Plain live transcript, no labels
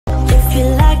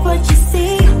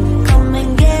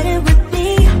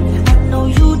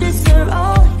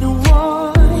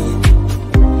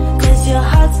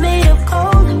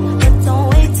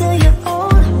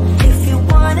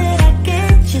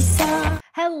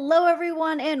Hello,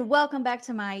 everyone, and welcome back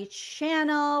to my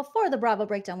channel for the Bravo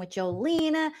Breakdown with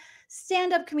Jolene,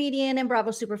 stand-up comedian and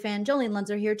Bravo superfan Joleen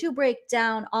Lunzer here to break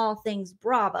down all things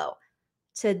Bravo.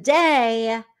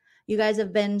 Today, you guys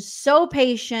have been so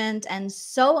patient and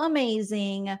so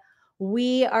amazing.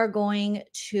 We are going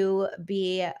to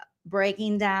be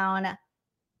breaking down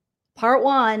part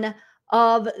one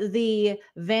of the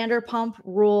Vanderpump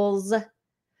Rules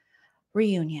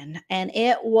reunion, and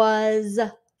it was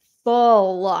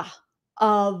full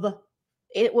of,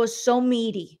 it was so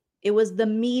meaty. It was the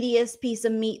meatiest piece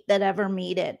of meat that ever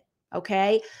meated.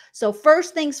 Okay. So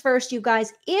first things first, you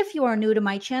guys, if you are new to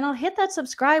my channel, hit that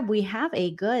subscribe. We have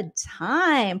a good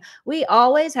time. We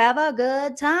always have a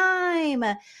good time.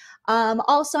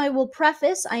 Also, I will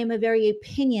preface, I am a very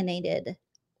opinionated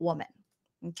woman.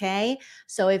 Okay.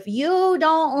 So if you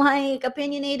don't like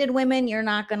opinionated women, you're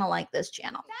not going to like this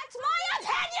channel. That's my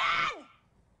opinion!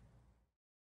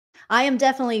 I am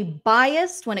definitely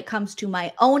biased when it comes to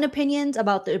my own opinions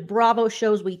about the Bravo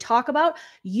shows we talk about.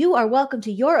 You are welcome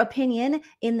to your opinion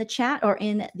in the chat or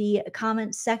in the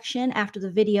comment section after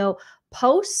the video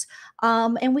posts,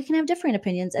 and we can have different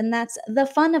opinions, and that's the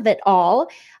fun of it all.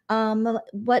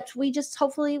 But we just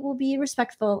hopefully will be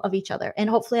respectful of each other, and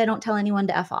hopefully I don't tell anyone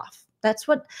to F off.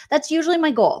 That's usually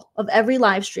my goal of every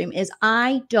live stream is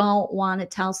I don't want to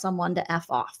tell someone to F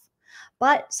off,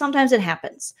 but sometimes it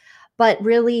happens. But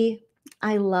really,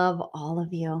 I love all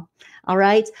of you. All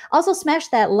right. Also, smash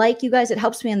that like, you guys. It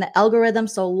helps me in the algorithm.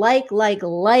 So like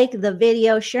the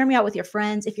video. Share me out with your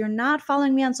friends. If you're not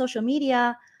following me on social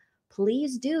media,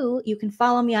 please do. You can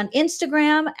follow me on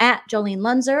Instagram at Joleen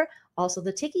Lunzer. Also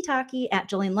the TikTok at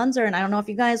Joleen Lunzer. And I don't know if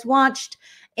you guys watched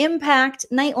Impact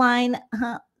Nightline.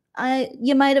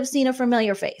 You might have seen a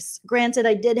familiar face. Granted,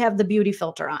 I did have the beauty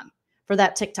filter on for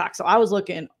that TikTok. So I was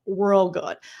looking real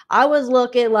good. I was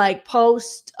looking like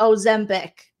post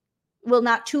Ozempic. Well,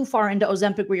 not too far into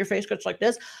Ozempic where your face gets like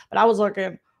this, but I was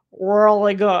looking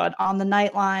really good on the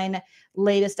Nightline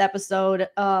latest episode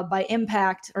by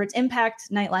Impact, or it's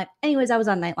Impact Nightline. Anyways, I was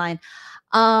on Nightline.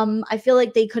 I feel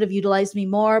like they could have utilized me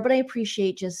more, but I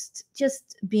appreciate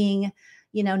just being,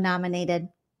 nominated,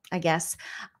 I guess.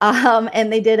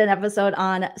 And they did an episode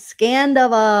on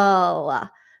Scandoval.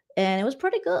 And it was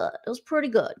pretty good. It was pretty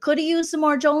good. Could have used some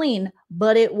more Jolene,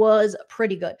 but it was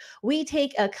pretty good. We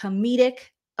take a comedic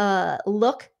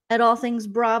look at all things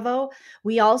Bravo.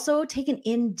 We also take an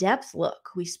in-depth look.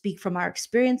 We speak from our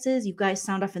experiences. You guys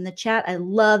sound off in the chat. I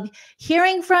love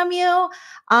hearing from you.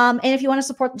 And if you want to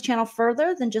support the channel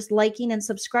further than just liking and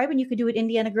subscribing, you could do what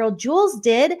Indiana girl Jules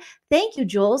did. Thank you,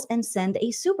 Jules, and send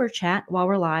a super chat while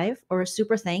we're live, or a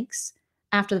super thanks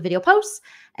after the video posts.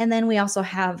 And then we also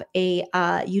have a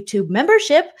YouTube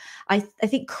membership. I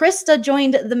think Krista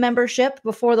joined the membership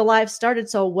before the live started.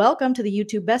 So welcome to the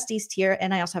YouTube Besties tier.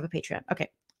 And I also have a Patreon. Okay.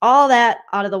 All that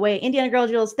out of the way. Indiana Girl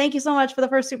Jules, thank you so much for the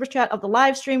first super chat of the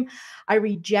live stream. I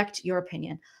reject your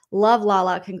opinion. Love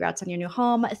Lala. Congrats on your new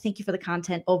home. Thank you for the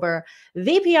content over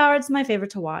VPR. It's my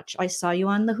favorite to watch. I saw you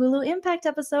on the Hulu Impact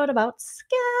episode about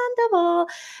Scandoval.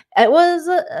 It was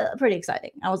pretty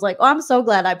exciting. I was like, oh, I'm so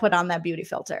glad I put on that beauty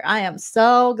filter. I am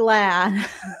so glad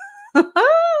that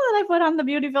I put on the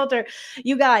beauty filter.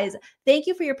 You guys, thank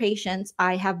you for your patience.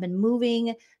 I have been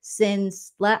moving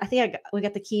since I think we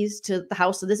got the keys to the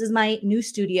house. So this is my new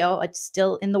studio. It's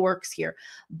still in the works here,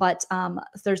 but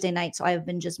Thursday night. So I've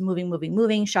been just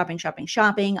moving, shopping,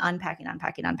 unpacking.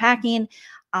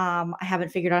 I haven't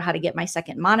figured out how to get my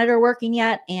second monitor working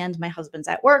yet, and my husband's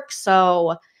at work.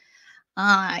 So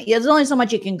there's only so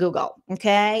much you can Google.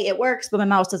 Okay. It works, but my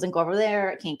mouse doesn't go over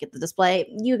there. I can't get the display.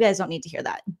 You guys don't need to hear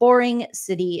that. Boring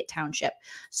city township.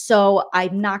 So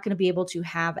I'm not going to be able to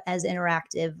have as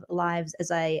interactive lives as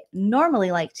I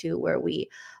normally like to, where we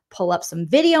pull up some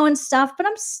video and stuff, but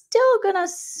I'm still going to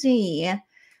see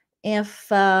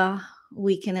if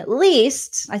we can at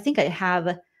least, I think I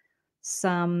have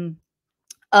some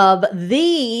of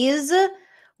these,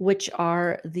 which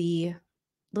are the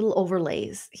little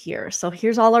overlays here. So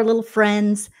here's all our little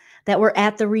friends that were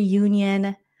at the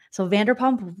reunion. So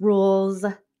Vanderpump Rules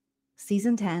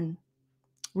season 10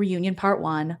 reunion part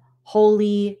 1.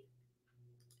 Holy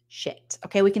shit.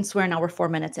 Okay, we can swear now. We're 4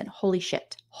 minutes in. Holy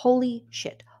shit. Holy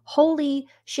shit. Holy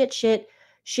shit.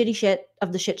 Shitty shit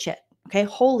of the shit. Okay,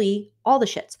 holy all the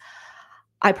shits.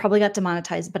 I probably got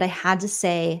demonetized, but I had to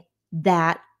say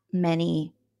that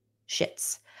many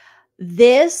shits.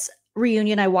 This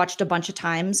reunion I watched a bunch of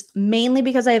times, mainly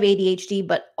because I have ADHD,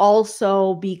 but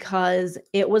also because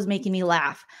it was making me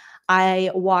laugh. I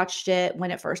watched it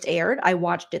when it first aired. I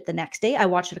watched it the next day. I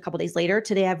watched it a couple days later.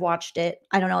 Today I've watched it,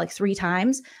 I don't know, like 3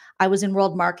 times. I was in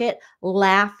World Market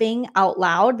laughing out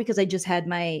loud because I just had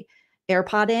my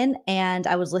AirPod in and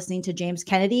I was listening to James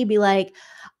Kennedy be like,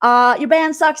 your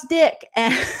band sucks dick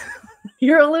and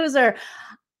you're a loser.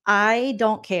 I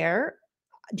don't care.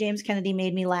 James Kennedy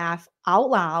made me laugh out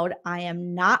loud. I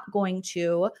am not going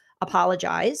to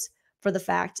apologize for the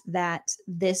fact that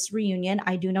this reunion,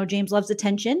 I do know James loves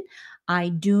attention. I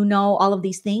do know all of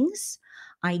these things.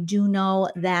 I do know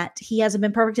that he hasn't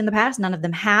been perfect in the past. None of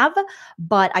them have,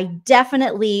 but I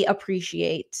definitely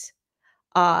appreciate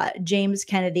James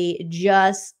Kennedy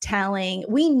just telling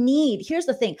here's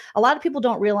the thing. A lot of people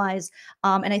don't realize,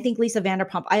 and I think Lisa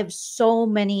Vanderpump, I have so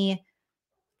many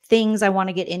things I want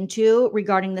to get into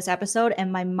regarding this episode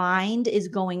and my mind is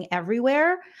going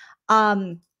everywhere.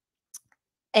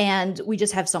 And we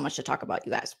just have so much to talk about,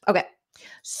 you guys. Okay.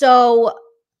 So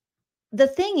the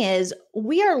thing is,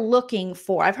 we are looking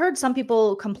for, I've heard some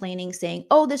people complaining saying,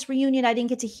 oh, this reunion, I didn't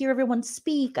get to hear everyone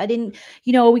speak. I didn't,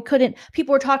 we couldn't,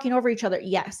 people were talking over each other.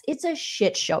 Yes, it's a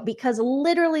shit show because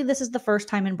literally this is the first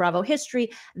time in Bravo history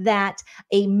that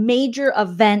a major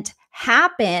event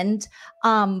happened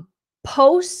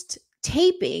post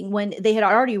taping when they had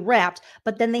already wrapped,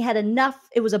 but then they had enough,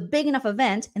 it was a big enough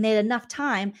event and they had enough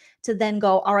time to then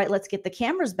go, all right, let's get the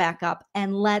cameras back up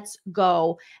and let's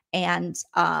go and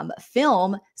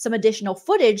film some additional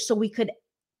footage so we could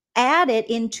add it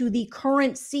into the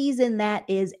current season that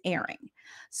is airing.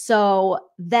 So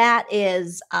that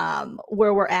is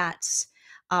where we're at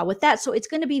with that. So it's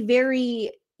going to be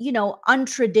very,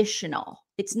 untraditional.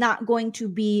 It's not going to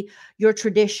be your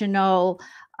traditional,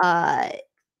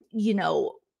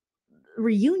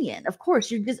 reunion. Of course,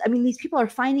 these people are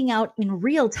finding out in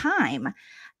real time.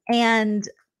 And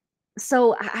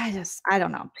so I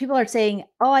don't know. People are saying,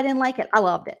 oh, I didn't like it. I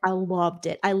loved it. I loved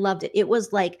it. I loved it. It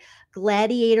was like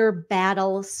gladiator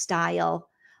battle style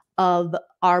of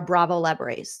our Bravo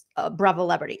celebrities.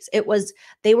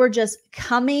 They were just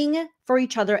coming for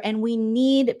each other and we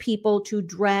need people to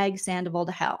drag Sandoval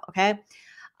to hell. Okay.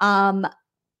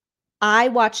 I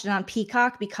watched it on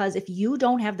Peacock because if you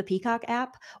don't have the Peacock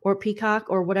app or Peacock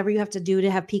or whatever you have to do to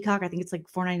have Peacock, I think it's like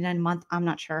 $4.99 a month. I'm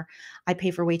not sure. I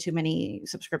pay for way too many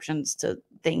subscriptions to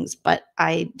things, but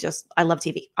I love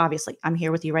TV. Obviously, I'm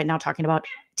here with you right now talking about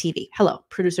TV. Hello,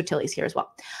 producer Tilly's here as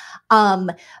well.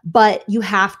 But you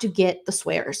have to get the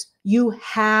swears. You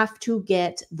have to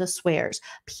get the swears.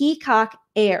 Peacock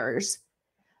airs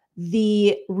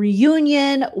the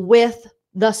reunion with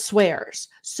the swears.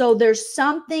 So there's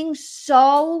something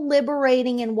so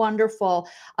liberating and wonderful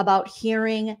about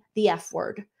hearing the F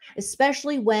word,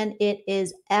 especially when it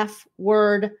is F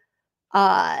word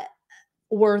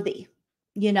worthy,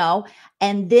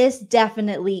 and this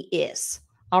definitely is.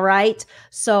 All right.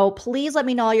 So please let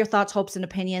me know all your thoughts, hopes, and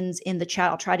opinions in the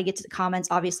chat. I'll try to get to the comments.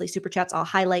 Obviously, super chats, I'll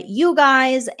highlight you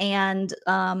guys. And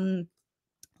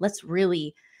let's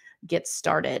really get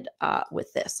started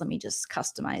with this. Let me just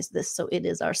customize this so it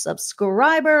is our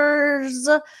subscribers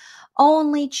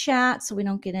only chat so we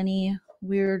don't get any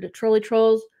weird trolley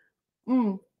trolls.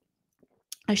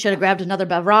 I should have grabbed another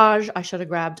beverage. I should have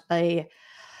grabbed a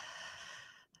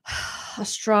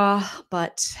straw,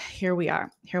 but here we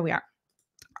are.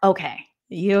 Okay,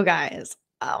 you guys.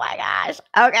 Oh my gosh.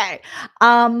 Okay.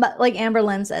 Like Amber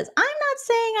Lynn says, I'm not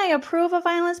saying I approve of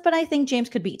violence, but I think James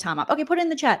could beat Tom up. Okay, put it in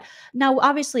the chat. Now,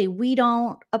 obviously, we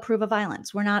don't approve of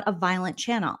violence. We're not a violent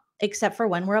channel, except for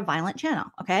when we're a violent channel.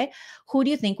 Okay. Who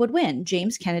do you think would win,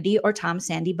 James Kennedy or Tom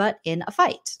Sandy Butt in a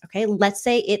fight? Okay. Let's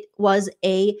say it was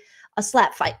a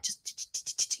slap fight,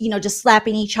 just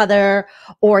slapping each other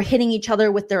or hitting each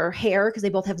other with their hair because they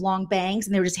both have long bangs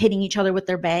and they were just hitting each other with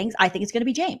their bangs. I think it's going to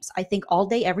be James. I think all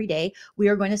day, every day, we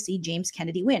are going to see James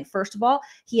Kennedy win. First of all,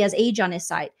 he has age on his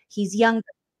side. He's young,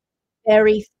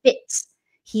 very fit.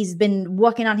 He's been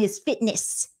working on his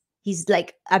fitness. He's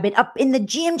like, I've been up in the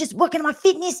gym just working on my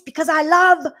fitness because I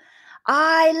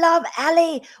love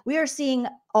Ali. We are seeing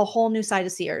a whole new side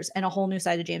of Sears and a whole new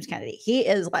side of James Kennedy. He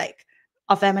is like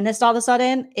a feminist all of a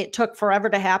sudden. It took forever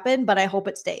to happen, but I hope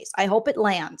it stays. I hope it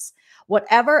lands.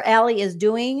 Whatever Allie is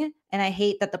doing, and I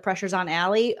hate that the pressure's on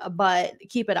Allie, but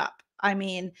keep it up.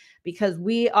 Because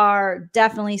we are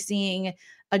definitely seeing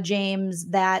a James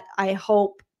that I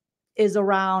hope is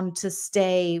around to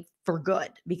stay for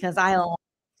good, because I love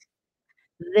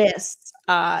this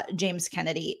James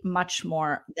Kennedy much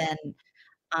more than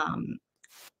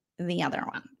the other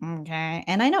one. Okay.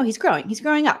 And I know he's growing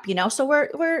up, so we're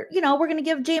going to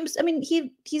give James,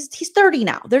 he's 30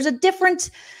 now. There's a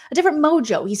different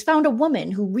mojo. He's found a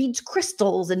woman who reads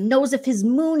crystals and knows if his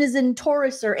moon is in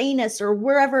Taurus or Anus or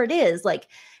wherever it is. Like,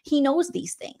 he knows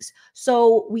these things.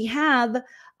 So we have,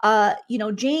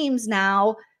 James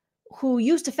now who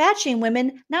used to fat shame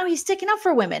women, now he's sticking up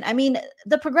for women. I mean,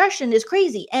 the progression is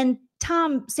crazy. And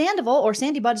Tom Sandoval, or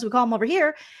Sandy Bud as we call him over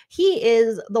here, he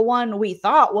is the one we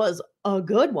thought was a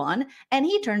good one, and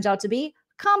he turns out to be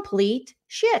complete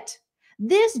shit.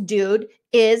 This dude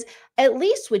is, at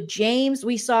least with James,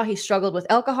 we saw he struggled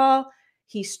with alcohol,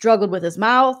 he struggled with his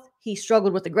mouth, he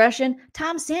struggled with aggression.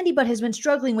 Tom Sandy Bud has been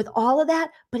struggling with all of that,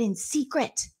 but in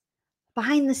secret,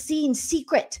 behind the scenes,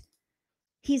 secret.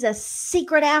 He's a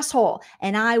secret asshole.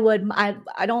 And I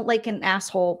don't like an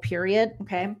asshole, period.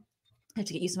 Okay. I have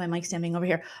to get used to my mic stand being over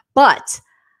here. But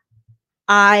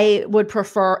I would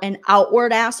prefer an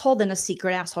outward asshole than a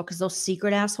secret asshole, because those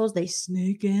secret assholes, they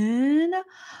sneak in.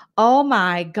 Oh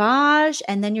my gosh.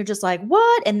 And then you're just like,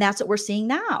 what? And that's what we're seeing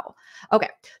now. Okay.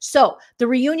 So the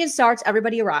reunion starts,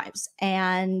 everybody arrives,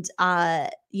 and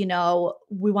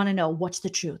we want to know what's the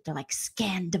truth. They're like,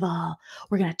 Scandoval.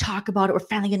 We're going to talk about it. We're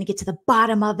finally going to get to the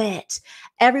bottom of it.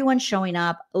 Everyone's showing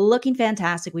up, looking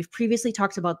fantastic. We've previously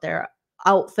talked about their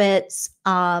outfits.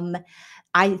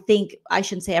 I think I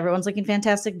shouldn't say everyone's looking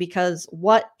fantastic, because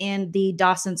what in the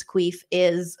Dawson's Queef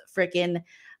is freaking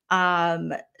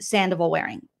Sandoval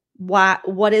wearing?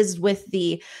 What is with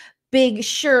the big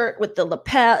shirt with the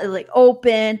lapel like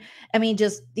open? I mean,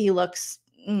 just he looks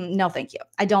no, thank you.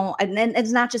 I don't, and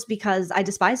it's not just because I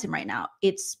despise him right now.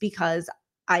 It's because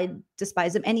I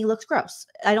despise him and he looks gross.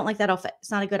 I don't like that outfit.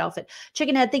 It's not a good outfit.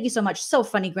 Chicken Head, thank you so much. So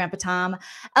funny, Grandpa Tom.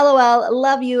 LOL,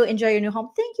 love you. Enjoy your new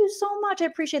home. Thank you so much. I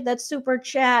appreciate that super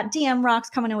chat. DM Rocks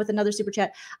coming in with another super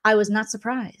chat. I was not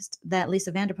surprised that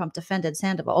Lisa Vanderpump defended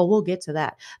Sandoval. Oh, we'll get to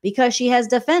that, because she has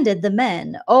defended the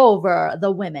men over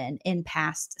the women in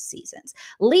past seasons.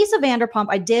 Lisa Vanderpump,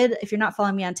 if you're not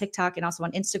following me on TikTok and also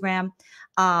on Instagram,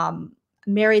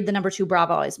 Married the number 2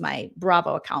 Bravo is my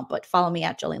Bravo account, but follow me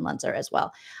at Joleen Lunzer as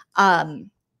well.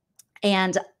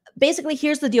 And basically,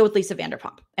 here's the deal with Lisa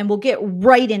Vanderpump, and we'll get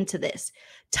right into this.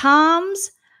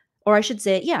 Toms, or I should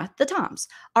say, the Toms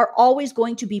are always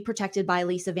going to be protected by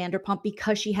Lisa Vanderpump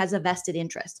because she has a vested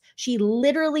interest. She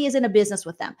literally is in a business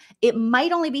with them. It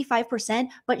might only be 5%,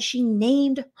 but she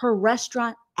named her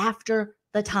restaurant after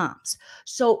the Toms.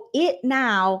 So it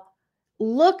now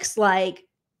looks like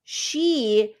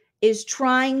she is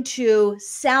trying to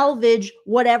salvage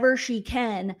whatever she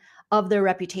can of their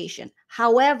reputation.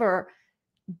 However,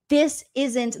 this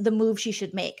isn't the move she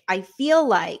should make. I feel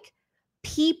like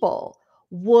people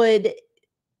would,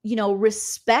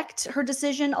 respect her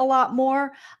decision a lot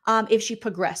more if she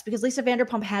progressed, because Lisa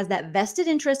Vanderpump has that vested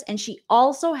interest, and she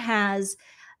also has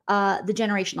the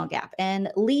generational gap.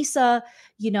 And Lisa,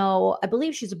 I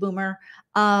believe she's a boomer,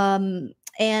 and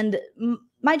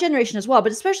my generation as well,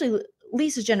 but especially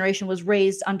Lisa's generation was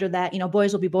raised under that,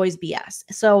 boys will be boys BS.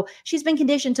 So she's been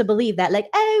conditioned to believe that, like,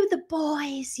 oh, the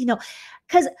boys,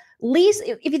 because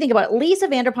Lisa, if you think about it, Lisa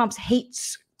Vanderpump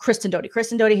hates Kristen Doute.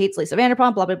 Kristen Doute hates Lisa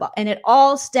Vanderpump, blah, blah, blah. And it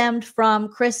all stemmed from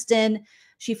Kristen.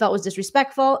 She felt was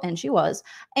disrespectful, and she was.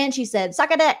 And she said,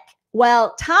 suck a dick.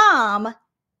 Well, Tom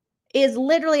is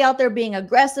literally out there being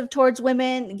aggressive towards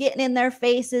women, getting in their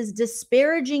faces,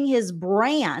 disparaging his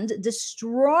brand,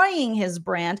 destroying his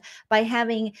brand by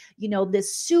having,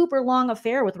 this super long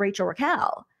affair with Rachel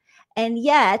Raquel. And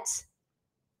yet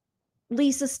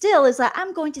Lisa still is like,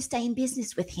 I'm going to stay in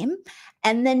business with him.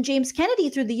 And then James Kennedy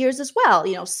through the years as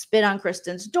well, spit on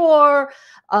Kristen's door,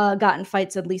 got in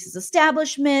fights at Lisa's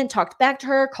establishment, talked back to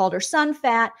her, called her son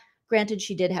fat. Granted,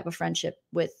 she did have a friendship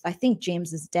with, I think,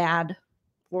 James's dad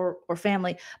or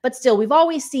family, but still, we've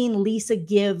always seen Lisa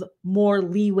give more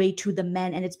leeway to the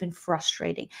men, and it's been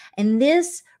frustrating. And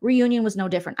this reunion was no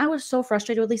different. I was so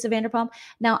frustrated with Lisa Vanderpump.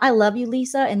 Now, I love you,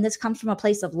 Lisa, and this comes from a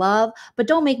place of love, but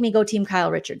don't make me go Team Kyle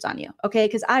Richards on you, okay?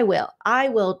 Because I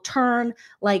will turn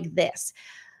like this.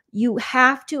 You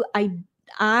have to,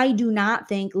 I do not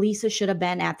think Lisa should have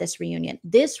been at this reunion.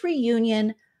 This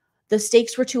reunion, the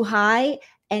stakes were too high,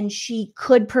 and she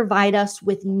could provide us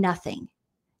with nothing.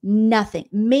 Nothing.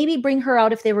 Maybe bring her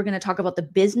out if they were going to talk about the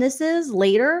businesses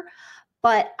later,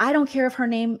 but I don't care if her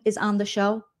name is on the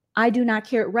show. I do not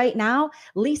care. Right now,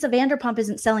 Lisa Vanderpump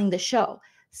isn't selling the show.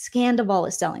 Scandoval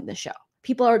is selling the show.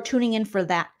 People are tuning in for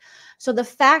that. So the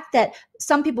fact that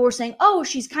some people were saying, oh,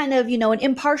 she's kind of, an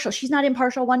impartial. She's not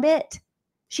impartial one bit.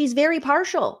 She's very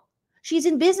partial. She's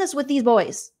in business with these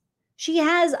boys. She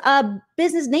has a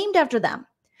business named after them.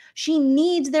 She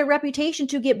needs their reputation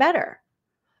to get better.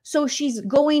 So she's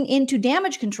going into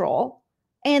damage control,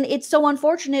 and it's so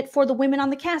unfortunate for the women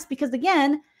on the cast because,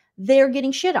 again, they're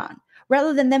getting shit on.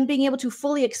 Rather than them being able to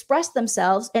fully express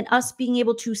themselves and us being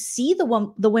able to see the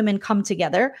women come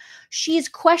together, she's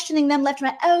questioning them left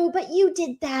and right. Oh, but you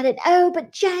did that, and oh,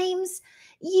 but James,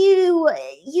 you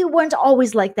weren't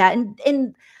always like that.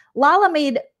 And Lala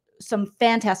made some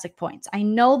fantastic points. I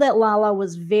know that Lala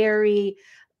was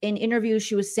in interviews,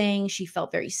 she was saying she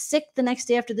felt very sick the next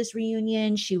day after this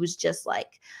reunion. She was just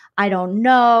like, I don't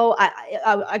know.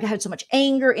 I had so much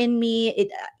anger in me.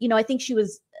 I think she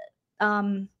was,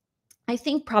 I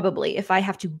think probably, if I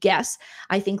have to guess,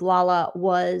 I think Lala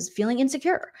was feeling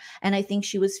insecure. And I think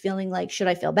she was feeling like, should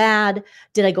I feel bad?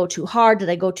 Did I go too hard? Did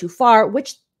I go too far?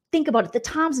 Which, think about it, the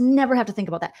Toms never have to think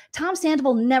about that. Tom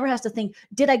Sandoval never has to think,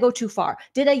 did I go too far?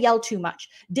 Did I yell too much?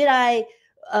 Did I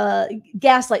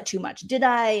gaslight too much? Did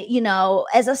I,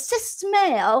 as a cis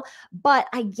male? But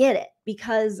I get it,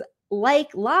 because like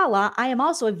Lala, I am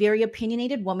also a very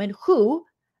opinionated woman who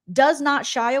does not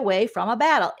shy away from a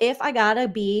battle. If I gotta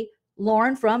be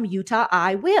Lauren from Utah,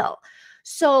 I will.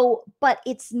 So, but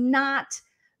it's not,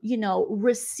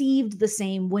 received the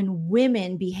same when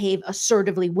women behave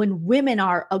assertively, when women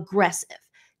are aggressive.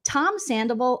 Tom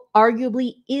Sandoval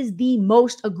arguably is the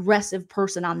most aggressive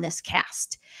person on this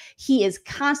cast. He is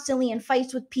constantly in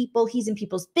fights with people. He's in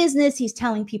people's business. He's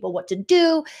telling people what to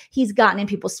do. He's gotten in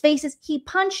people's faces. He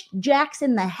punched Jax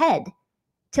in the head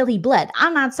till he bled.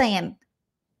 I'm not saying,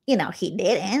 he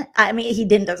didn't. I mean, he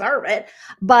didn't deserve it,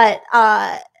 but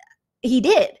he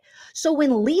did. So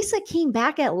when Lisa came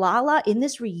back at Lala in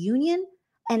this reunion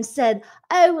and said,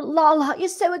 "Oh, Lala, you're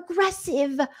so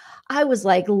aggressive," I was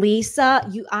like, Lisa,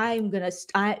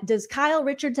 does Kyle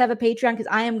Richards have a Patreon? Because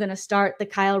I am going to start the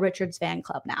Kyle Richards fan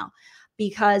club now,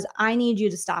 because I need you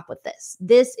to stop with this.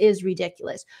 This is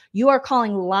ridiculous. You are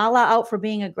calling Lala out for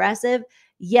being aggressive,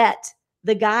 yet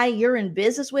the guy you're in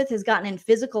business with has gotten in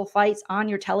physical fights on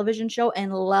your television show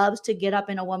and loves to get up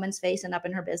in a woman's face and up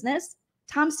in her business.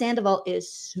 Tom Sandoval is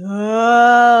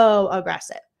so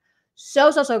aggressive. So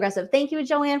aggressive. Thank you,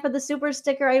 Joanne, for the super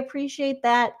sticker. I appreciate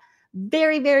that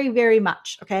very, very, very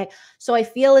much. Okay. So I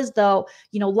feel as though,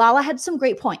 Lala had some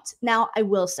great points. Now, I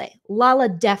will say, Lala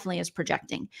definitely is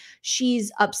projecting.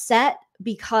 She's upset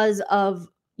because of,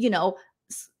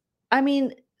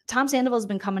 Tom Sandoval has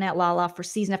been coming at Lala for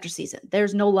season after season.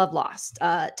 There's no love lost.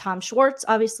 Tom Schwartz,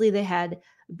 obviously, they had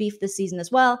beef this season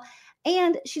as well.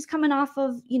 And she's coming off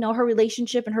of, her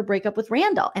relationship and her breakup with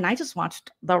Randall. And I just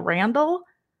watched the Randall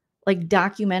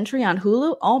documentary on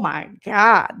Hulu. Oh my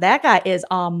God, that guy is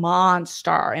a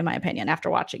monster, in my opinion, after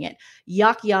watching it.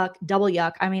 Yuck, double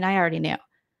yuck. I mean, I already knew.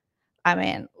 I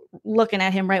mean, looking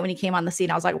at him right when he came on the scene,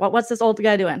 I was like, what's this old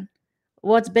guy doing?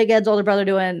 What's Big Ed's older brother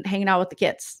doing hanging out with the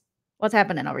kids? What's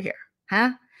happening over here?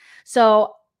 Huh?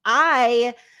 So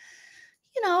I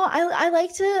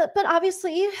like to, but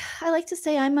obviously I like to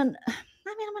say I'm an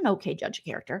okay judge of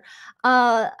character.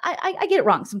 I get it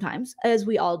wrong sometimes, as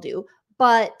we all do,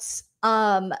 but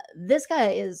this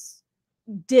guy is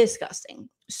disgusting.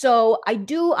 So I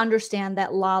do understand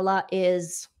that Lala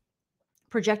is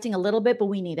projecting a little bit, but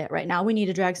we need it right now. We need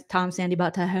to drag Tom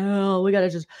Sandoval to hell. We got to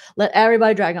just let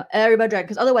everybody drag him,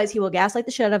 because otherwise he will gaslight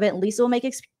the shit out of it, and Lisa will make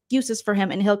excuses for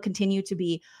him, and he'll continue to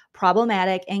be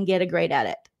problematic and get a grade at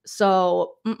it.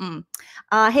 So,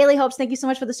 Haley Hopes, thank you so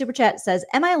much for the super chat. Says,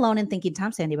 am I alone in thinking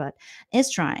Tom Sandoval is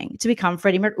trying to become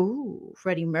Freddie Mercury? Ooh,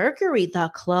 Freddie Mercury,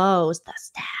 the clothes, the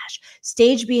stash,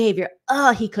 stage behavior.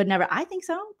 He could never. I think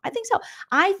so.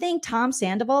 I think Tom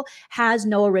Sandoval has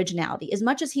no originality. As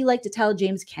much as he liked to tell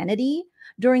James Kennedy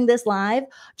during this live,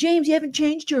 James, you haven't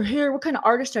changed your hair. What kind of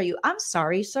artist are you? I'm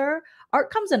sorry, sir. Art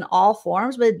comes in all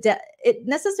forms, but it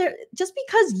necessarily, just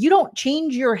because you don't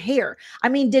change your hair. I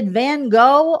mean, did Van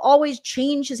Gogh always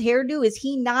change his hairdo? Is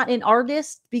he not an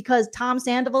artist because Tom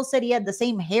Sandoval said he had the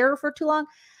same hair for too long?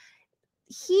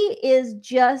 He is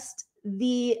just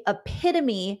the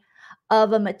epitome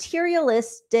of a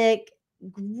materialistic,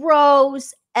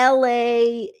 gross,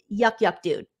 LA yuck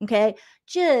dude. Okay.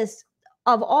 Just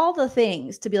of all the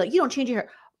things to be like, you don't change your hair.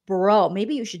 Bro,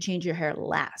 maybe you should change your hair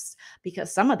less,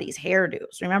 because some of these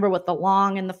hairdos, remember, with the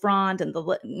long in the front and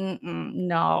the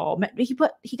no,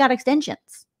 he got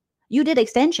extensions. You did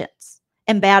extensions,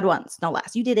 and bad ones, no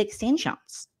less. You did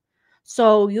extensions.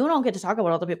 So you don't get to talk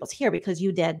about other people's hair because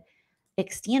you did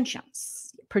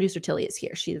extensions. Producer Tilly is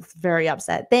here. She's very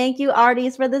upset. Thank you,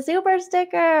 Arties, for the super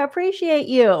sticker. Appreciate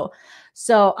you.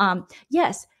 So,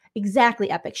 yes, exactly,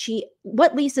 Epic.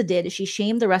 What Lisa did is she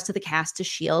shamed the rest of the cast to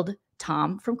shield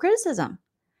Tom from criticism.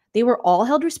 They were all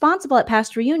held responsible at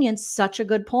past reunions. Such a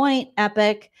good point,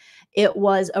 Epic. It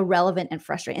was irrelevant and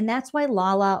frustrating. And that's why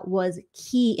Lala was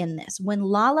key in this. When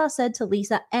Lala said to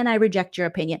Lisa, and I reject your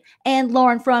opinion, and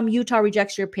Lauren from Utah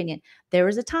rejects your opinion, there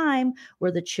is a time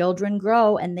where the children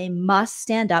grow and they must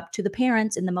stand up to the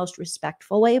parents in the most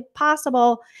respectful way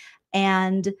possible.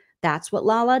 And that's what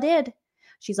Lala did.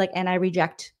 She's like, and I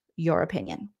reject your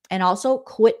opinion. And also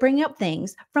quit bringing up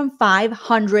things from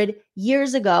 500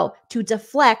 years ago to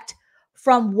deflect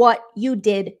from what you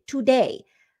did today.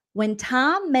 When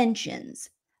Tom mentions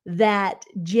that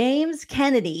James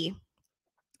Kennedy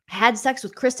had sex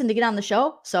with Kristen to get on the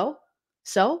show, so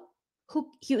who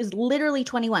he was literally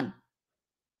 21.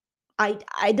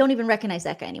 I don't even recognize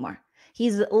that guy anymore.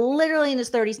 He's literally in his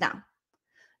 30s now.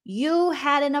 You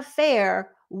had an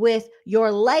affair with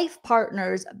your life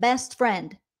partner's best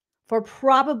friend for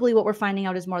probably what we're finding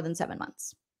out is more than 7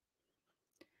 months.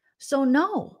 So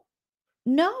no.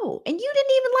 No. And you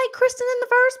didn't even like Kristen in the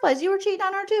first place. You were cheating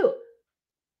on her too.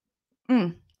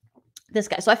 This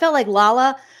guy. So I felt like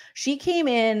Lala, she came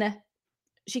in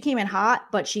hot,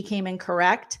 but she came in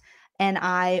correct. And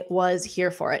I was here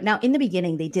for it. Now, in the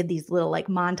beginning, they did these little like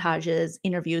montages,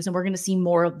 interviews, and we're going to see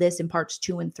more of this in parts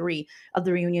 2 and 3 of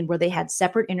the reunion, where they had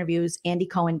separate interviews. Andy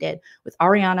Cohen did with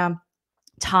Ariana,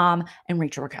 Tom, and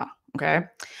Rachel Raquel. Okay.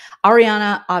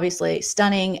 Ariana, obviously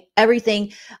stunning,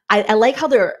 everything. I like how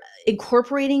they're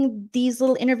incorporating these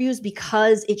little interviews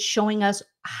because it's showing us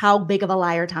how big of a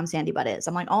liar Tom Sandybutt is.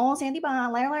 I'm like, oh,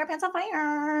 Sandybutt, liar, liar, pants on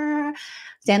fire.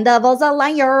 Sandoval's a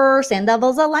liar.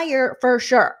 Sandoval's a liar for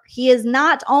sure. He is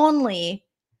not only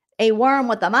a worm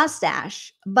with a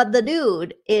mustache, but the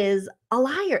dude is a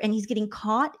liar, and he's getting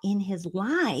caught in his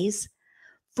lies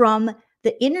from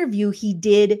the interview he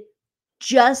did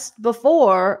just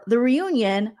before the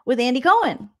reunion with Andy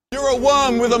Cohen. You're a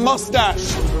worm with a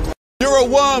mustache. You're a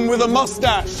worm with a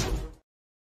mustache.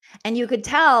 And you could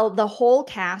tell the whole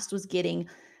cast was getting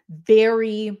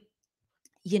very,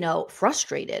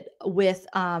 frustrated with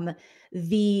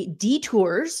the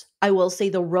detours, I will say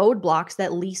the roadblocks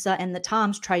that Lisa and the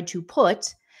Toms tried to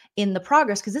put in the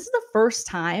progress, because this is the first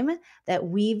time that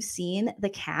we've seen the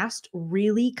cast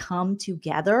really come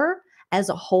together as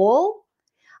a whole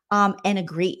and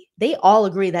agree. They all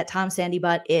agree that Tom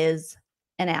Sandybutt is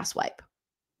an asswipe.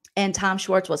 And Tom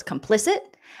Schwartz was complicit.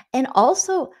 And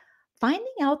also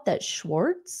finding out that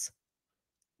Schwartz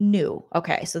knew.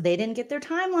 Okay, so they didn't get their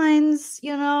timelines,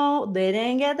 they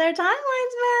didn't get their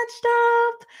timelines matched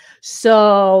up.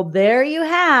 So there you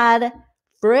had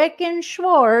frickin'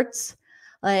 Schwartz.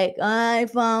 Like, I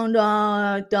found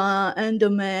out the end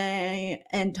of May.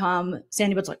 And Tom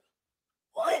Sandybutt's like,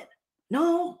 what?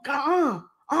 No,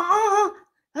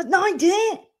 no, I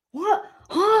didn't. What?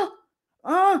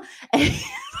 And he's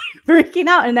like freaking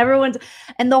out, and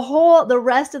the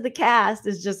rest of the cast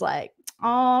is just like,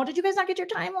 oh, did you guys not get your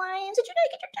timelines? Did you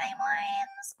not get your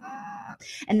timelines?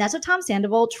 And that's what Tom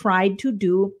Sandoval tried to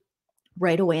do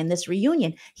right away in this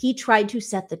reunion. He tried to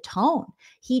set the tone.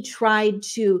 He tried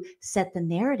to set the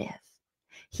narrative.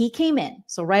 He came in,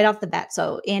 so right off the bat.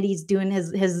 So Andy's doing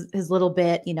his little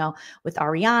bit, with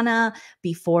Ariana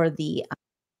before the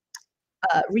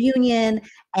reunion,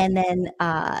 and then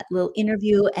little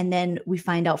interview, and then we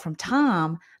find out from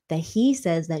Tom that he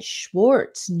says that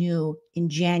Schwartz knew in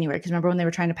January. Because remember when they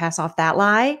were trying to pass off that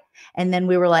lie, and then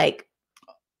we were like,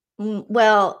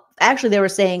 well, actually they were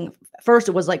saying first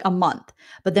it was like a month,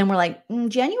 but then we're like,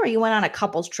 January you went on a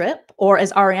couples trip, or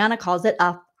as Ariana calls it,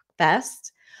 a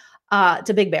fest,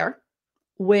 to Big Bear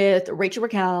with Rachel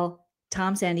Raquel,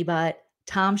 Tom Sandybutt,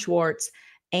 Tom Schwartz,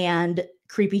 and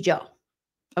Creepy Joe.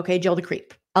 Okay, Joe the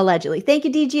Creep, allegedly. Thank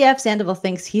you, DGF. Sandoval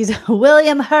thinks he's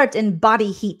William Hurt in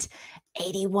Body Heat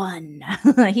 81.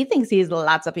 He thinks he's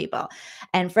lots of people.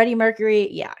 And Freddie Mercury,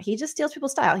 yeah, he just steals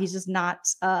people's style. He's just not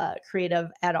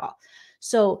creative at all.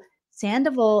 So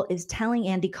Sandoval is telling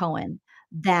Andy Cohen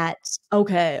that,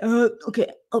 okay,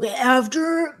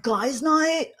 after guys'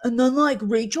 night, and then like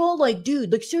Rachel, like,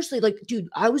 dude, like seriously, like, dude,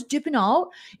 I was dipping out,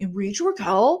 and Rachel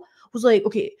Raquel was like,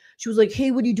 okay, she was like,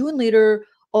 hey, what are you doing later?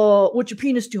 What's your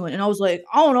penis doing? And I was like,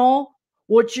 I don't know.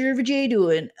 What's your vajay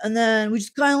doing? And then we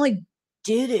just kind of like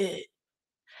did it.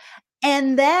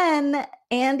 And then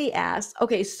Andy asked,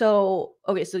 okay, so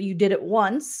you did it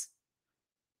once.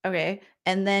 Okay.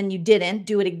 And then you didn't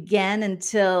do it again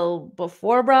until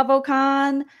before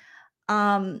BravoCon.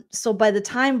 So by the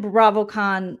time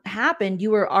BravoCon happened,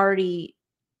 you were already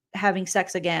having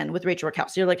sex again with Rachel Raquel.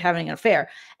 So you're like having an affair.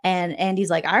 And Andy's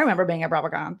like, I remember being at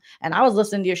BravoCon, and I was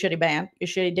listening to your shitty band, your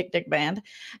shitty dick band,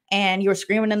 and you were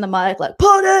screaming in the mic like,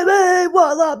 put it in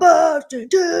while I burst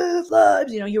into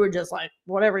flames. You were just like,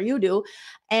 whatever you do.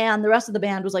 And the rest of the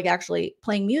band was like actually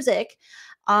playing music.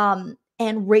 And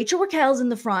Rachel Raquel's in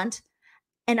the front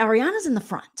and Ariana's in the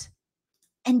front.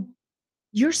 And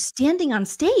you're standing on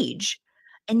stage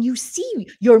and you see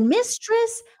your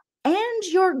mistress and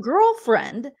your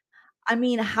girlfriend. I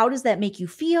mean, how does that make you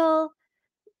feel?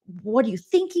 What are you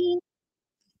thinking?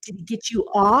 Did it get you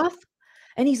off?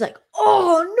 And he's like,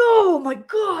 oh no, my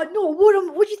God, no, what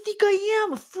do you think I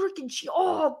am? A freaking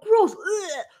oh, gross.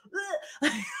 Ugh,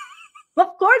 ugh.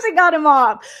 Of course it got him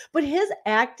off. But his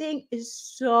acting is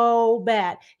so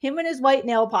bad. Him and his white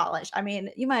nail polish. I mean,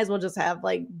 you might as well just have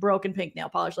like broken pink nail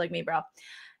polish like me, bro.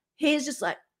 He's just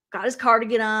like, got his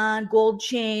cardigan on, gold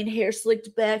chain, hair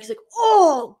slicked back. He's like,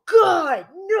 oh God,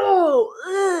 no.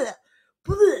 Ugh,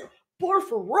 bleh,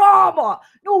 Barfarama.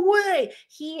 No way.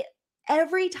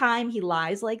 Every time he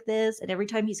lies like this and every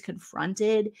time he's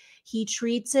confronted, he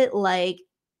treats it like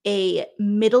a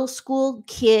middle school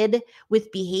kid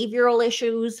with behavioral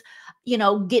issues,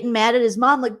 getting mad at his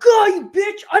mom, like, God, you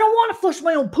bitch, I don't want to flush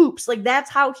my own poops. Like,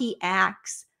 that's how he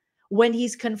acts when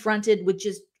he's confronted with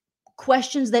just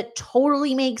questions that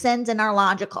totally make sense and are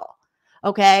logical.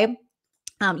 Okay.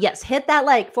 Yes, hit that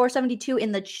like 472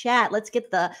 in the chat. Let's get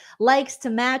the likes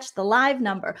to match the live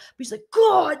number. But he's like,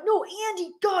 God, no, Andy,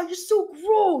 God, you're so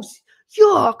gross.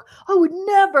 Yuck. I would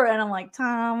never. And I'm like,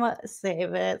 Tom,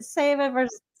 save it. Save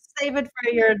it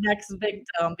for your next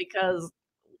victim because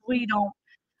we don't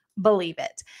believe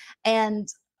it.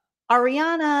 And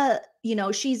Ariana,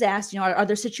 she's asked, are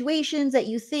there situations that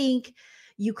you think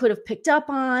you could have picked up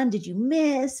on? Did you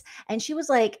miss? And she was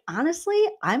like, honestly,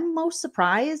 I'm most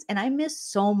surprised. And I miss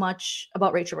so much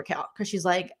about Rachel Raquel because she's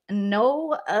like,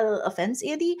 no offense,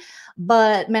 Andy,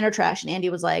 but men are trash. And Andy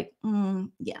was like,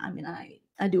 yeah, I mean,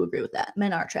 I do agree with that.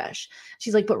 Men are trash.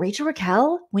 She's like, but Rachel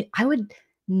Raquel, I would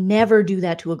never do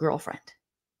that to a girlfriend.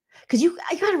 Because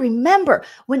I got to remember,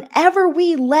 whenever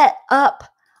we let up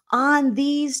on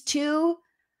these two,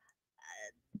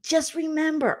 just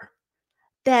remember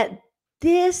that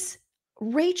this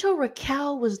Rachel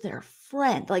Raquel was their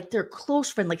friend, like their close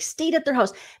friend, like stayed at their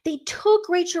house. They took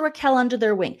Rachel Raquel under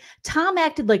their wing. Tom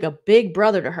acted like a big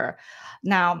brother to her.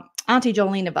 Now, Auntie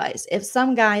Jolene advice, if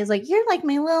some guy is like, you're like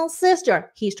my little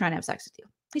sister, he's trying to have sex with you.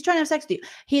 He's trying to have sex with you.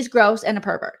 He's gross and a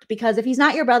pervert because if he's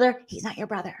not your brother, he's not your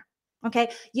brother.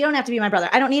 Okay. You don't have to be my brother.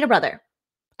 I don't need a brother.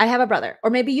 I have a brother.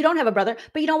 Or maybe you don't have a brother,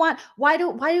 but you don't want, why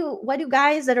do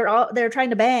guys that are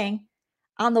trying to bang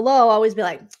on the low always be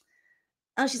like,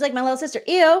 oh, she's like my little sister.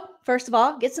 Ew. First of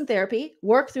all, get some therapy,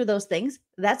 work through those things.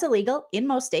 That's illegal in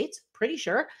most states, pretty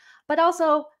sure. But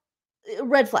also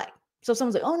red flag. So if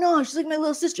someone's like, oh no, she's like my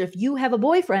little sister. If you have a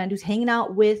boyfriend who's hanging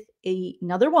out with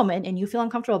another woman and you feel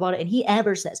uncomfortable about it and he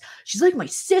ever says, she's like my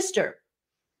sister,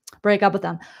 break up with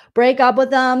them. Break up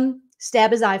with them.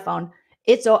 Stab his iPhone.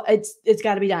 It's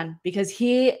got to be done because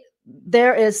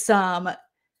there is some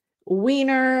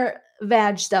wiener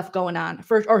vag stuff going on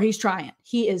or he's trying.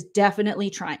 He is definitely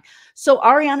trying. So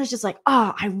Ariana's just like,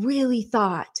 oh, I really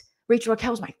thought Rachel Raquel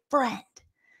was my friend.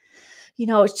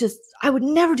 It's just, I would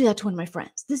never do that to one of my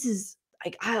friends. This is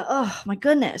like, oh my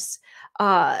goodness.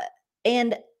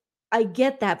 And I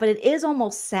get that, but it is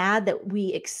almost sad that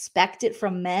we expect it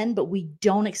from men, but we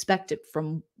don't expect it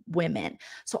from women.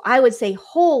 So I would say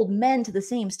hold men to the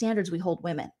same standards we hold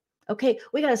women. Okay,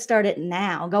 we got to start it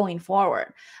now going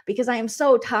forward because I am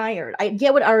so tired. I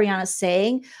get what Ariana's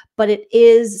saying, but it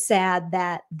is sad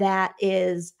that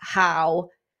is how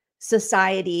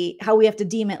society, how we have to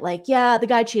deem it like, yeah, the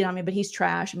guy cheated on me, but he's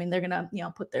trash. I mean, they're going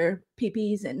to, put their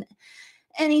pee-pees in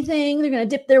anything. They're going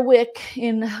to dip their wick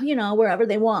in, wherever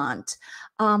they want.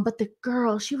 But the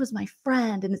girl, she was my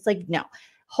friend. And it's like, no,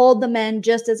 hold the men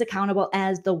just as accountable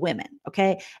as the women.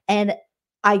 Okay. And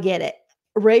I get it.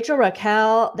 Rachel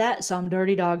Raquel, that's some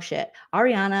dirty dog shit.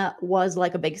 Ariana was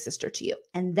like a big sister to you.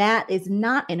 And that is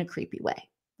not in a creepy way.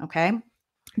 Okay.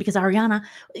 Because Ariana,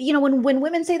 when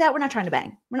women say that, we're not trying to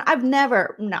bang.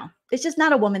 No, it's just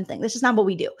not a woman thing. That's just not what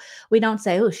we do. We don't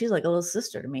say, oh, she's like a little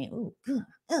sister to me. Oh,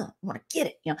 I want to get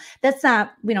it. That's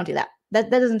not, we don't do that.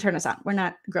 That doesn't turn us on. We're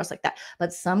not gross like that.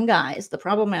 But some guys, the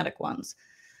problematic ones,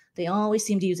 they always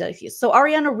seem to use that excuse. So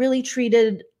Ariana really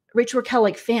treated Rachel Raquel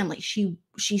like family. She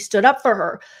stood up for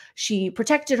her. She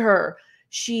protected her.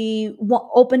 She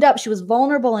opened up. She was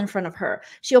vulnerable in front of her.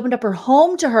 She opened up her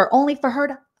home to her only for her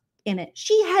to in it.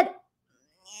 She had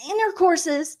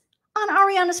intercourses on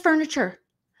Ariana's furniture.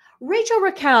 Rachel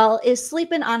Raquel is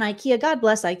sleeping on IKEA. God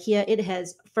bless IKEA. It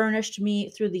has furnished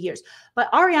me through the years.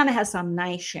 But Ariana has some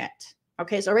nice shit.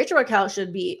 Okay, so Rachel Raquel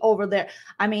should be over there.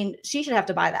 I mean, she should have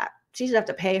to buy that. She should have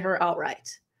to pay her outright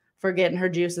for getting her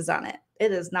juices on it.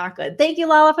 It is not good. Thank you,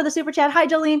 Lala, for the super chat. Hi,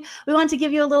 Jolene. We want to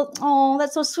give you a little, oh,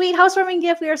 that's so sweet, housewarming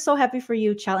gift. We are so happy for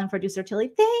you, Challenge producer Tilly.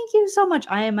 Thank you so much.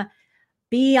 I am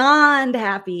beyond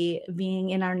happy being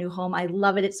in our new home. I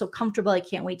love it. It's so comfortable. I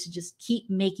can't wait to just keep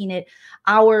making it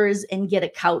ours and get a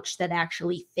couch that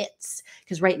actually fits.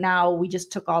 Because right now we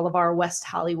just took all of our West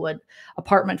Hollywood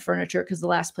apartment furniture because the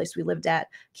last place we lived at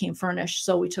came furnished.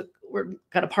 So we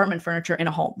got apartment furniture in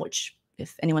a home, which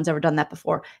if anyone's ever done that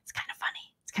before. It's kind of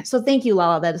funny. So thank you,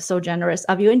 Lala. That is so generous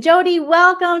of you. And Jody,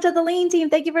 welcome to the Lean Team.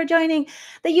 Thank you for joining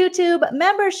the YouTube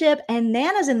membership. And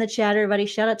Nana's in the chat, everybody.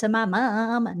 Shout out to my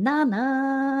mom,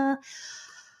 Nana.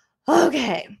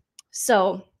 Okay,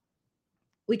 so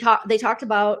they talked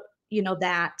about, you know,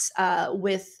 that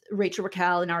with Rachel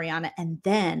Raquel and Ariana, and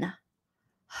then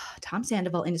Tom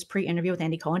Sandoval in his pre-interview with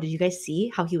Andy Cohen. Did you guys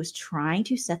see how he was trying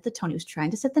to set the tone? He was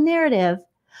trying to set the narrative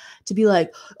to be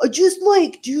like, I just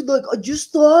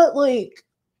thought like,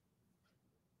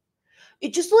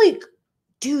 it just like,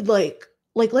 dude, like,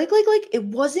 it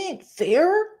wasn't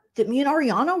fair that me and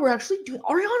Ariana were actually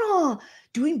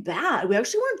doing bad. We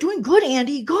actually weren't doing good,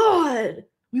 Andy. God,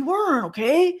 we weren't,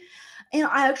 okay? And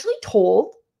I actually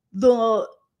told the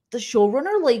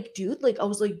showrunner, like, dude, like, I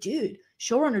was like, dude,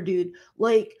 showrunner, dude,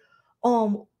 like,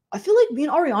 I feel like me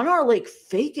and Ariana are like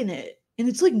faking it, and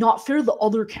it's like not fair to the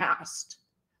other cast.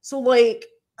 So like,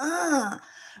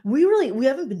 we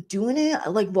haven't been doing it. I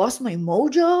like lost my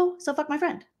mojo. So fuck my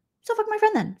friend. So fuck my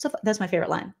friend then. That's my favorite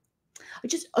line.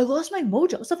 I lost my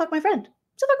mojo. So fuck my friend.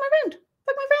 So fuck my friend.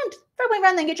 Fuck my friend. Fuck my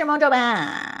friend. Then get your mojo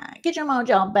back. Get your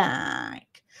mojo back.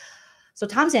 So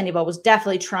Tom Sandoval was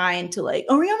definitely trying to like,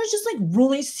 Ariana's just like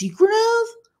really secretive.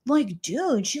 Like,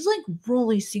 dude, she's like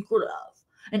really secretive.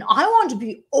 And I want to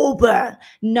be open.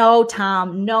 No,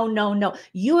 Tom. No.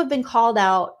 You have been called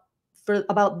out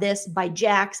about this by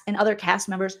Jax and other cast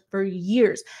members for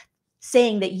years,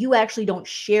 saying that you actually don't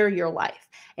share your life.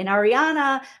 And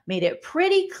Ariana made it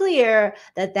pretty clear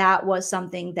that that was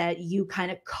something that you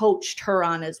kind of coached her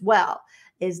on as well,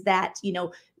 is that, you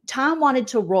know, Tom wanted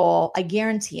to roll, I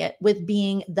guarantee it, with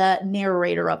being the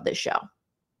narrator of the show.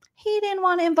 He didn't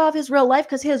want to involve his real life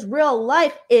because his real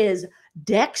life is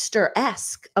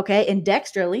Dexter-esque, okay? And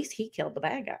Dexter, at least he killed the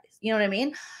bad guys. You know what I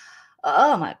mean?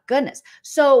 Oh my goodness.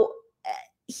 So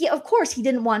of course, he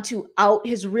didn't want to out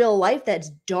his real life that's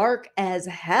dark as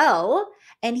hell.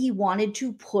 And he wanted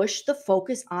to push the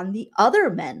focus on the other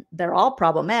men. They're all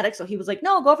problematic. So he was like,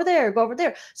 no, go over there, go over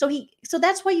there. So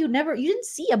that's why you didn't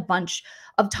see a bunch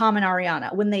of Tom and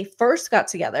Ariana when they first got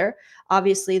together.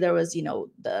 Obviously, there was, you know,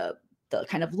 the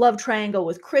kind of love triangle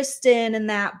with Kristen and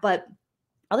that. But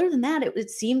other than that, it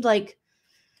seemed like,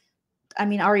 I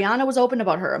mean, Ariana was open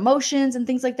about her emotions and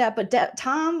things like that, but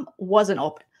Tom wasn't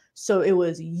open. So it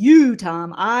was you,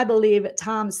 Tom. I believe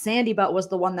Tom Sandoval was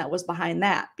the one that was behind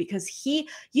that, because you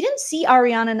didn't see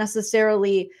Ariana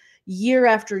necessarily year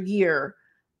after year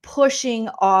pushing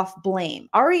off blame.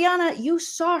 Ariana, you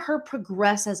saw her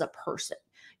progress as a person.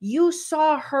 You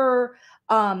saw her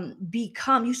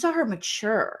you saw her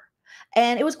mature.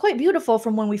 And it was quite beautiful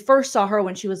from when we first saw her,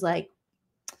 when she was like,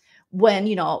 when,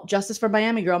 you know, Justice for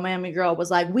Miami Girl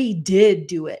was like, we did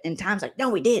do it. And Tom's like, no,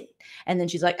 we didn't. And then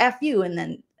she's like, F you. And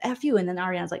then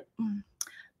Ariana's like,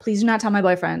 please do not tell my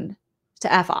boyfriend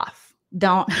to F off.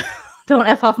 Don't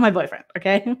F off my boyfriend.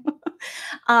 Okay.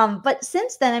 But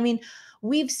since then, I mean,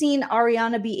 we've seen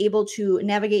Ariana be able to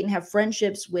navigate and have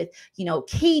friendships with, you know,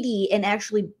 Katie, and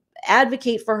actually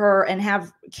advocate for her and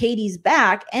have Katie's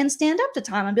back and stand up to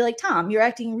Tom and be like, Tom, you're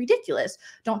acting ridiculous.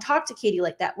 Don't talk to Katie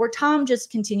like that. Where Tom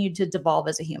just continued to devolve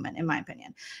as a human, in my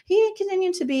opinion. He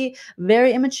continued to be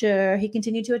very immature. He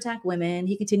continued to attack women.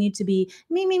 He continued to be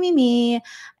me.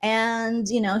 And,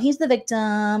 you know, he's the victim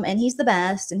and he's the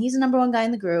best and he's the number one guy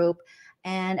in the group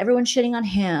and everyone's shitting on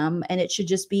him, and it should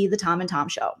just be the Tom and Tom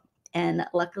show. And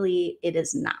luckily it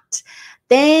is not.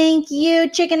 Thank you,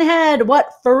 Chicken Head.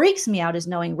 What freaks me out is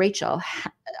knowing Rachel,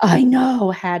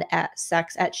 had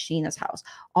sex at Sheena's house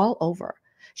all over.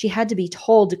 She had to be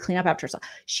told to clean up after herself.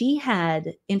 She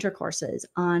had intercourses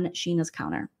on Sheena's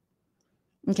counter.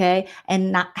 Okay.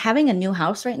 And not having a new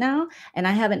house right now, and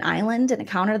I have an island and a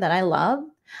counter that I love.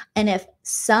 And if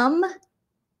some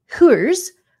whores,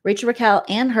 Rachel Raquel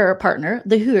and her partner,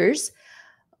 the whores,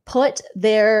 put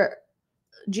their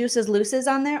juices looses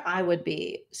on there, I would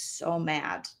be so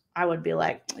mad. I would be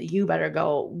like, you better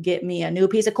go get me a new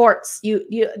piece of quartz.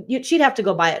 She'd have to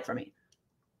go buy it for me.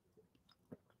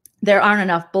 There aren't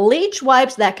enough bleach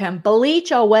wipes that can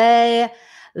bleach away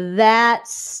that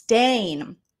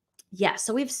stain. Yeah,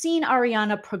 so we've seen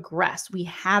Ariana progress. We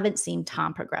haven't seen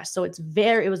Tom progress. So it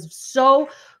was so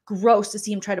gross to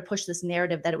see him try to push this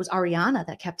narrative that it was Ariana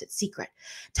that kept it secret.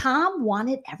 Tom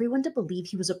wanted everyone to believe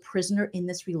he was a prisoner in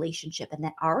this relationship, and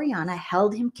that Ariana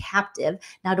held him captive,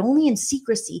 not only in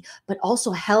secrecy, but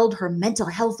also held her mental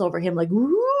health over him. Like,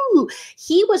 ooh,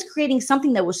 he was creating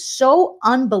something that was so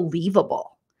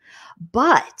unbelievable.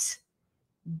 But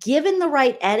given the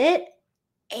right edit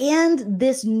and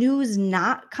this news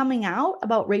not coming out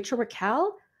about Rachel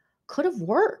Raquel, could have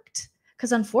worked.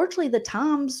 Because unfortunately, the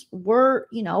Toms were,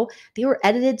 they were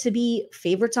edited to be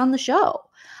favorites on the show.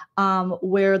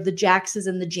 Where the Jaxes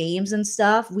and the James and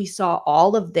stuff, we saw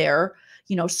all of their,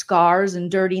 scars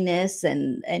and dirtiness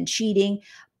and cheating.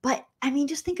 But I mean,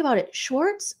 just think about it.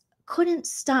 Schwartz couldn't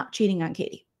stop cheating on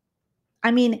Katie. I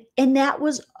mean, and that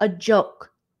was a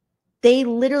joke. They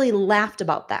literally laughed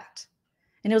about that.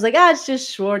 And it was like, it's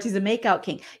just Schwartz. He's a makeout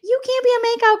king. You can't be a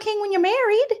makeout king when you're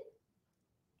married.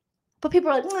 But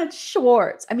people are like, it's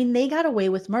Schwartz. I mean, they got away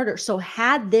with murder. So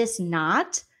had this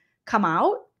not come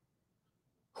out,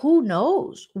 who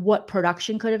knows what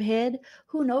production could have hid?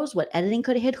 Who knows what editing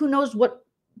could have hid? Who knows what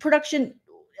production?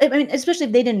 I mean, especially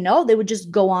if they didn't know, they would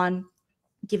just go on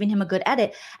giving him a good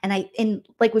edit. And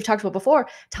like we've talked about before,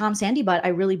 Tom Sandybutt, I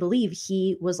really believe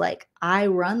he was like, I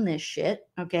run this shit.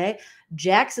 Okay.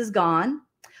 Jax is gone.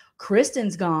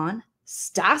 Kristen's gone.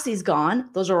 Stassi's gone.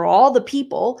 Those are all the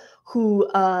people who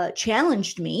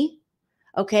challenged me.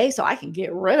 Okay, so I can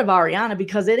get rid of Ariana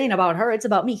because it ain't about her. It's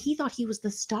about me. He thought he was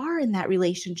the star in that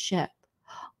relationship.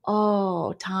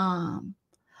 Oh, Tom.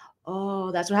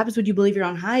 Oh, that's what happens when you believe you're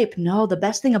on hype. No, the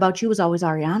best thing about you was always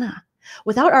Ariana.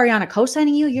 Without Ariana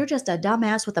co-signing you, you're just a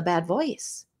dumbass with a bad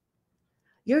voice.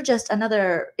 You're just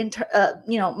another,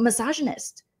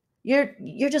 misogynist.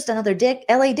 You're just another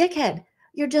LA dickhead.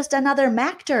 You're just another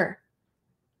Mactor.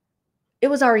 It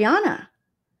was Ariana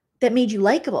that made you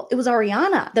likable. It was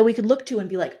Ariana that we could look to and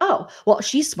be like, oh, well,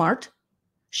 she's smart.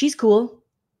 She's cool.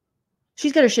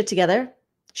 She's got her shit together.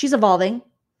 She's evolving.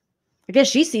 I guess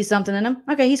she sees something in him.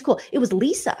 Okay, he's cool. It was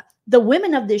Lisa. The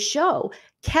women of this show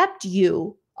kept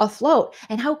you afloat.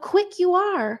 And how quick you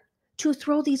are to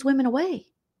throw these women away.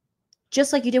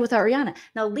 Just like you did with Ariana.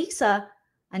 Now, Lisa,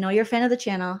 I know you're a fan of the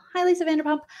channel. Hi, Lisa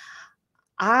Vanderpump.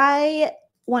 I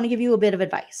want to give you a bit of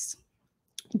advice.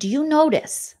 Do you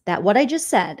notice that what I just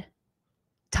said,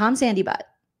 Tom Sandybutt,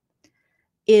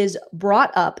 is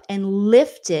brought up and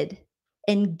lifted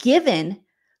and given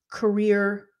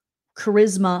career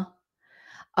charisma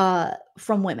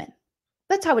from women?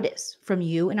 That's how it is from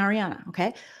you and Ariana,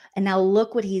 okay? And now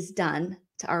look what he's done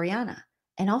to Ariana.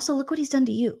 And also look what he's done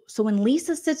to you. So when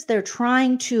Lisa sits there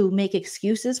trying to make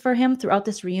excuses for him throughout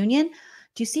this reunion,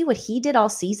 do you see what he did all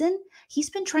season? He's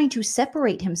been trying to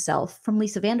separate himself from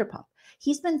Lisa Vanderpump.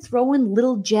 He's been throwing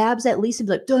little jabs at Lisa and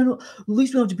be like,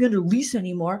 Lisa don't have to be under Lisa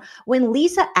anymore. When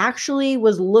Lisa actually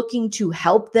was looking to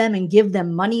help them and give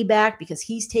them money back because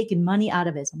he's taken money out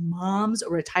of his mom's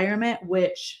retirement,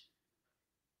 which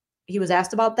he was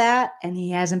asked about that and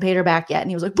he hasn't paid her back yet. And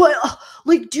he was like, but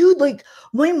dude,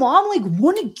 my mom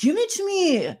wouldn't give it to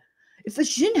me if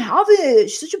she didn't have it.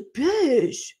 She's such a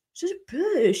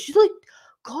bitch. She's like,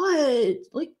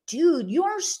 God, dude, you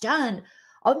understand.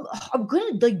 I'm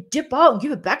gonna dip out and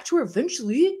give it back to her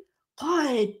eventually.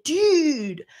 God,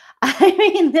 dude. I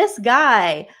mean, this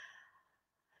guy.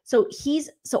 So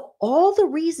all the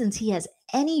reasons he has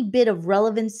any bit of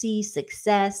relevancy,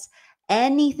 success,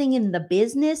 anything in the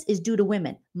business is due to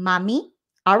women. Mommy,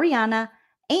 Ariana,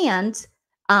 and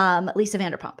Lisa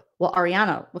Vanderpump. Well,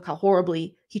 Ariana, look how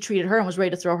horribly he treated her and was ready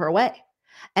to throw her away.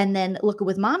 And then look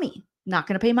with Mommy. Not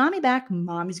going to pay Mommy back.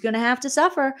 Mommy's going to have to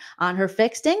suffer on her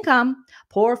fixed income.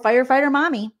 Poor firefighter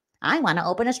Mommy. I want to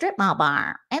open a strip mall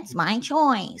bar. It's my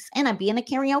choice. And I'm being a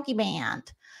karaoke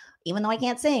band, even though I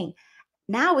can't sing.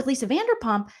 Now with Lisa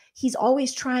Vanderpump, he's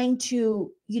always trying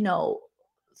to,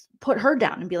 put her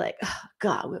down and be like, oh,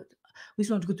 God, we just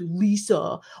want to go through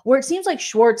Lisa. Where it seems like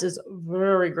Schwartz is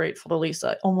very grateful to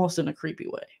Lisa, almost in a creepy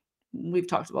way. We've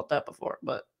talked about that before,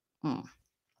 but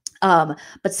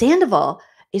Scandoval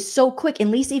is so quick,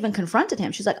 and Lisa even confronted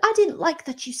him. She's like, I didn't like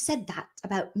that you said that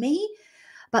about me,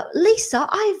 but Lisa,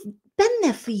 I've been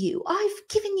there for you. I've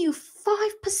given you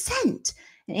 5%.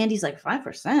 And Andy's like,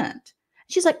 5%?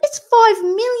 She's like, it's $5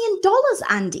 million,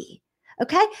 Andy.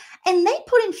 Okay. And they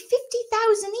put in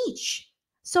 50,000 each.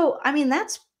 So, I mean,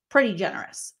 that's pretty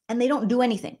generous. And they don't do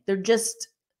anything. They're just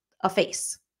a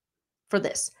face for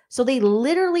this. So they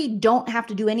literally don't have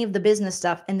to do any of the business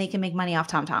stuff and they can make money off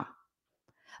Tom Tom.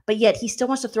 But yet he still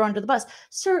wants to throw under the bus.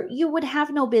 Sir, you would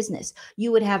have no business.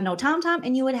 You would have no Tom Tom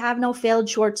and you would have no failed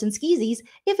Schwartz and Skeezies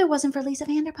if it wasn't for Lisa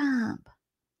Vanderpump.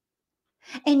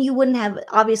 And you wouldn't have,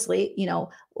 obviously,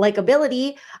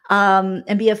 likability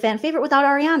and be a fan favorite without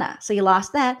Ariana. So you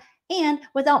lost that. And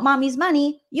without Mommy's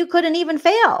money, you couldn't even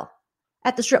fail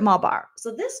at the strip mall bar.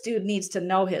 So this dude needs to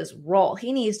know his role.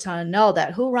 He needs to know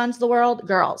that who runs the world?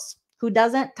 Girls. Who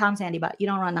doesn't? Tom Sandybutt. You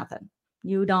don't run nothing.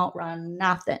 You don't run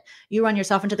nothing. You run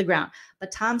yourself into the ground.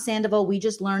 But Tom Sandoval, we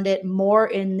just learned it more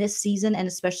in this season and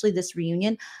especially this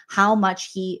reunion, how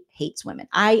much he hates women.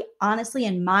 I honestly,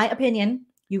 in my opinion,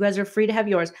 you guys are free to have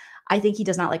yours, I think he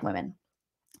does not like women.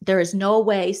 There is no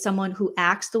way someone who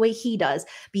acts the way he does,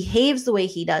 behaves the way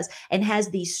he does, and has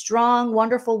these strong,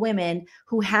 wonderful women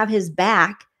who have his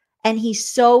back, and he's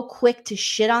so quick to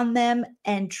shit on them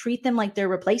and treat them like they're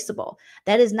replaceable.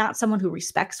 That is not someone who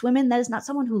respects women. That is not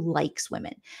someone who likes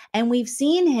women. And we've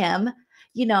seen him,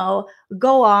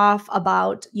 go off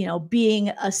about, being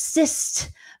a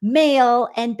cis male.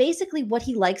 And basically what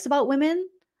he likes about women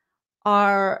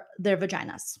are their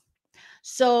vaginas.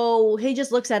 So he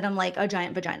just looks at them like a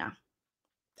giant vagina.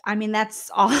 I mean,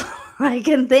 that's all I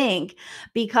can think,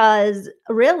 because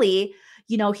really,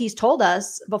 he's told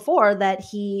us before that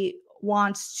he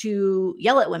wants to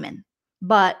yell at women,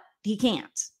 but he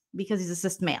can't because he's a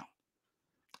cis male.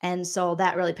 And so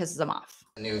that really pisses him off.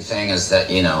 The new thing is that,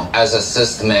 as a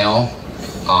cis male,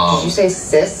 did you say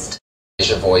cyst? Raise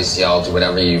your voice, yell, do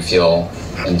whatever you feel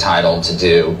entitled to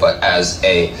do. But as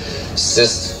a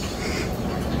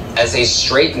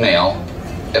straight male,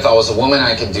 if I was a woman,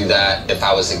 I could do that. If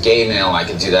I was a gay male, I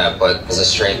could do that. But as a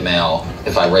straight male,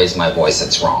 if I raise my voice,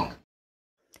 it's wrong.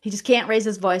 He just can't raise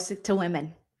his voice to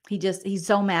women. He's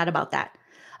so mad about that.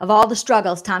 Of all the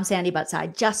struggles Tom Sandy Butts, I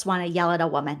just want to yell at a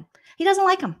woman. He doesn't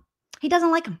like him. He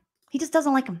doesn't like him. He just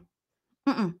doesn't like him.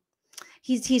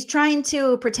 He's trying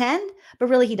to pretend, but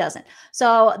really he doesn't.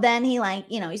 So then he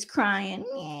he's crying.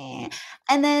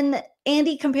 And then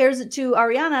Andy compares it to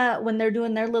Ariana when they're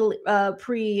doing their little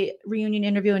pre-reunion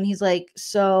interview. And he's like,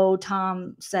 so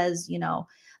Tom says,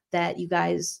 that you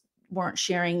guys weren't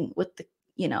sharing with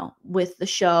the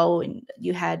show, and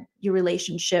you had your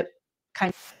relationship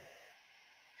kind of.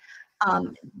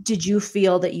 Did you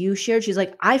feel that you shared? She's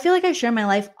like, I feel like I share my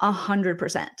life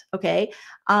 100%. Okay.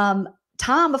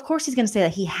 Tom, of course he's going to say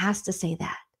that. He has to say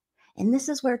that. And this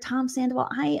is where Tom Sandoval,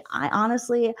 I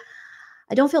honestly,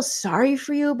 I don't feel sorry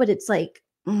for you, but it's like,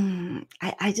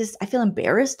 I feel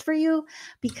embarrassed for you,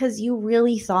 because you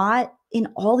really thought in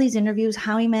all these interviews,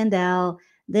 Howie Mandel,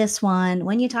 this one,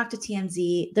 when you talk to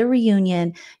TMZ, the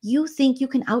reunion, you think you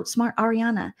can outsmart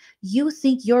Ariana. You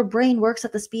think your brain works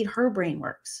at the speed her brain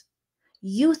works.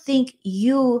 You think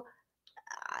you're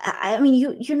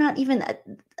not even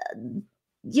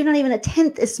a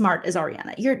tenth as smart as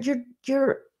Ariana.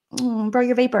 You're bro,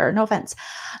 you're vapor. No offense,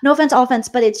 all offense.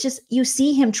 But it's just, you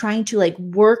see him trying to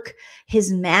work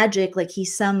his magic like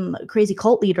he's some crazy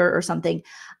cult leader or something.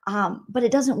 But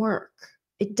it doesn't work.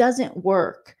 It doesn't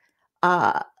work.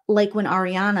 Like when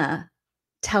Ariana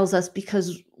tells us,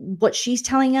 because what she's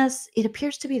telling us, it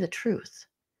appears to be the truth.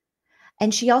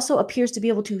 And she also appears to be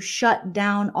able to shut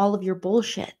down all of your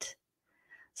bullshit.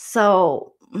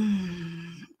 So,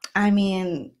 I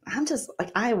mean, I'm just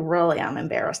I really am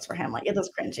embarrassed for him. It is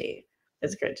cringy.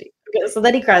 It's cringy. Okay, so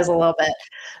then he cries a little bit.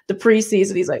 The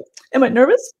preseason, he's like, am I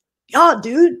nervous? Yeah,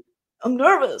 dude, I'm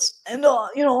nervous. And,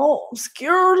 I'm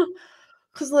scared.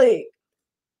 Because,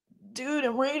 dude,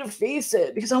 I'm ready to face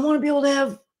it. Because I want to be able to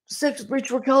have sex with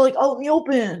Rachel Raquel, out in the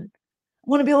open. I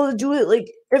want to be able to do it,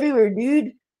 everywhere,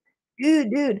 dude.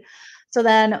 Dude. So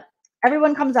then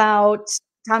everyone comes out.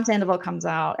 Tom Sandoval comes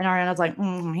out. And Ariana's like,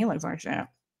 he looks like shit.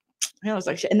 He looks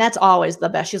like shit. And that's always the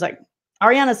best. She's like,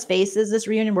 Ariana's face is this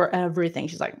reunion where everything.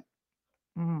 She's like,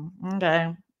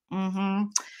 okay.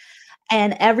 And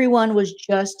everyone was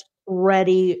just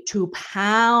ready to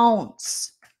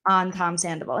pounce on Tom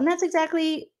Sandoval. And that's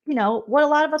exactly, what a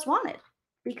lot of us wanted.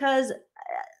 Because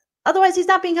otherwise, he's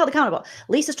not being held accountable.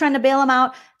 Lisa's trying to bail him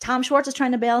out. Tom Schwartz is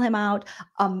trying to bail him out.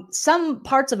 Some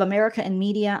parts of America and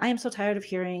media, I am so tired of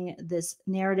hearing this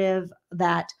narrative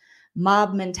that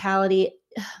mob mentality,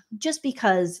 just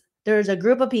because there's a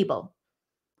group of people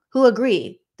who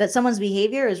agree that someone's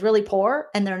behavior is really poor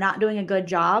and they're not doing a good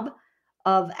job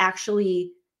of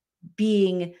actually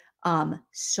being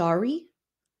sorry,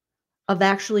 of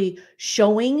actually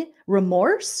showing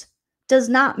remorse, does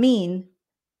not mean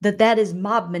that is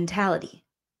mob mentality.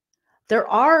 There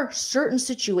are certain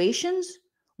situations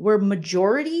where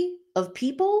majority of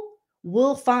people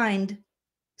will find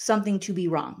something to be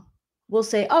wrong. We'll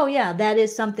say, oh yeah, that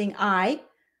is something I,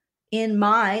 in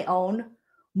my own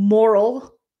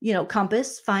moral,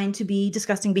 compass, find to be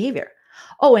disgusting behavior.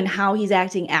 Oh, and how he's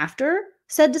acting after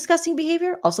said disgusting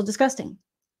behavior, also disgusting.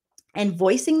 And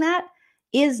voicing that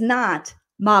is not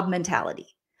mob mentality.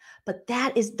 But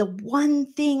that is the one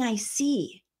thing I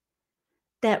see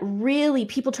that really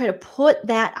people try to put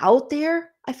that out there.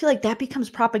 I feel like that becomes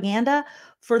propaganda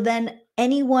for then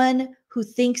anyone who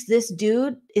thinks this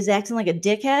dude is acting like a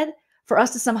dickhead, for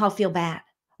us to somehow feel bad.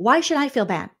 Why should I feel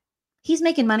bad? He's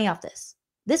making money off this.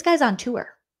 This guy's on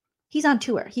tour. He's on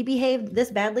tour. He behaved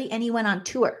this badly and he went on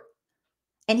tour.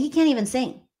 And he can't even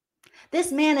sing.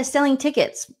 This man is selling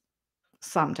tickets,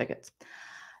 some tickets,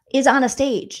 is on a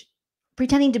stage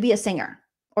pretending to be a singer.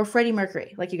 or Freddie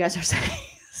Mercury, like you guys are saying.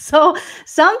 So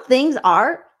some things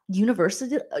are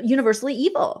universally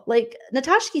evil, like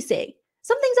Natashki's saying.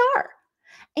 Some things are.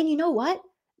 And you know what?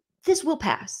 This will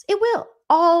pass. It will.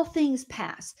 All things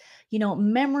pass.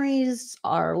 Memories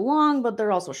are long, but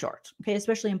they're also short, okay,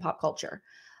 especially in pop culture.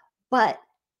 But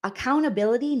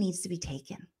accountability needs to be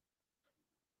taken.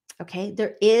 Okay,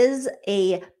 there is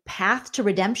a path to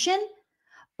redemption,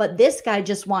 but this guy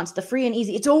just wants the free and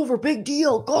easy. It's over, big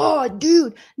deal. God,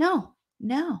 dude. No.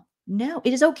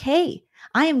 It is okay.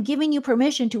 I am giving you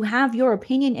permission to have your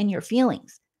opinion and your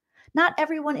feelings. Not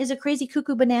everyone is a crazy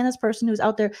cuckoo bananas person who's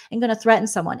out there and going to threaten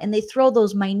someone. And they throw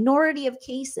those minority of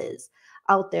cases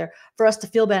out there for us to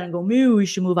feel bad and go, we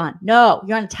should move on. No,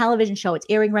 you're on a television show. It's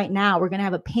airing right now. We're going to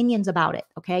have opinions about it.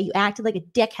 Okay. You acted like a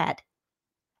dickhead.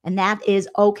 And that is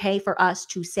okay for us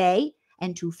to say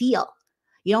and to feel.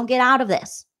 You don't get out of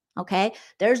this. Okay.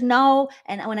 There's no,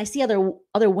 and when I see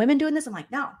other women doing this, I'm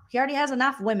like, no, he already has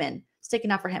enough women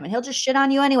sticking up for him and he'll just shit on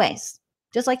you anyways,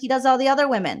 just like he does all the other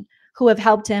women who have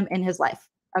helped him in his life.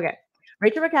 Okay.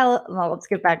 Rachel Raquel, well, let's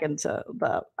get back into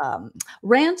the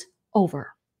rant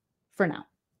over for now.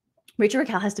 Rachel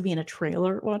Raquel has to be in a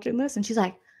trailer watching this. And she's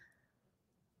like,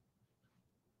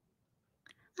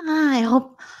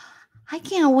 I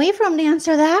can't wait for him to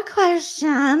answer that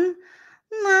question.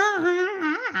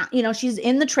 She's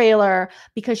in the trailer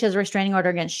because she has a restraining order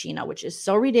against Sheena, which is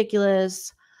so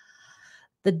ridiculous.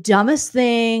 The dumbest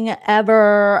thing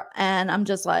ever. And I'm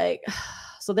just like,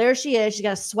 so there she is. She's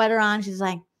got a sweater on. She's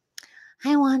like,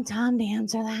 I want Tom to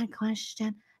answer that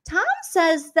question. Tom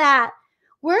says that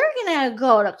we're going to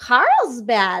go to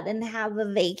Carlsbad and have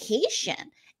a vacation.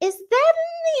 Is that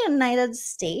in the United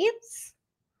States?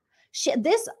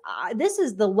 This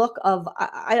is the look of,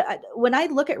 when I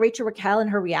look at Rachel Raquel and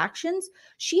her reactions,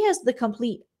 she has the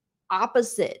complete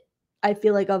opposite, I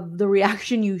feel like, of the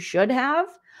reaction you should have.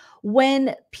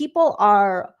 When people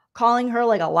are calling her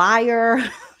like a liar,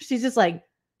 she's just like,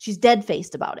 she's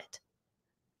dead-faced about it.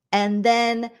 And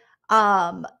then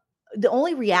the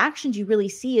only reactions you really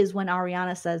see is when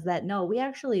Ariana says that, no, we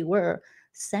actually were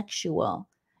sexual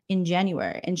in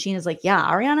January. And Sheena's like, yeah,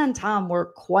 Ariana and Tom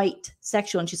were quite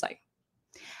sexual. And she's like,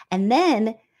 and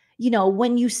then,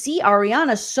 when you see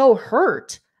Ariana so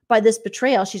hurt by this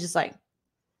betrayal, she's just like,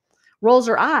 rolls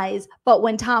her eyes. But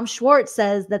when Tom Schwartz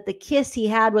says that the kiss he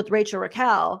had with Rachel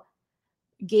Raquel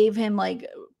gave him, like,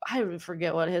 I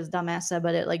forget what his dumbass said,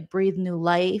 but it like breathed new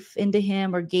life into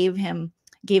him or gave him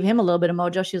a little bit of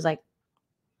mojo. She was like,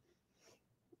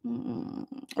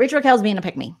 Rachel Raquel's being a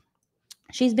pick-me.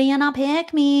 She's being a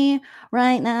pick-me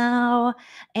right now.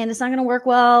 And it's not going to work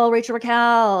well. Rachel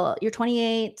Raquel, you're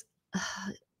 28.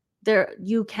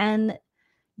 You can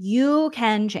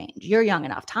change. You're young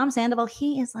enough. Tom Sandoval,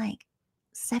 he is like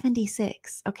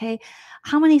 76. Okay.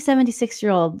 How many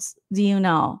 76-year-olds do you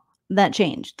know that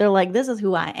changed? They're like, this is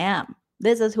who I am.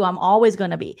 This is who I'm always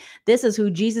going to be. This is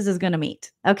who Jesus is going to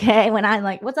meet. Okay. When I'm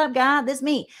like, what's up, God? This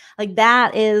me. Like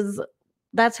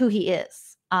that's who he is.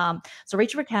 So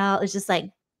Rachel Raquel is just like,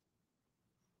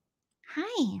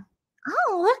 hi.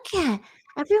 Oh, look at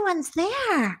everyone's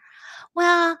there.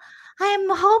 Well, I'm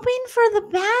hoping for the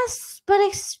best, but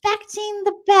expecting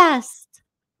the best.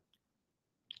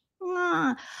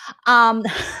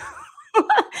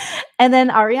 And then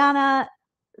Ariana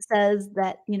says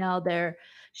that,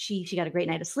 she got a great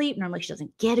night of sleep. Normally she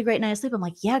doesn't get a great night of sleep. I'm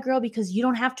like, yeah, girl, because you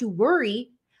don't have to worry.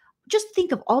 Just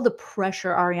think of all the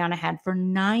pressure Ariana had for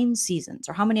 9 seasons,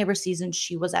 or how many ever seasons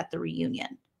she was at the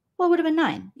reunion. Well, it would have been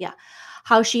 9. Yeah.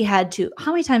 How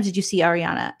many times did you see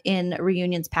Ariana in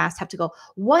reunions past have to go,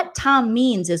 what Tom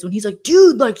means is when he's like,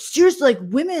 dude, like, seriously, like,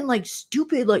 women, like,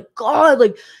 stupid, like, God,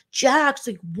 like, Jax,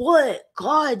 like, what?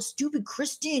 God, stupid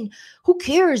Kristen, who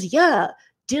cares? Yeah.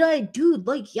 Did I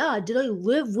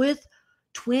live with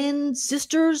twin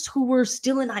sisters who were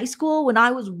still in high school when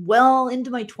I was well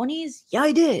into my 20s? Yeah,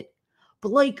 I did.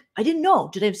 But, like, I didn't know.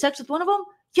 Did I have sex with one of them?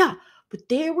 Yeah. But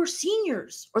they were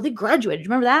seniors or they graduated.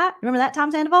 Remember that? Remember that,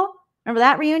 Tom Sandoval? Remember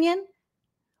that reunion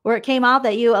where it came out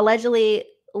that you allegedly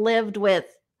lived with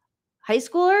high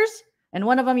schoolers and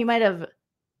one of them you might have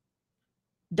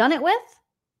done it with?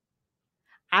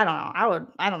 I don't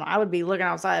know. I would be looking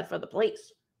outside for the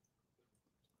police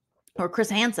or Chris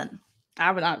Hansen.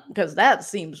 I would not, because that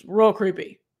seems real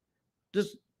creepy.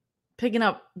 Just picking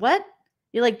up what?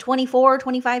 You're like 24,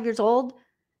 25 years old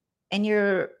and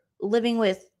you're living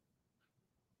with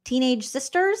teenage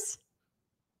sisters?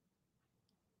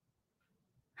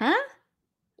 Huh?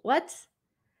 What?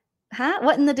 Huh?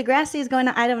 What in the Degrassi is going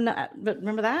on? I don't know. But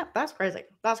remember that? That's crazy.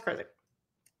 That's crazy.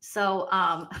 So,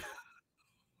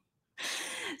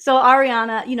 So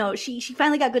Ariana, you know, she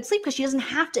finally got good sleep because she doesn't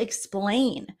have to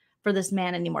explain for this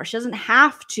man anymore. She doesn't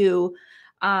have to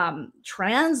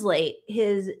translate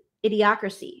his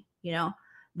idiocracy, you know.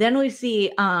 Then we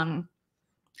see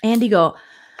Andy go,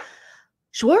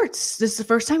 Schwartz, this is the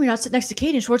first time you're not sitting next to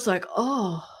Katie. And Schwartz like,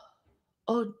 oh,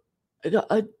 oh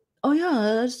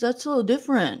yeah, that's a little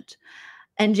different.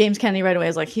 And James Kennedy right away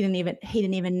is like, he didn't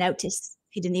even notice.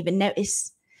 He didn't even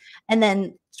notice. And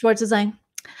then Schwartz is like,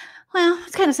 well,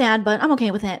 it's kind of sad, but I'm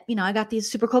okay with it. You know, I got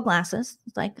these super cool glasses.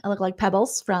 It's like, I look like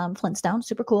Pebbles from Flintstone.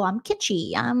 Super cool. I'm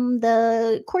kitschy. I'm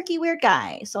the quirky, weird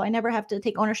guy. So I never have to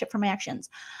take ownership for my actions.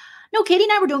 No, Katie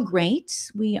and I were doing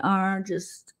great. We are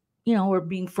just, you know, we're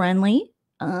being friendly.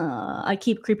 I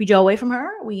keep Creepy Joe away from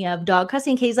her. We have dog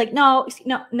cussing. Katie's like, no,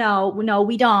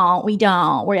 we don't. We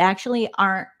actually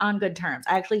aren't on good terms.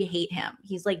 I actually hate him.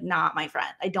 He's like not my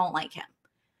friend. I don't like him.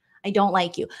 I don't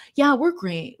like you. Yeah, we're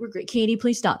great. We're great. Katie,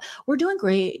 please stop. We're doing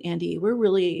great, Andy. We're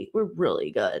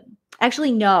really good.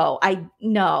 Actually, no, I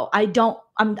don't.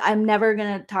 I'm never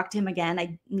gonna talk to him again.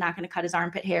 I'm not gonna cut his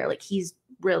armpit hair. Like he's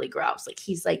really gross. Like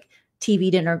he's like TV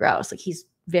dinner gross. Like he's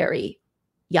very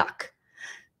yuck.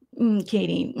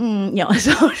 Katie, you know,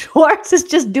 so Schwartz is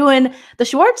just doing the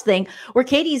Schwartz thing where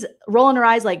Katie's rolling her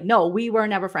eyes like, no, we were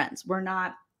never friends. You're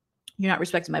not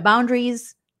respecting my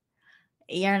boundaries.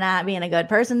 You're not being a good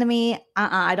person to me.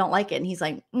 I don't like it. And he's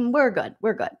like, we're good.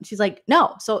 And she's like,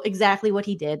 no. So exactly what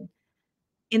he did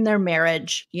in their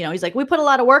marriage. You know, he's like, we put a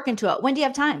lot of work into it. When do you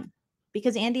have time?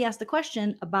 Because Andy asked the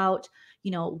question about,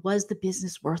 you know, was the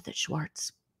business worth it,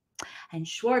 Schwartz? And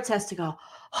Schwartz has to go,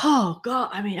 oh, God.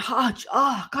 I mean,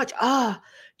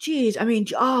 geez. I mean,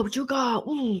 you got,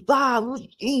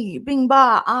 bing,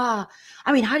 ba, I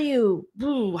mean, how do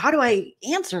I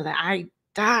answer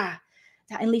that?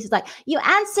 And Lisa's like, you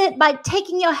answer it by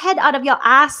taking your head out of your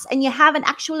ass and you have an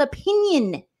actual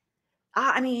opinion.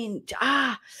 And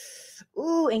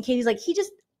Katie's like, he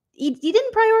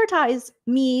didn't prioritize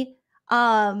me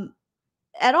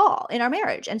at all in our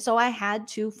marriage. And so I had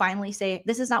to finally say,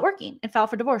 this is not working and file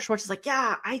for divorce. Schwartz is like,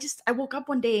 yeah, I woke up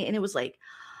one day and it was like,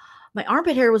 my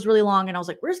armpit hair was really long. And I was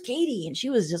like, where's Katie? And she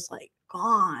was just like,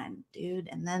 gone, dude.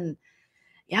 And then,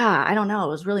 yeah, I don't know.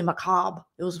 It was really macabre.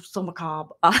 It was so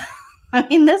macabre. I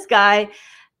mean, this guy,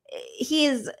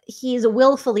 he's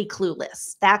willfully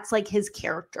clueless. That's like his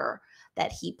character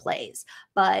that he plays.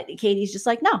 But Katie's just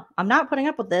like, no, I'm not putting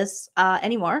up with this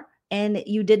anymore. And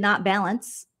you did not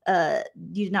balance.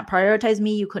 You did not prioritize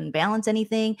me. You couldn't balance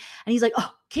anything. And he's like, oh,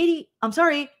 Katie, I'm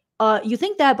sorry. You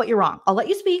think that, but you're wrong. I'll let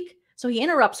you speak. So he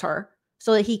interrupts her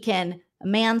so that he can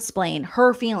mansplain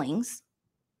her feelings.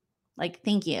 Like,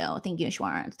 thank you,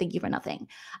 Schwartz. Thank you for nothing.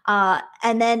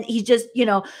 And then he's just, you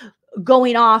know,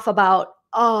 going off about,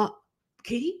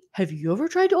 Katie, have you ever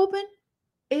tried to open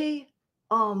a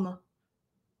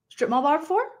strip mall bar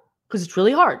before? Because it's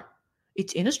really hard.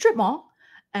 It's in a strip mall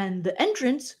and the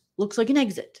entrance looks like an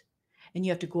exit. And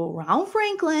you have to go around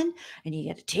Franklin and you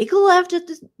have to take a left at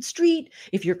the street.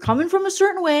 If you're coming from a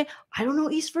certain way, I don't know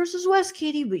East versus West,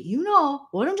 Katie, but you know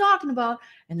what I'm talking about.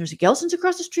 And there's a Gelson's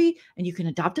across the street and you can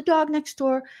adopt a dog next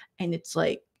door. And it's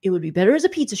like, it would be better as a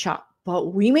pizza shop.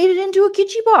 But we made it into a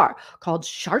kitschy bar called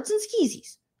Sharts and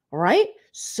Skeezies. All right.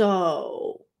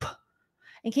 So,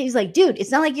 and Katie's like, dude, it's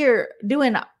not like you're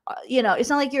doing, it's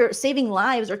not like you're saving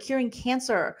lives or curing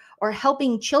cancer or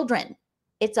helping children.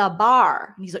 It's a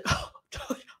bar. And he's like,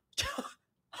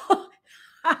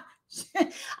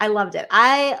 I loved it.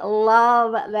 I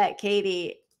love that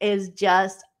Katie is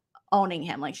just owning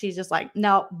him. Like she's just like,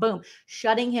 no, boom,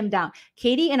 shutting him down.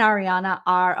 Katie and Ariana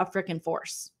are a freaking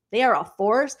force. They are a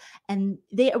force and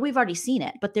we've already seen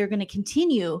it, but they're going to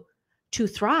continue to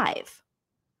thrive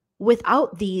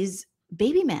without these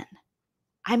baby men.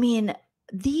 I mean,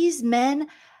 these men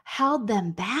held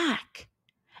them back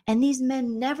and these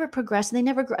men never progress and they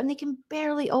never grow and they can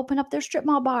barely open up their strip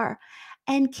mall bar.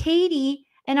 And Katie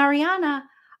and Ariana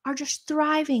are just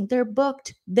thriving. They're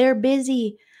booked. They're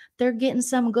busy. They're getting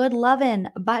some good loving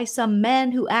by some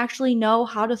men who actually know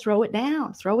how to throw it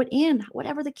down, throw it in,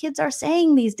 whatever the kids are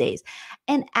saying these days.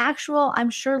 And actual, I'm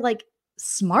sure, like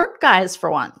smart guys for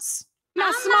once.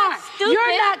 Not smart.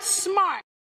 You're not smart.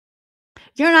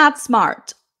 You're not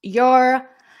smart. You're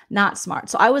not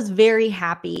smart. So I was very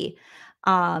happy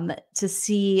to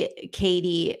see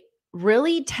Katie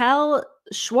really tell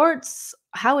Schwartz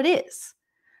how it is.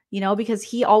 You know, because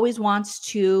he always wants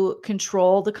to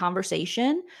control the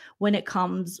conversation when it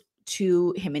comes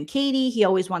to him and Katie. He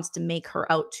always wants to make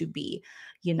her out to be,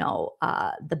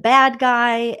 the bad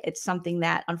guy. It's something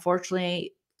that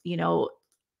unfortunately,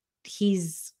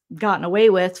 he's gotten away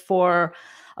with for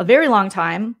a very long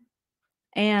time.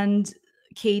 And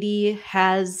Katie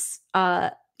has,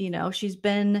 she's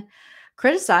been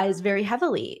criticized very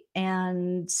heavily.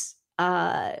 And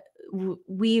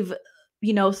we've,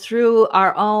 through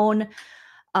our own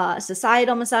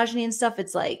societal misogyny and stuff,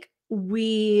 it's like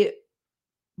we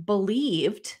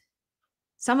believed,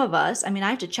 some of us, I mean, I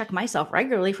have to check myself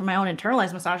regularly for my own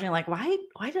internalized misogyny. Like, why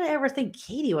did I ever think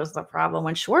Katie was the problem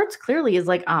when Schwartz clearly is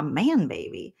like a man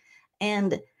baby?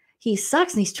 And he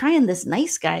sucks and he's trying this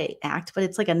nice guy act, but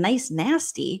it's like a nice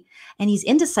nasty, and he's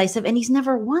indecisive and he's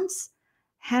never once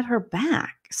had her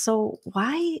back. So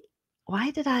why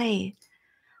did I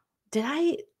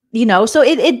so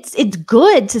it's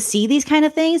good to see these kind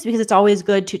of things, because it's always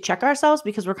good to check ourselves,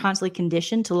 because we're constantly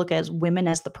conditioned to look at women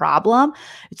as the problem.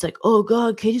 It's like, oh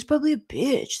God, Katie's probably a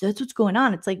bitch. That's what's going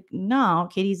on. It's like, no,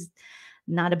 Katie's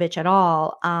not a bitch at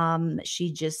all.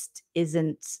 She just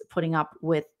isn't putting up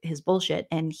with his bullshit,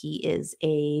 and he is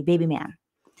a baby man,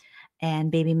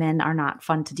 and baby men are not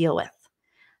fun to deal with.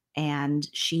 And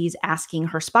she's asking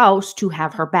her spouse to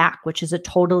have her back, which is a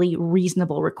totally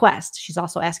reasonable request. She's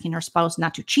also asking her spouse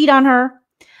not to cheat on her,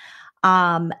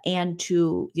 and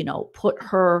to, put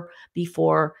her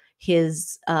before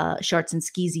his Sharts and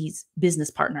Skeezy's business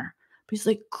partner. But he's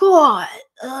like, God,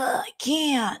 I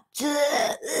can't.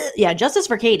 Yeah, justice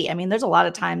for Katie. I mean, there's a lot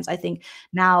of times, I think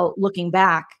now looking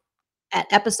back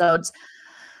at episodes,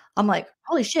 I'm like,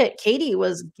 holy shit, Katie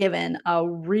was given a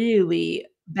really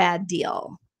bad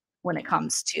deal when it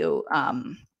comes to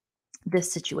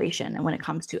this situation, and when it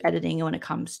comes to editing, and when it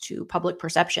comes to public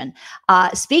perception.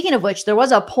 Speaking of which, there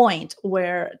was a point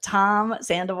where Tom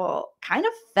Sandoval kind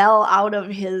of fell out of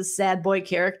his sad boy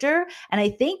character. And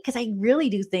I think, because I really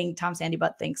do think Tom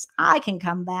Sandybutt thinks, I can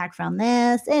come back from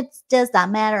this. It's just a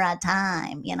matter of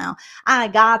time. I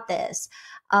got this.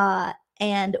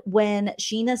 And when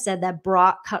Sheena said that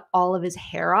Brock cut all of his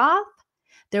hair off,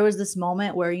 there was this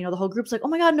moment where, the whole group's like, oh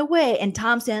my God, no way. And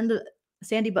Tom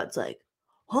Sandybutt's like,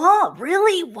 huh,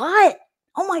 really? What?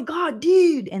 Oh my God,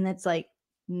 dude. And it's like,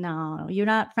 no, you're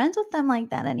not friends with them like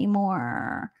that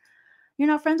anymore. You're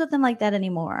not friends with them like that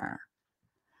anymore.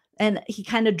 And he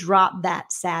kind of dropped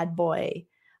that sad boy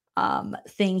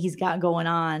thing he's got going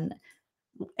on,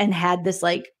 and had this,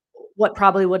 like, what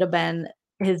probably would have been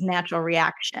his natural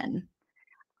reaction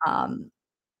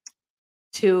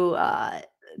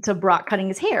to Brock cutting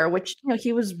his hair, which,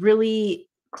 he was really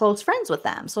close friends with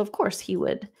them. So of course he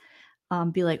would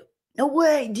be like, no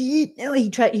way, dude. No,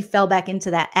 he fell back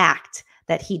into that act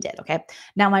that he did. Okay.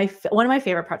 Now one of my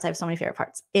favorite parts, I have so many favorite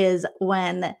parts, is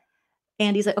when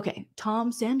Andy's like, okay,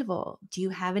 Tom Sandoval, do you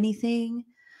have anything,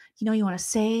 you want to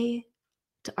say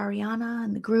to Ariana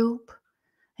and the group?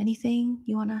 Anything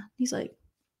you want to, he's like,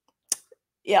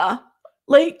 yeah,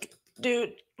 like,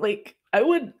 dude, like, I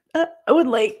would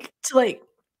like to, like,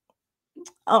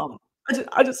 I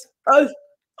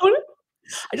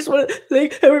just want to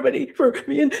thank everybody for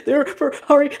being there for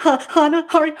Hana.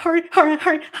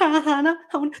 I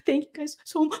want to thank you guys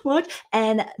so much.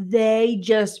 And they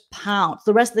just pounced.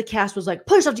 The rest of the cast was like,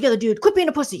 pull yourself together, dude. Quit being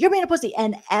a pussy. You're being a pussy.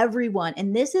 And everyone,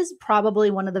 and this is probably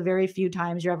one of the very few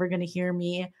times you're ever going to hear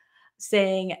me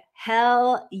saying,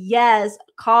 hell yes,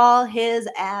 call his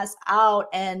ass out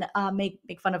and make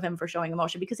fun of him for showing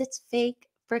emotion, because it's fake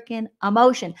freaking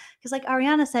emotion. Because like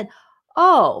Ariana said,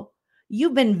 oh,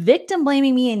 you've been victim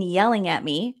blaming me and yelling at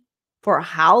me for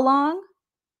how long?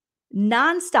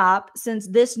 Nonstop since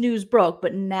this news broke,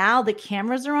 but now the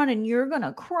cameras are on and you're going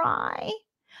to cry.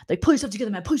 Like, pull yourself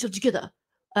together, man. Pull yourself together.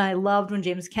 I loved when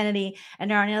James Kennedy and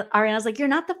Ariana's like, you're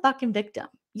not the fucking victim.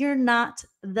 You're not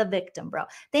the victim, bro.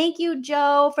 Thank you,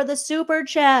 Joe, for the super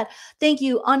chat. Thank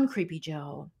you, uncreepy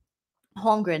Joe.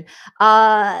 Holmgren.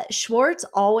 Schwartz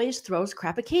always throws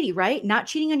crap at Katie, right? Not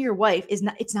cheating on your wife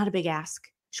it's not a big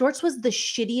ask. Schwartz was the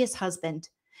shittiest husband.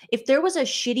 If there was a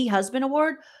shitty husband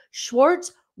award,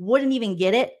 Schwartz wouldn't even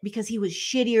get it, because he was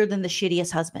shittier than the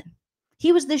shittiest husband.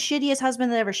 He was the shittiest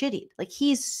husband that ever shittied. Like,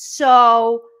 he's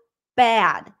so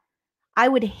bad. I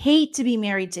would hate to be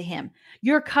married to him.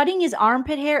 You're cutting his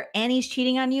armpit hair and he's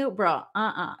cheating on you, bro.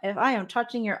 If I am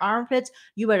touching your armpits,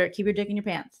 you better keep your dick in your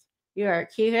pants. You better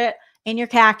keep it in your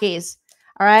khakis.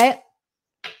 All right?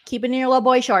 Keep it in your little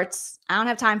boy shorts. I don't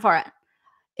have time for it.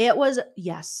 It was,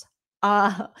 yes.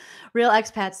 Real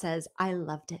Expat says, I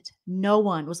loved it. No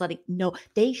one was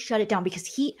they shut it down because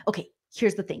okay,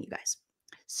 here's the thing, you guys.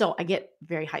 So I get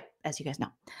very hyped, as you guys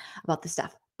know, about this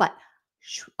stuff. But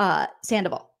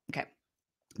Sandoval, okay.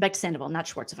 Back to Sandoval, not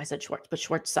Schwartz if I said Schwartz, but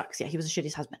Schwartz sucks. Yeah, he was a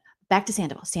shitty husband. Back to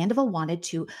Sandoval. Sandoval wanted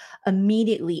to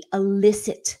immediately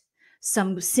elicit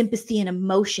some sympathy and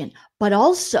emotion, but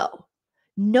also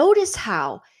notice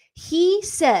how he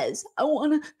says, I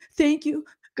want to thank you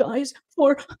guys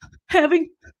for having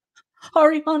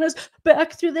Ariana's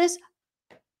back through this.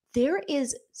 There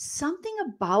is something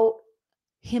about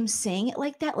him saying it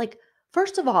like that. Like,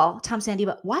 first of all, Tom Sandy,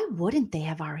 but why wouldn't they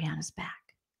have Ariana's back?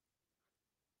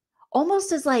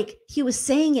 Almost as like he was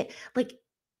saying it like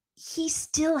he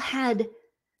still had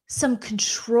some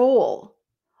control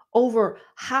over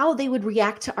how they would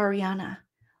react to Ariana.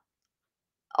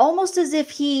 Almost as if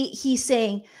he's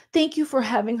saying, thank you for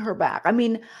having her back. I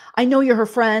mean, I know you're her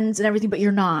friends and everything, but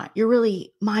you're not. You're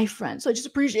really my friend. So I just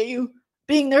appreciate you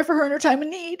being there for her in her time of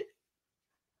need.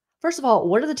 First of all,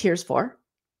 what are the tears for?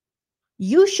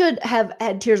 You should have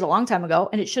had tears a long time ago,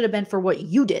 and it should have been for what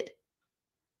you did.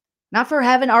 Not for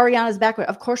having Ariana's back.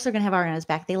 Of course they're going to have Ariana's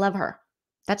back. They love her.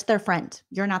 That's their friend.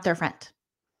 You're not their friend.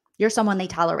 You're someone they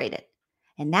tolerated.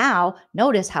 And now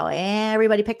notice how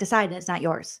everybody picked a side and it's not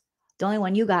yours. The only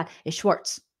one you got is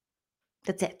Schwartz.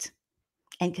 That's it.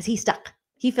 And because he's stuck.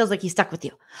 He feels like he's stuck with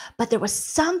you. But there was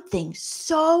something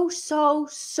so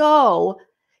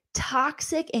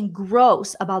toxic and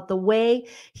gross about the way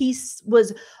he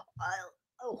was.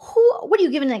 What are you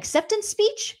giving an acceptance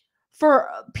speech for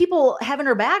people having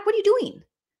her back? What are you doing?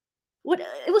 What?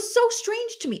 It was so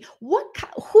strange to me.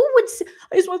 Who would say,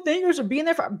 I just want to thank you for being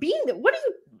there for being there? What are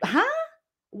you, huh?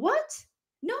 What?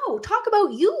 No, talk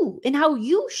about you and how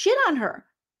you shit on her.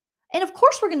 And of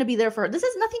course we're going to be there for her. This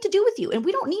has nothing to do with you. And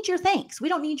we don't need your thanks. We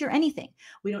don't need your anything.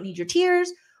 We don't need your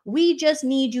tears. We just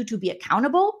need you to be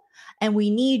accountable, and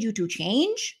we need you to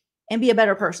change and be a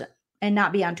better person and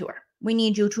not be on tour. We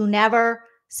need you to never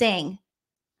sing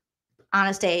on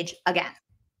a stage again.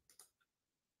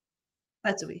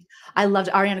 That's what I loved.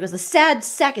 Ariana goes, the sad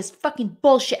sack is fucking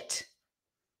bullshit.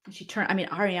 And she turned,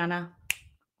 Ariana,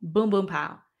 boom, boom,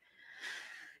 pow.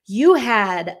 You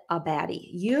had a baddie.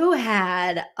 You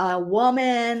had a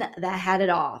woman that had it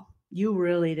all. You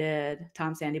really did,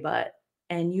 Tom Sandy Butt.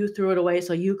 And you threw it away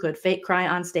so you could fake cry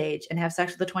on stage and have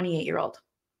sex with a 28-year-old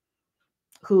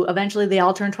who eventually they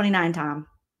all turned 29, Tom.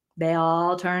 They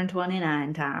all turned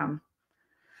 29, Tom.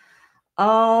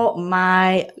 Oh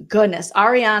my goodness.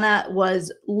 Ariana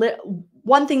was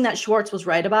one thing that Schwartz was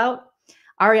right about.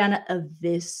 Ariana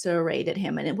eviscerated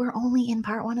him. And we're only in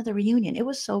part 1 of the reunion. It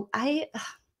was so, I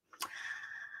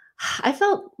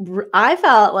felt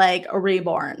like a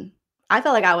reborn. I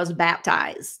felt like I was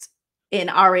baptized in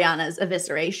Ariana's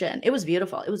evisceration. It was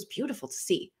beautiful. It was beautiful to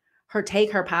see her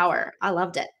take her power. I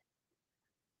loved it.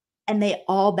 And they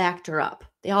all backed her up.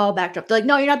 They're like,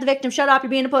 no, you're not the victim. Shut up.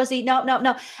 You're being a pussy. No, no,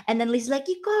 no. And then Lisa's like,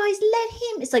 you guys, let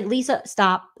him. It's like, Lisa,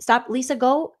 stop. Lisa,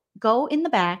 go in the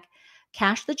back,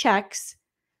 cash the checks,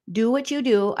 do what you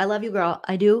do. I love you, girl.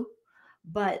 I do.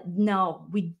 But no,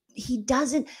 he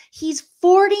doesn't. He's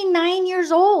 49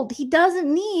 years old. He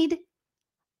doesn't need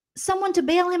someone to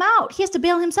bail him out. He has to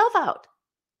bail himself out.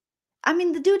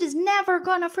 The dude is never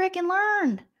going to freaking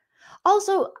learn.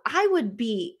 Also, I would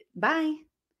be, bye.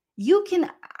 You can,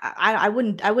 I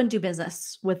wouldn't do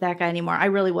business with that guy anymore. I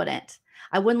really wouldn't.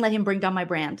 I wouldn't let him bring down my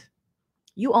brand.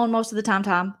 You own most of the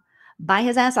Tom. Buy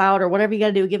his ass out or whatever you got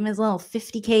to do. Give him his little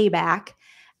 $50K back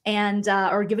and,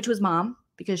 or give it to his mom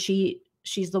because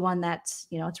she's the one that's,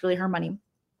 it's really her money.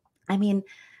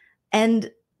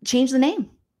 And change the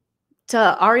name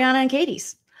to Ariana and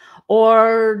Katie's.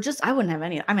 Or just, I wouldn't have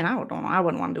any, I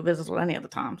wouldn't want to do business with any of the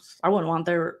Toms. I wouldn't want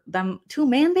them 2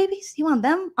 man babies. You want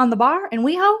them on the bar in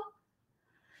WeHo?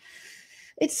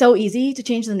 It's so easy to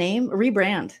change the name,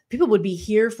 rebrand. People would be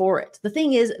here for it. The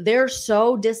thing is, they're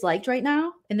so disliked right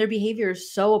now and their behavior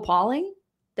is so appalling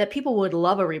that people would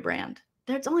love a rebrand.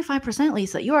 It's only 5%,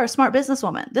 Lisa. You are a smart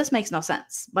businesswoman. This makes no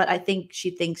sense. But I think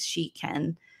she thinks she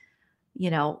can,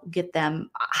 get them.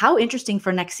 How interesting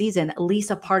for next season,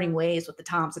 Lisa parting ways with the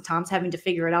Toms having to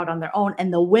figure it out on their own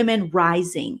and the women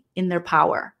rising in their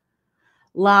power.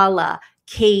 Lala,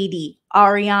 Katie,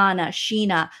 Ariana,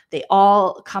 Sheena, they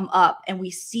all come up and we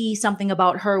see something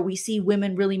about her. We see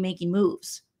women really making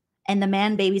moves and the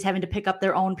man babies having to pick up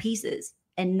their own pieces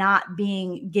and not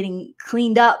getting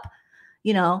cleaned up,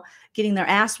 getting their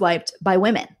ass wiped by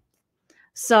women.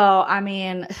 So,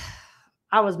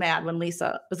 I was mad when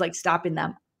Lisa was like stopping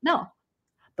them. No.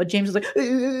 But James was like,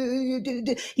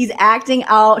 he's acting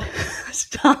out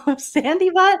Sandy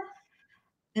Butt.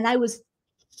 And I was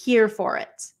here for it.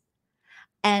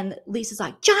 And Lisa's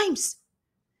like, James.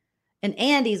 And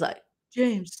Andy's like,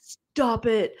 James, stop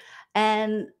it.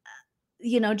 And,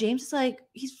 James is like,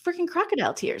 he's freaking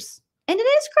crocodile tears. And it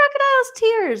is crocodile's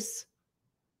tears.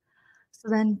 So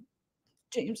then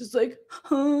James is like,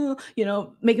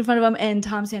 making fun of him. And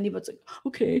Tom Sandy Butt's like,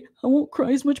 okay, I won't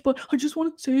cry as much, but I just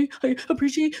want to say I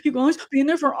appreciate you guys being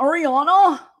there for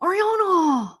Ariana.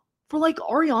 For like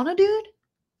Ariana, dude.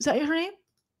 Is that her name?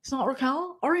 It's not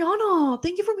Raquel. Ariana.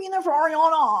 Thank you for being there for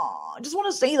Ariana. I just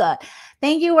want to say that.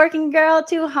 Thank you, Working Girl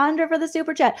 200 for the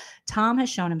super chat. Tom has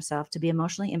shown himself to be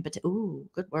emotionally impotent. Ooh,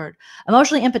 good word.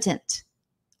 Emotionally impotent.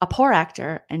 A poor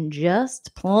actor and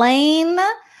just plain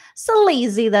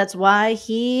sleazy. That's why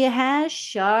he has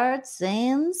sharts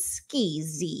and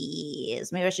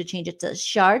skeezies. Maybe I should change it to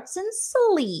sharts and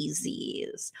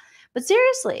sleazies. But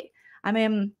seriously, I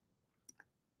mean,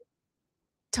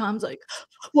 Tom's like,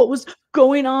 what was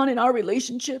going on in our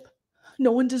relationship?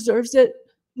 No one deserves it.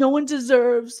 No one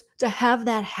deserves to have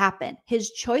that happen.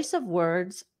 His choice of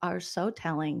words are so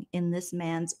telling in this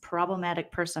man's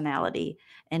problematic personality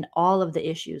and all of the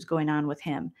issues going on with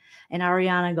him. And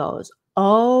Ariana goes,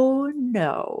 oh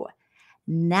no,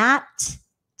 not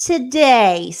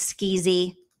today,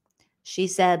 Skeezy. She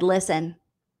said, listen,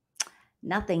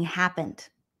 nothing happened.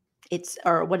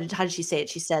 How did she say it?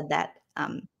 She said that,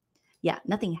 yeah,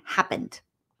 nothing happened.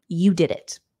 You did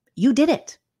it. You did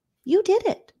it. You did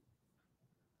it.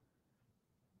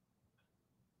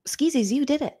 Skeezies, you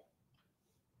did it.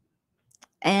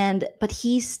 But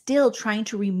he's still trying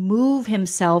to remove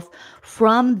himself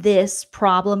from this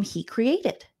problem he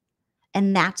created.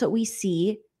 And that's what we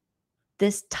see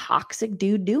this toxic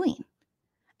dude doing.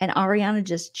 And Ariana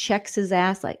just checks his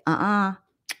ass like,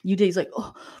 you did. He's like,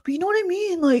 oh, but you know what I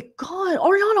mean? Like, God,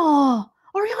 Ariana,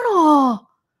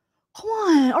 come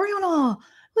on, Ariana,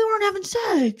 we weren't having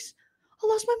sex. I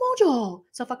lost my mojo.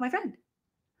 So fuck my friend.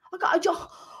 I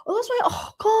lost my,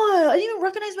 oh God, I didn't even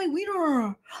recognize my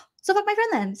wiener. So fuck my friend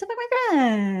then. So fuck my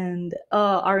friend.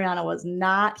 Ariana was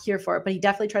not here for it, but he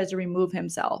definitely tries to remove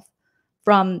himself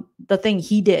from the thing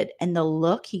he did. And the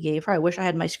look he gave her, I wish I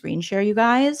had my screen share, you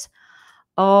guys.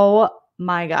 Oh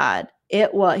my God. He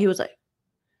was like,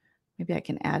 maybe I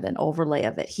can add an overlay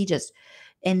of it.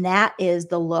 And that is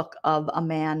the look of a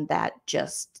man that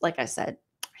just, like I said,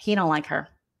 he don't like her.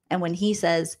 And when he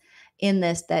says in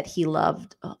this that he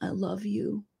loved, oh, I love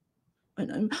you.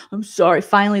 And I'm sorry.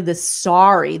 Finally, this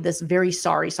very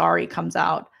sorry comes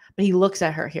out. But he looks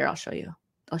at her. Here, I'll show you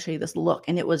this look.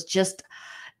 And it was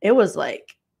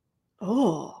like,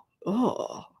 oh.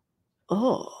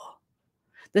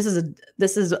 This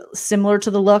is similar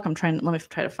to the look. Let me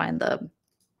try to find the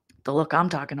look I'm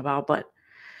talking about. But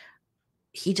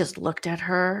he just looked at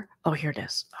her. Oh, here it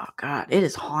is. Oh God, it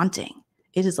is haunting.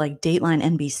 It is like Dateline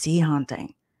NBC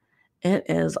haunting. It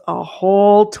is a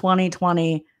whole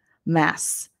 2020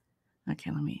 mess.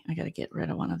 Okay, I got to get rid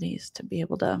of one of these to be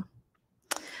able to,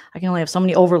 I can only have so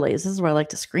many overlays. This is where I like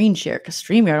to screen share because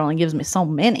StreamYard only gives me so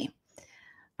many.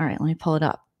 All right, let me pull it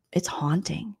up. It's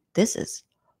haunting. This is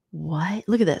what?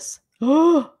 Look at this.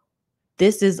 Oh,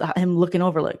 this is him looking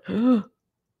over like, oh.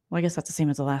 Well, I guess that's the same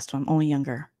as the last one, only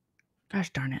younger.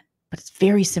 Gosh darn it. But it's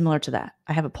very similar to that.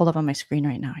 I have it pulled up on my screen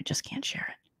right now. I just can't share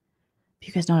it. But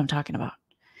you guys know what I'm talking about.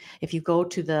 If you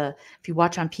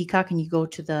watch on Peacock and you go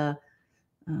to the,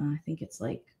 I think it's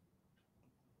like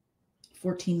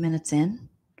 14 minutes and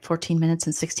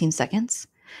 16 seconds.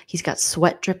 He's got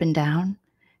sweat dripping down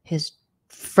his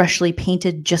freshly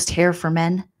painted Just Hair for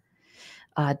Men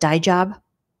dye job.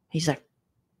 He's like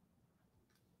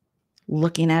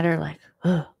looking at her like,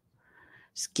 ugh,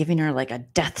 just giving her like a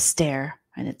death stare.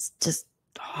 And it's just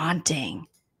haunting.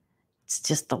 It's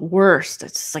just the worst.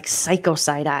 It's just like psycho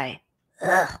side eye.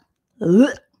 Ugh.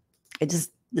 Ugh. It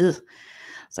just, ugh.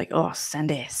 It's like, oh,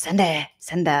 Sandoval's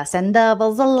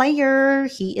a liar.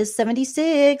 He is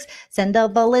 76.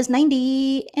 Sandoval is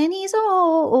 90. And he's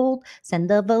old.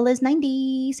 Sandoval is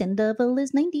 90. Sandoval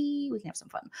is 90. We can have some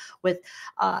fun with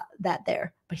that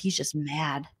there. But he's just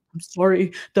mad. I'm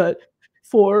sorry that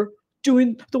for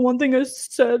doing the one thing I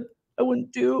said I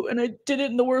wouldn't do, and I did it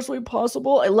in the worst way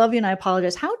possible. I love you and I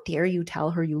apologize. How dare you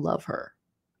tell her you love her?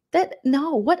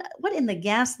 What in the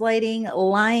gaslighting,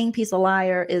 lying piece of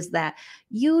liar is that?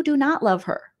 You do not love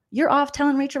her. You're off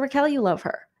telling Rachel Raquel you love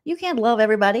her. You can't love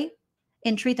everybody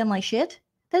and treat them like shit.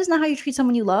 That is not how you treat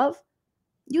someone you love.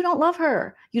 You don't love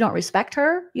her. You don't respect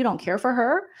her. You don't care for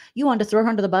her. You wanted to throw her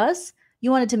under the bus. You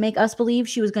wanted to make us believe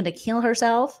she was going to kill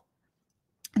herself.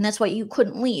 And that's why you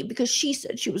couldn't leave, because she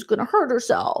said she was going to hurt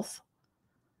herself.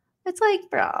 It's like,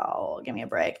 bro, give me a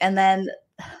break. And then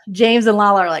James and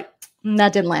Lala are like,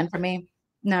 that didn't land for me.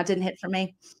 No, it didn't hit for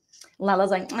me.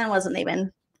 Lala's like, I wasn't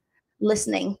even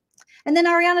listening. And then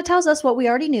Ariana tells us what we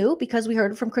already knew, because we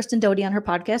heard it from Kristen Doty on her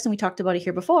podcast, and we talked about it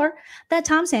here before, that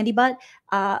Tom Sandybutt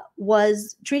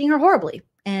was treating her horribly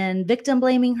and victim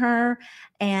blaming her.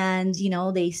 And,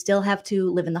 they still have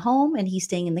to live in the home, and he's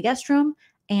staying in the guest room.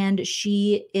 And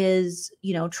she is,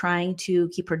 trying to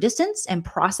keep her distance and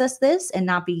process this and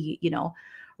not be,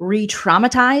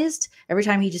 re-traumatized. Every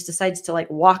time he just decides to like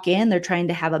walk in, they're trying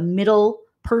to have a middle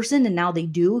person, and now they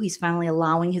do. He's finally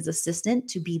allowing his assistant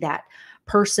to be that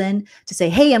person to say,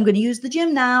 hey, I'm going to use the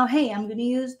gym now. Hey, I'm going to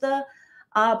use the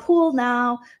pool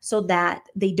now, so that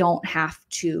they don't have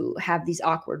to have these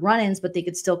awkward run-ins, but they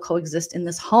could still coexist in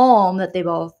this home that they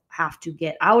both have to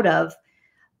get out of.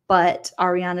 But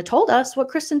Ariana told us what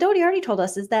Kristen Doty already told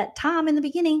us, is that Tom, in the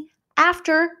beginning,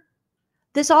 after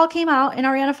this all came out and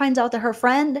Ariana finds out that her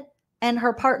friend and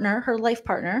her partner, her life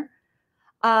partner,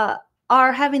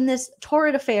 are having this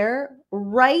torrid affair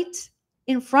right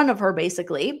in front of her,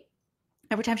 basically.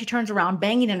 Every time she turns around,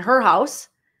 banging in her house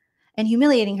and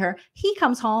humiliating her, he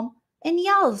comes home and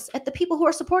yells at the people who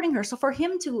are supporting her. So for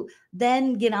him to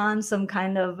then get on some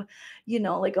kind of,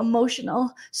 like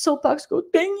emotional soapbox, go,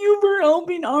 thank you for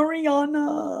helping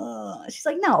Ariana. She's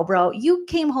like, no, bro, you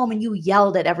came home and you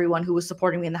yelled at everyone who was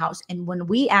supporting me in the house. And when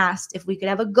we asked if we could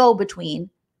have a go-between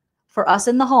for us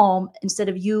in the home, instead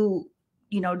of you,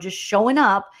 just showing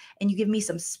up and you give me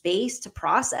some space to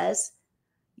process,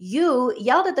 you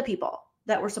yelled at the people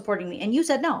that were supporting me. And you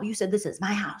said, no, you said, this is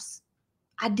my house.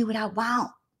 I do what I want.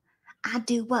 I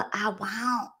do what I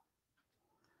want.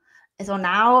 And so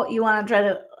now you want to try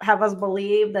to have us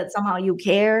believe that somehow you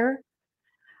care.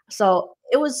 So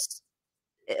it was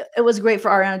great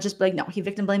for Ariana to just be like, no, he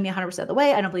victim blamed me 100% of the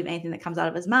way. I don't believe anything that comes out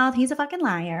of his mouth. He's a fucking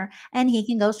liar, and he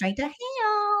can go straight to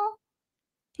hell.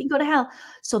 He can go to hell.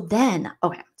 So then,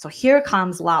 okay, so here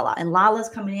comes Lala, and Lala's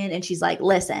coming in and she's like,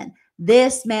 listen,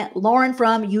 this man, Lauren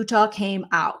from Utah, came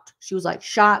out. She was like,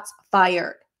 shots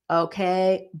fired.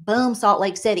 Okay, boom, Salt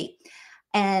Lake City.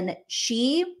 And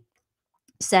she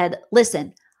said,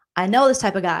 listen, I know this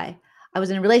type of guy. I was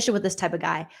in a relationship with this type of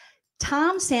guy.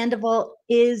 Tom Sandoval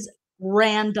is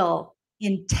Randall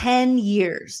in 10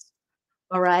 years.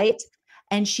 All right.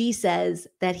 And she says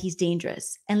that he's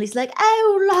dangerous. And Lisa's like,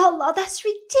 oh, Lala, that's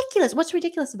ridiculous. What's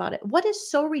ridiculous about it? What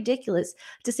is so ridiculous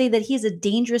to say that he's a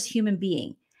dangerous human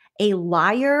being, a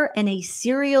liar and a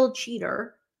serial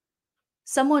cheater,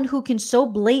 someone who can so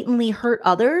blatantly hurt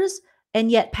others and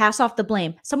yet pass off the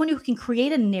blame, someone who can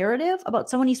create a narrative about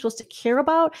someone he's supposed to care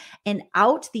about and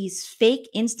out these fake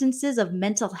instances of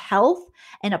mental health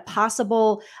and a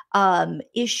possible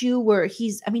issue where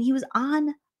he was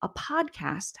on a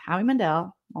podcast, Howie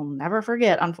Mandel, I'll never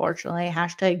forget, unfortunately,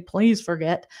 hashtag please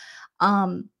forget,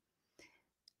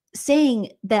 saying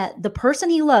that the person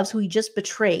he loves, who he just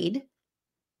betrayed,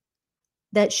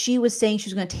 that she was saying she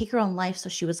was going to take her own life. So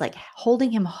she was like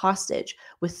holding him hostage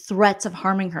with threats of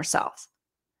harming herself.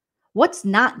 What's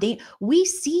not we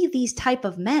see these type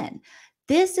of men.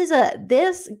 This,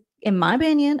 in my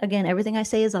opinion, again, everything I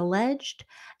say is alleged,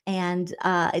 and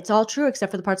it's all true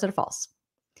except for the parts that are false.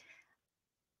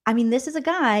 I mean, this is a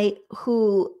guy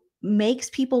who makes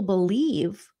people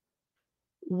believe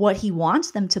what he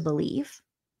wants them to believe,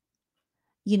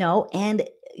 and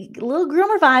little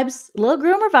groomer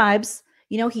vibes.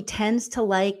 He tends to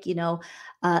like,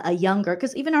 a younger,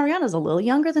 because even Ariana's a little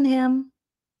younger than him.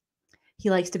 He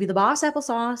likes to be the boss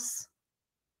applesauce.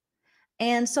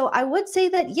 And so I would say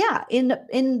that, yeah, in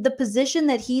the position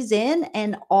that he's in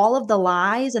and all of the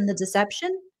lies and the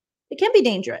deception, it can be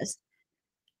dangerous.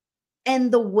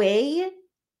 And the way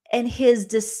and his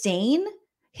disdain,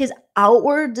 his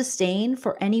outward disdain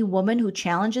for any woman who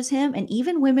challenges him, and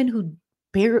even women who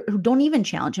don't even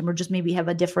challenge him or just maybe have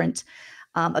a different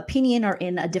opinion or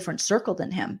in a different circle than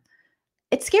him.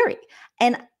 It's scary.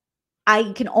 And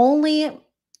I can only,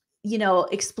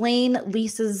 explain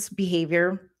Lisa's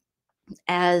behavior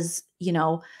as,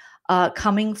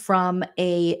 coming from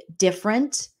a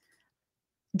different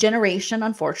generation,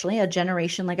 unfortunately, a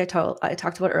generation, like I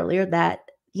talked about earlier, that,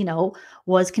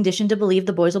 was conditioned to believe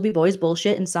the boys will be boys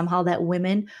bullshit. And somehow that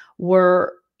women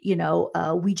were,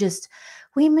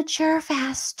 we mature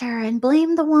faster and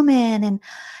blame the woman. And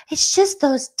it's just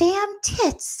those damn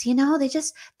tits,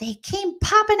 they came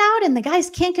popping out and the guys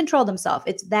can't control themselves.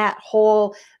 It's that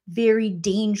whole very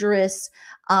dangerous,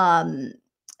 kind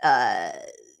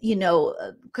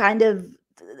of,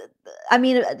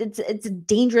 it's a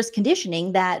dangerous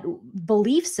conditioning, that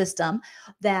belief system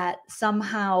that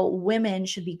somehow women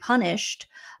should be punished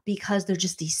because they're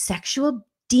just these sexual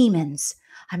demons.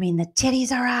 I mean, the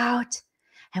titties are out,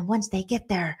 and once they get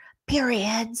their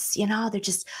periods, they're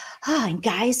just, and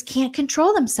guys can't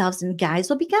control themselves, and guys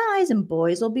will be guys and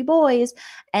boys will be boys.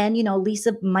 And,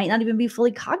 Lisa might not even be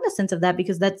fully cognizant of that,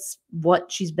 because that's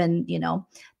what she's been,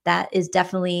 that is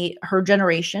definitely her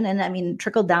generation. And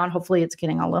trickled down, hopefully it's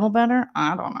getting a little better.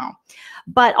 I don't know.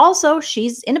 But also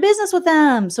she's in a business with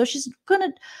them. So she's going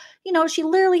to, she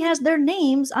literally has their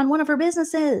names on one of her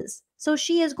businesses. So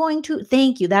she is going to,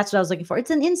 thank you. That's what I was looking for.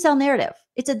 It's an incel narrative.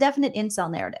 It's a definite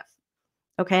incel narrative.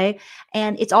 Okay.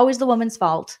 And it's always the woman's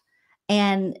fault.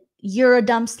 and you're a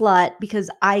dumb slut because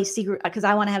I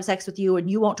want to have sex with you and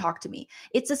you won't talk to me.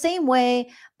 It's the same way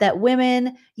that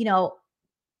women,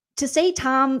 to say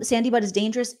Tom Sandy Butt is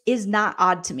dangerous is not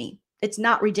odd to me. It's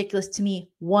not ridiculous to me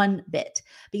one bit.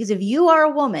 Because if you are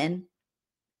a woman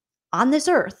on this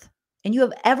earth and you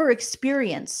have ever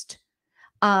experienced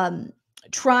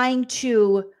trying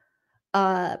to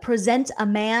present a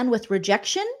man with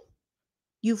rejection,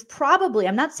 you've probably,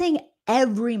 I'm not saying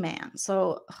every man,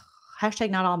 so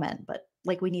hashtag not all men, but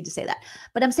like we need to say that.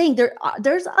 But I'm saying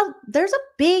there's a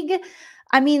big,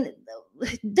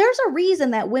 there's a reason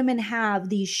that women have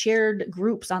these shared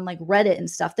groups on like Reddit and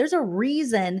stuff. There's a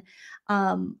reason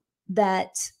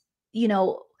that,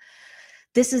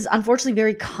 this is unfortunately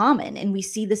very common. And we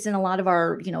see this in a lot of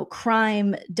our,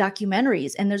 crime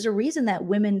documentaries. And there's a reason that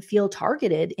women feel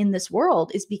targeted in this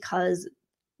world is because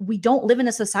we don't live in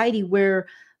a society where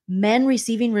men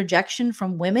receiving rejection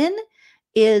from women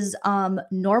is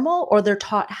normal, or they're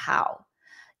taught how.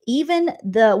 Even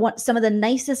some of the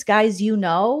nicest guys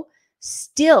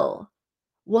still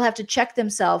will have to check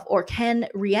themselves or can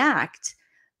react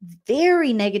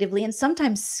very negatively and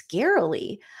sometimes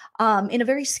scarily, in a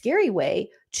very scary way,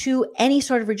 to any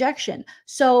sort of rejection.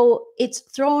 So it's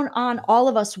thrown on all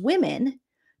of us women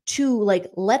to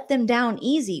like let them down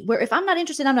easy, where if I'm not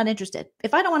interested, I'm not interested.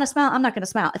 If I don't want to smile, I'm not going to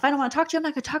smile. If I don't want to talk to you, I'm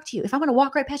not going to talk to you. If I want to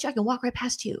walk right past you, I can walk right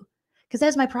past you, because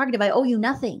that's my prerogative. I owe you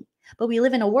nothing. But we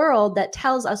live in a world that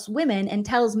tells us women and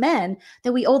tells men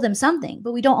that we owe them something,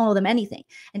 but we don't owe them anything.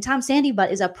 And Tom Sandy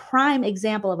Butt is a prime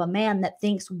example of a man that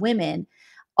thinks women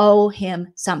owe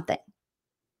him something.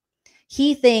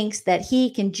 He thinks that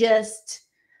he can just,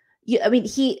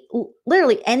 he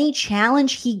literally, any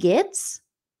challenge he gets,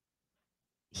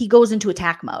 he goes into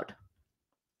attack mode.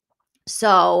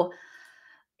 So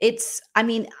I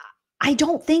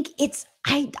don't think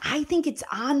I think it's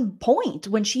on point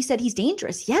when she said he's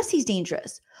dangerous. Yes, he's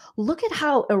dangerous. Look at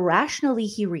how irrationally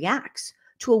he reacts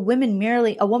to a woman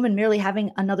merely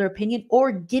having another opinion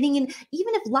or getting in.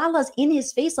 Even if Lala's in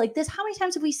his face like this, how many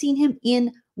times have we seen him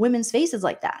in women's faces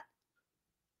like that?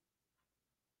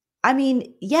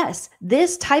 Yes,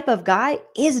 this type of guy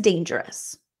is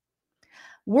dangerous.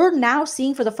 We're now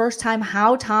seeing for the first time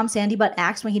how Tom Sandy Butt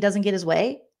acts when he doesn't get his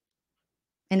way,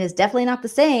 and is definitely not the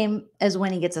same as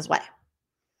when he gets his way.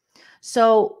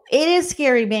 So it is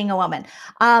scary being a woman.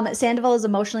 Scandoval is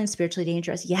emotionally and spiritually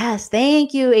dangerous. Yes,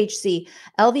 thank you, HC.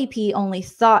 LVP only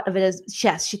thought of it as,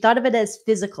 yes, she thought of it as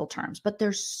physical terms, but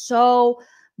there's so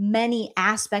many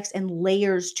aspects and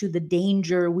layers to the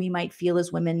danger we might feel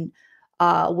as women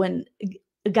when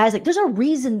guys there's a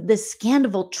reason this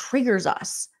Scandoval triggers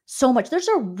us so much. There's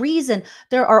a reason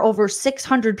there are over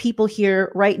 600 people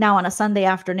here right now on a Sunday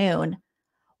afternoon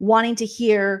wanting to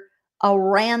hear a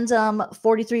random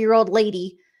 43-year-old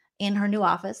lady in her new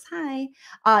office,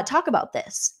 talk about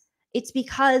this. It's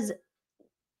because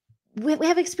we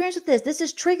have experience with this. This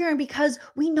is triggering because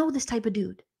we know this type of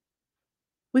dude.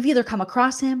 We've either come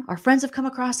across him, our friends have come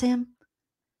across him.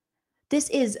 This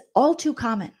is all too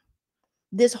common.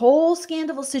 This whole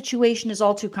Scandoval situation is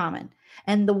all too common.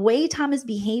 And the way Tom is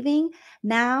behaving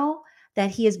now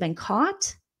that he has been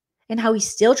caught and how he's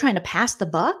still trying to pass the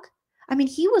buck,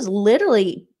 he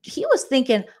was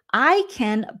thinking, I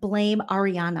can blame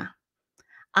Ariana.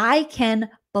 I can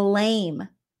blame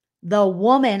the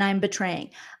woman I'm betraying.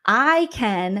 I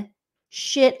can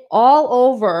shit all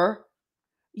over,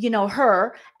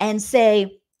 her and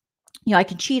say, I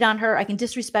can cheat on her. I can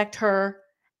disrespect her.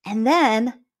 And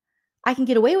then I can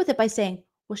get away with it by saying,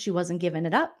 well, she wasn't giving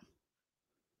it up.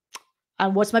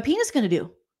 And what's my penis going to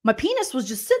do? My penis was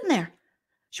just sitting there.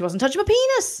 She wasn't touching my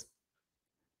penis.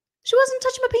 She wasn't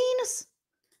touching my penis.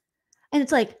 And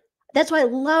it's like, that's why I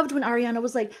loved when Ariana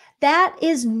was like, that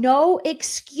is no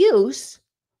excuse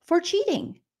for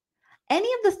cheating. Any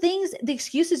of the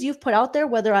excuses you've put out there,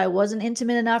 whether I wasn't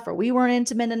intimate enough or we weren't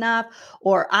intimate enough,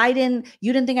 or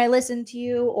you didn't think I listened to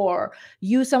you, or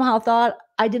you somehow thought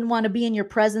I didn't want to be in your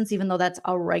presence, even though that's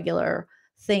a regular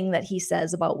thing that he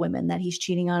says about women that he's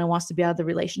cheating on and wants to be out of the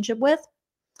relationship with.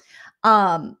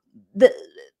 The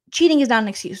cheating is not an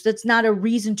excuse. That's not a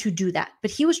reason to do that.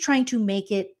 But he was trying to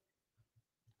make it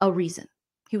a reason.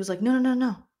 He was like,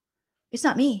 no. It's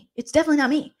not me. It's definitely not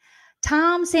me.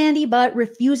 Tom Sandy Butt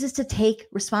refuses to take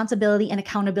responsibility and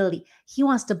accountability. He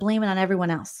wants to blame it on everyone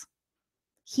else.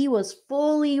 He was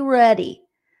fully ready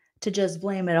to just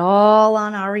blame it all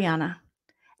on Ariana.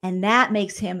 And that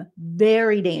makes him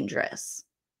very dangerous.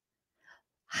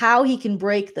 How he can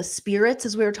break the spirits,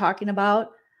 as we were talking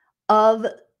about, of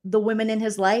the women in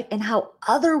his life, and how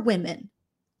other women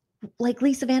like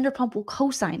Lisa Vanderpump will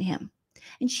co-sign him.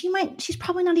 And she's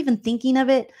probably not even thinking of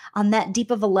it on that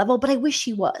deep of a level, but I wish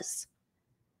she was.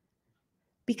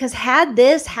 Because had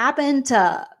this happened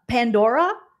to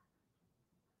Pandora,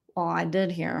 well, I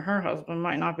did hear her husband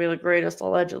might not be the greatest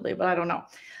allegedly, but I don't know.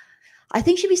 I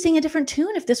think she'd be singing a different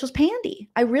tune if this was Pandy.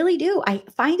 I really do. I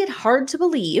find it hard to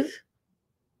believe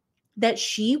that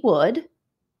she would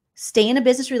stay in a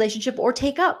business relationship or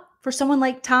take up for someone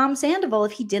like Tom Sandoval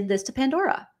if he did this to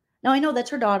Pandora. Now, I know that's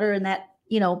her daughter and that,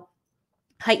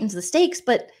 heightens the stakes,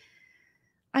 but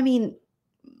I mean,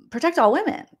 protect all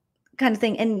women kind of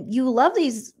thing. And you love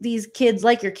these kids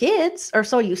like your kids, or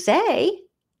so you say.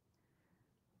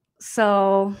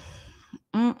 So,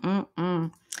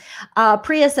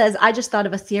 Priya says, I just thought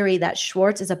of a theory that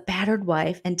Schwartz is a battered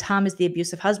wife and Tom is the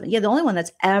abusive husband. Yeah, the only one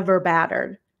that's ever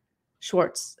battered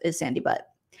Schwartz is Sandy Butt.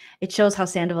 It shows how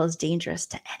Sandoval is dangerous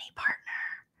to any partner.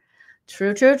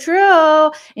 True, true,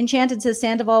 true. Enchanted says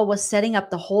Sandoval was setting up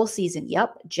the whole season.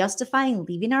 Yep, justifying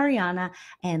leaving Ariana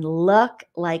and look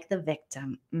like the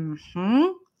victim.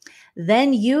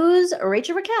 Then use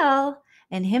Rachel Raquel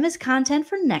and him as content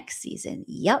for next season.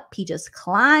 Yep, he just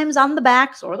climbs on the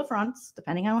backs or the fronts,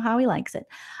 depending on how he likes it,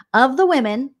 of the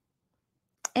women,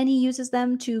 and he uses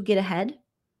them to get ahead,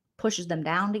 pushes them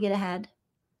down to get ahead.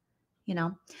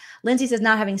 Lindsay says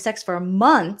not having sex for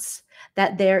months,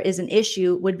 that there is an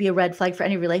issue, would be a red flag for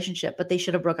any relationship, but they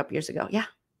should have broke up years ago. Yeah,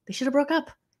 they should have broke up.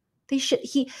 The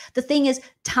thing is,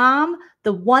 Tom,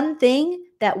 the one thing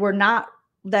that we're not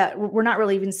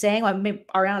really even saying, well, maybe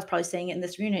Ariana's probably saying it in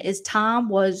this reunion, is Tom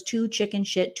was too chicken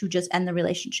shit to just end the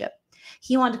relationship.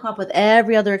 He wanted to come up with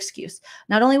every other excuse.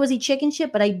 Not only was he chicken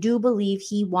shit, but I do believe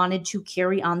he wanted to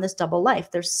carry on this double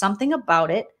life. There's something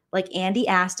about it, like Andy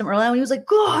asked him earlier, and he was like,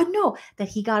 God, no, that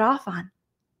he got off on.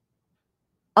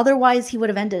 Otherwise, he would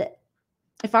have ended it.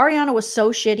 If Ariana was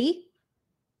so shitty,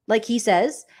 like he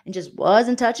says, and just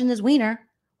wasn't touching his wiener,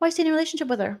 why stay in a relationship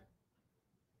with her?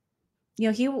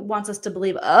 He wants us to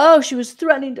believe, oh, she was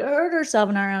threatening to hurt herself.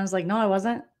 And Ariana's like, no, I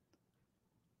wasn't.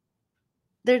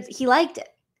 He liked it.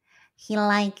 He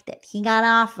liked it. He got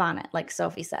off on it, like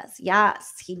Sophie says.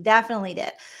 Yes, he definitely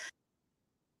did.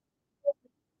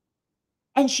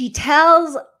 And she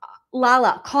tells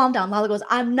Lala, calm down. Lala goes,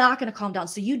 I'm not going to calm down.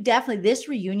 So you definitely, this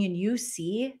reunion, you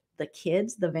see the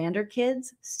kids, the Vander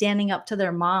kids, standing up to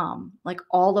their mom, like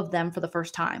all of them for the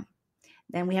first time.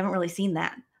 And we haven't really seen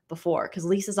that before because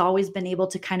Lisa's always been able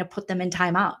to kind of put them in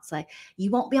timeouts. Like, you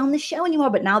won't be on the show anymore.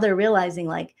 But now they're realizing,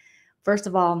 like, first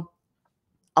of all,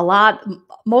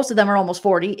 most of them are almost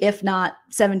 40, if not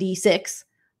 76,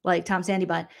 like Tom Sandy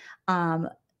Butt,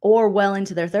 or well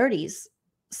into their 30s.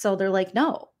 So they're like,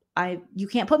 no, you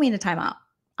can't put me in a timeout.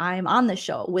 I'm on this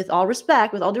show. With all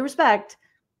due respect,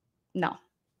 no,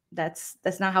 that's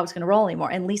not how it's going to roll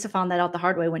anymore. And Lisa found that out the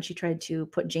hard way when she tried to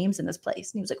put James in this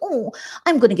place. And he was like, oh,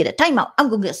 I'm going to get a timeout. I'm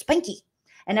going to get a spanky.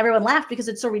 And everyone laughed because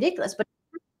it's so ridiculous. But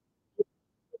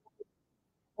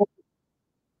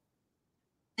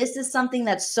this is something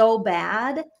that's so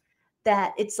bad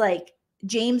that it's like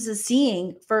James is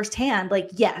seeing firsthand, like,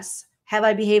 yes, have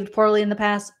I behaved poorly in the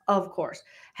past? Of course.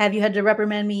 Have you had to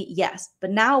reprimand me? Yes.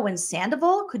 But now when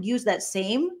Sandoval could use that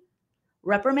same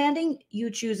reprimanding, you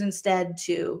choose instead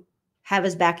to have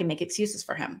his back and make excuses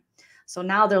for him. So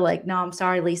now they're like, no, I'm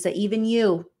sorry, Lisa. Even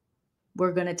you,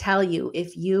 we're going to tell you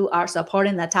if you are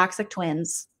supporting the toxic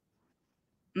twins.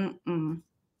 And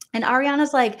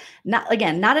Ariana's like, not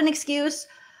an excuse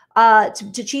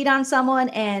to cheat on someone.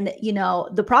 And,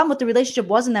 the problem with the relationship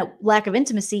wasn't that lack of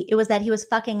intimacy. It was that he was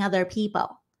fucking other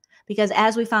people. Because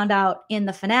as we found out in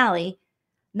the finale,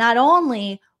 not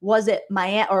only was it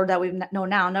Miami, or that we know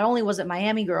now, not only was it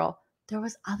Miami girl, there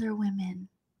was other women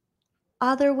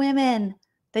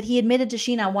that he admitted to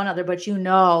Sheena on one other, but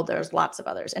there's lots of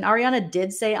others. And Ariana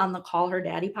did say on the Call Her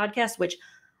Daddy podcast, which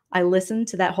I listened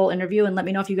to that whole interview, and let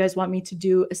me know if you guys want me to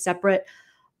do a separate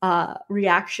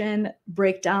reaction,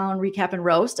 breakdown, recap, and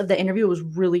roast of the interview. It was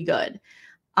really good.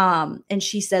 And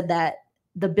she said that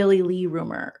the Billie Lee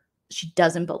rumor, she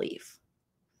doesn't believe.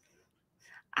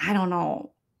 I don't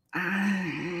know.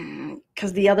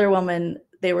 Because the other woman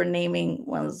they were naming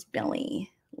was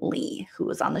Billie Lee, who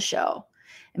was on the show.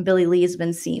 And Billie Lee has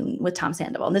been seen with Tom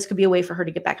Sandoval. And this could be a way for her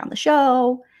to get back on the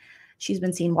show. She's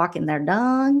been seen walking their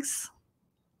dogs.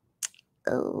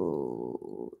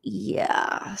 Oh,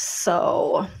 yeah.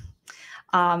 So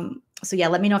yeah,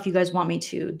 let me know if you guys want me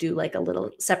to do like a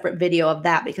little separate video of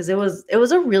that, because it was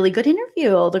a really good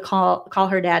interview, the Call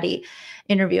Her Daddy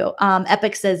interview.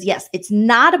 Epic says, yes, it's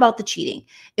not about the cheating.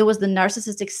 It was the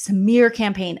narcissistic smear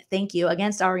campaign. Thank you.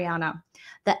 Against Ariana.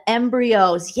 The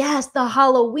embryos. Yes, the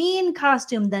Halloween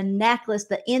costume, the necklace,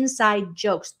 the inside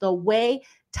jokes, the way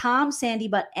Tom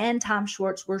Sandybutt and Tom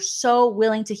Schwartz were so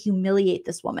willing to humiliate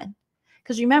this woman.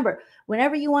 Because remember,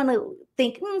 whenever you want to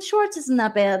think, Schwartz isn't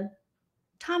that bad,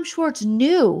 Tom Schwartz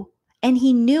knew. And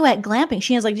he knew at glamping.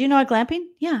 Sheena's like, do you know at glamping?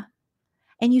 Yeah.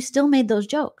 And you still made those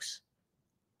jokes.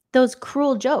 Those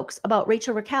cruel jokes about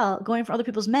Rachel Raquel going for other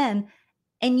people's men.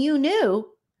 And you knew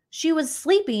she was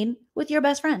sleeping with your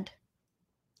best friend.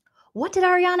 What did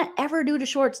Ariana ever do to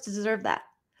Schwartz to deserve that?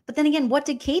 But then again, what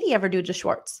did Katie ever do to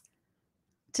Schwartz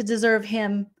to deserve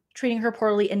him treating her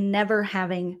poorly and never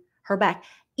having her back?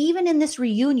 Even in this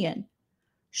reunion,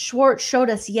 Schwartz showed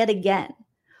us yet again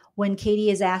when Katie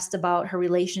is asked about her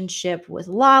relationship with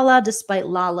Lala, despite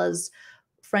Lala's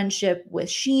friendship with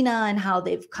Sheena and how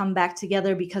they've come back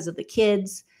together because of the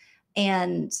kids.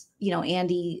 And,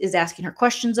 Andy is asking her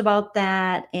questions about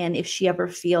that. And if she ever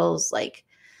feels like,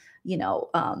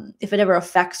 if it ever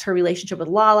affects her relationship with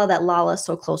Lala, that Lala is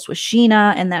so close with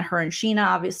Sheena and that her and Sheena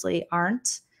obviously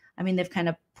aren't. I mean, they've kind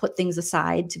of put things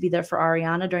aside to be there for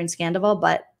Ariana during Scandoval,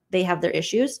 but they have their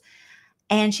issues.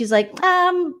 And she's like,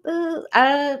 do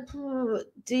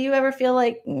you ever feel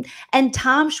like, and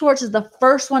Tom Schwartz is the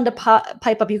first one to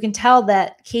pipe up. You can tell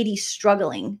that Katie's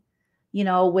struggling,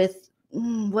 with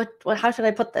how should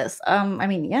I put this?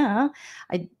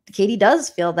 Katie does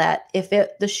feel that if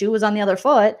the shoe was on the other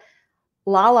foot,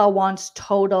 Lala wants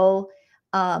total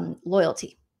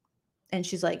loyalty. And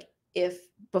she's like,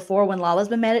 before when Lala's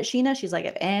been mad at Sheena, she's like,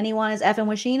 if anyone is effing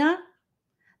with Sheena,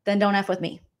 then don't F with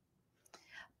me.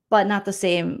 But not the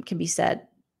same can be said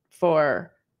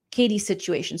for Katie's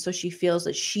situation. So she feels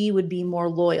that she would be more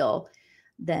loyal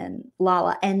than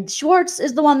Lala. And Schwartz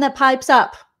is the one that pipes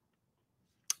up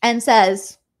and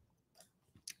says,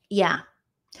 yeah,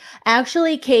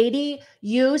 actually, Katie,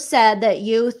 you said that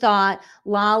you thought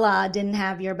Lala didn't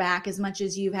have your back as much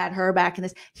as you've had her back in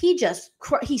this. He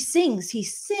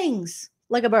sings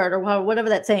like a bird, or whatever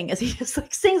that saying is. He just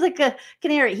sings like a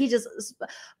canary.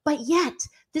 But yet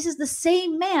this is the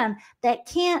same man that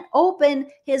can't open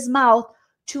his mouth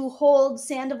to hold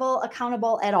Sandoval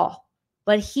accountable at all.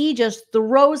 But he just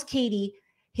throws Katie,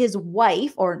 his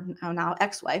wife, or now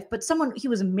ex-wife, but someone he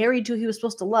was married to, he was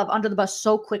supposed to love, under the bus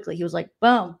so quickly. He was like,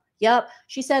 boom. Yep.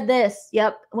 She said this.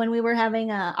 Yep. When we were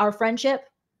having our friendship.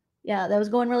 Yeah. That was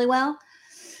going really well.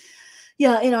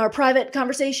 Yeah. In our private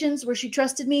conversations where she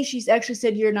trusted me, she's actually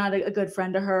said, you're not a good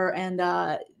friend to her.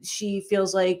 And she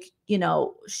feels like,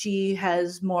 she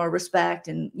has more respect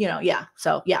and, yeah.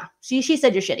 So yeah, she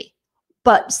said you're shitty.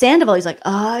 But Sandoval, he's like,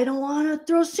 I don't want to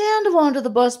throw Sandoval under the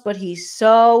bus, but he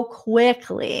so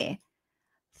quickly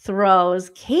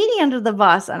throws Katie under the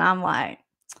bus. And I'm like,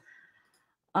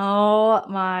 oh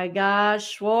my gosh,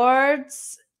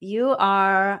 Schwartz, you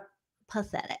are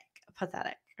pathetic.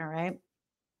 Pathetic. All right.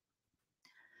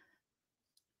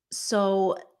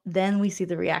 So then we see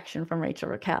the reaction from Rachel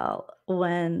Raquel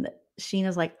when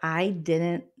Sheena's like, I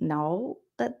didn't know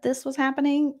that this was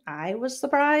happening. I was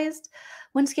surprised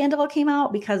when Scandoval came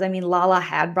out because, Lala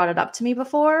had brought it up to me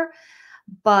before.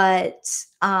 But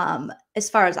as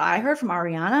far as I heard from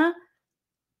Ariana,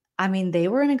 they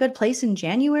were in a good place in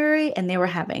January and they were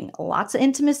having lots of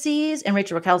intimacies. And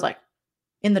Rachel Raquel's like,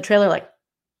 in the trailer, like,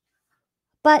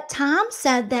 but Tom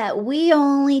said that we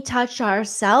only touch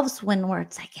ourselves when we're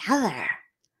together.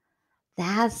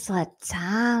 That's what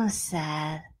Tom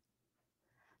said.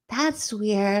 That's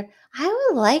weird. I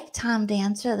would like Tom to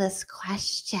answer this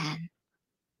question.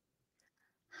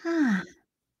 Huh.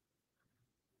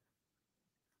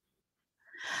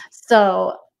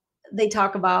 So they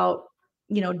talk about,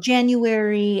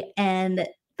 January, and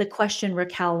the question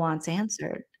Raquel wants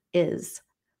answered is,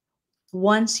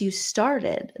 once you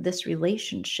started this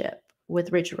relationship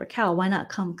with Rachel Raquel, why not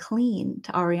come clean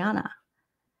to Ariana?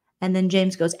 And then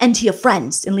James goes, and to your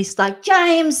friends. And Lisa's like,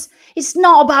 James, it's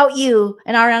not about you.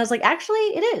 And Ariana's like, actually,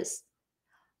 it is.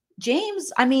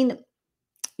 James,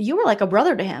 you were like a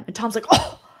brother to him. And Tom's like,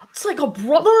 oh, it's like a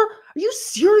brother? Are you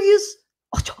serious?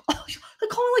 I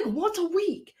call him like once a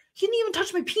week. He didn't even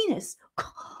touch my penis.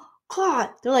 God.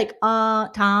 They're like,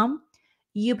 Tom,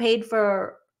 you paid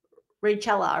for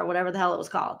Rachella or whatever the hell it was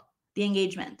called, the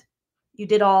engagement. You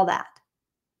did all that.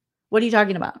 What are you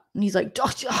talking about? And he's like,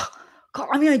 God,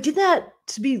 I did that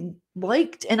to be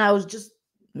liked, and I was just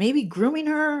maybe grooming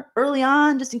her early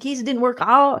on just in case it didn't work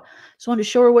out. Just wanted to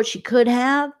show her what she could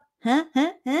have. Huh?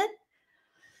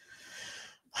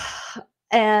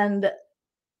 And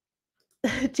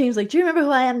James like, do you remember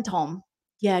who I am, Tom?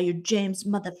 Yeah, you're James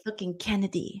motherfucking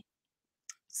Kennedy.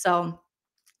 So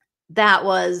that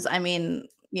was,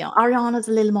 Ariana's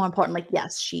a little more important. Like,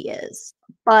 yes, she is.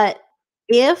 But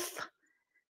if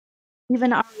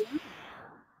even Ariana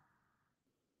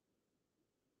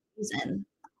reason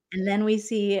And then we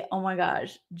see, oh my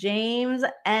gosh, James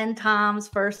and Tom's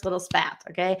first little spat.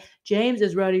 Okay. James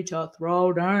is ready to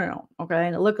throw down. Okay.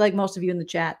 And it looked like most of you in the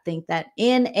chat think that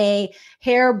in a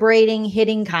hair braiding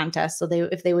hitting contest, so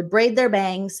if they would braid their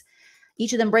bangs,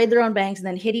 each of them braid their own bangs and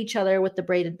then hit each other with the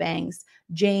braided bangs,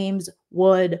 James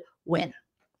would win.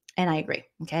 And I agree.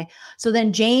 Okay. So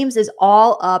then James is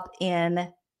all up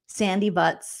in Sandy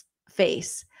Butt's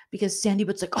face because Sandy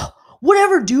Butt's like, oh,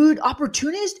 whatever, dude,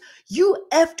 opportunist. You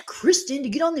effed Kristen to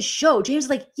get on the show. James is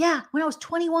like, yeah, when I was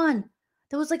 21.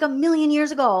 That was like a million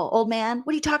years ago, old man.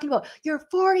 What are you talking about? You're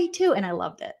 42. And I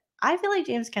loved it. I feel like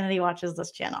James Kennedy watches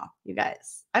this channel, you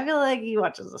guys. I feel like he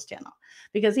watches this channel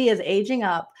because he is aging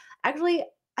up. Actually,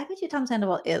 I bet you Tom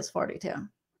Sandoval is 42.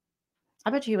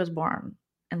 I bet you he was born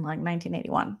in like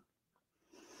 1981.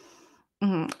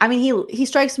 I mean, he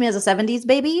strikes me as a 70s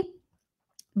baby,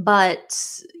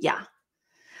 but yeah.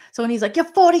 So when he's like, you're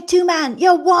 42, man,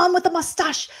 you're one with a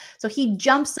mustache. So he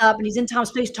jumps up and he's in Tom's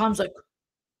face. Tom's like,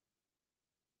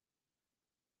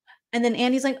 and then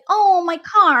Andy's like, oh, my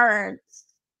cards.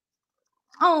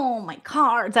 Oh, my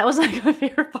cards. That was like my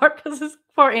favorite part because it's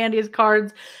for Andy's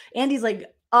cards. Andy's like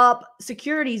up,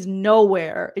 security's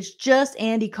nowhere. It's just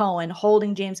Andy Cohen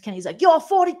holding James Kennedy. He's like, you're a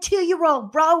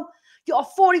 42-year-old, bro. You're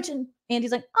 42.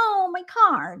 Andy's like, oh, my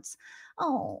cards.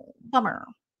 Oh, bummer.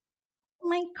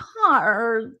 My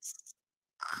cards.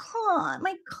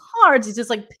 My cards. He's just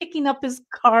like picking up his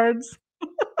cards.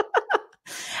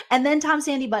 And then Tom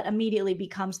Sandy Butt immediately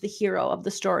becomes the hero of the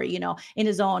story, you know, in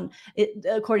his own,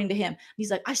 according to him.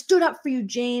 He's like, I stood up for you,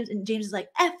 James. And James is like,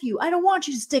 F you. I don't want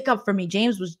you to stick up for me.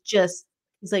 James was just,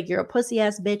 he's like, you're a pussy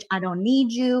ass bitch. I don't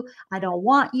need you. I don't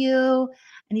want you.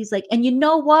 And he's like, and you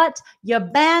know what? Your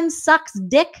band sucks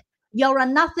dick. You're a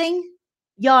nothing.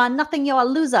 You're a nothing. You're a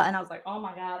loser. And I was like, oh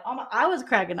my God. I was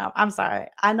cracking up. I'm sorry.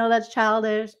 I know that's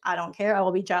childish. I don't care. I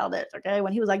will be childish. Okay.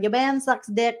 When he was like, your band sucks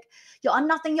dick. You're a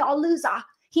nothing. You're a loser.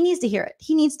 He needs to hear it.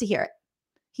 He needs to hear it.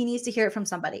 He needs to hear it from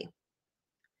somebody.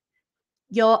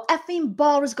 Your effing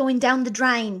ball is going down the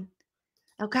drain.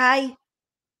 Okay?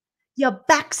 You're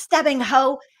backstabbing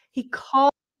hoe. He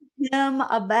called him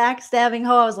a backstabbing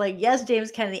hoe. I was like, yes,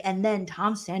 James Kennedy. And then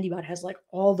Tom Sandybutt has like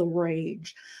all the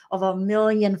rage of a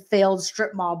million failed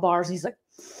strip mall bars. He's like,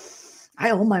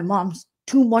 I owe my mom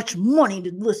too much money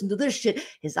to listen to this shit.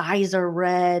 His eyes are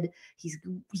red. He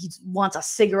wants a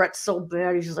cigarette so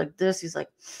bad. He's just like this. He's like,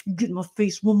 you get in my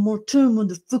face one more time,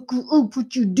 motherfucker. I'll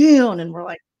put you down. And we're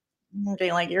like,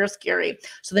 okay, like you're scary.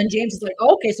 So then James is like,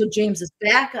 okay, so James is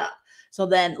back up. So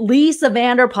then Lisa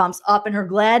Vanderpump's up in her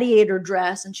gladiator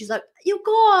dress, and she's like, you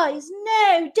guys,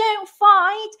 no, don't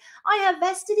fight. I have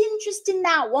vested interest in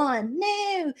that one.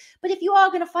 No, but if you are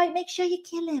going to fight, make sure you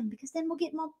kill him because then we'll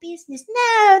get more business.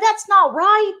 No, that's not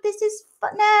right. This is,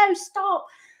 no, stop.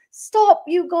 Stop,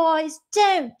 you guys.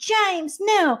 Don't, James,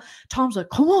 no. Tom's like,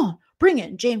 come on, bring it.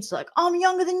 And James is like, I'm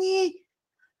younger than you.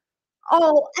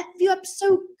 Oh, F you up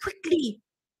so quickly.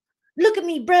 Look at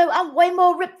me, bro. I'm way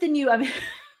more ripped than you. I mean,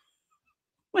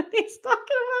 when he's talking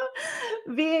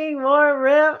about being more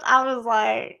ripped, I was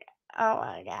like, oh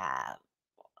my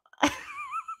God.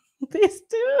 These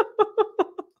two.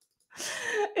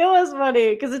 It was funny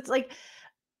because it's like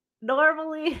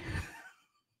normally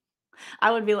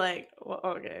I would be like, well,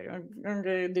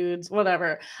 okay, dudes,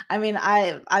 whatever. I mean,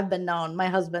 I've been known. My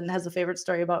husband has a favorite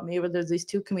story about me where there's these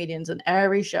two comedians in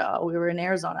every show. We were in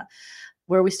Arizona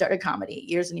where we started comedy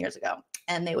years and years ago.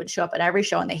 And they would show up at every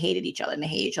show and they hated each other and they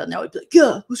hate each other. And they would be like,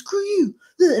 yeah, well, screw you.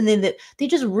 And then they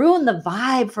just ruined the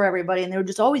vibe for everybody. And they were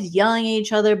just always yelling at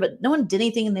each other, but no one did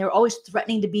anything. And they were always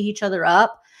threatening to beat each other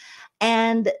up.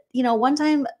 And, you know, one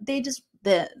time we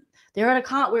were at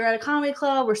a comedy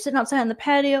club. We're sitting outside on the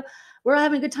patio. We're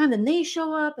having a good time. Then they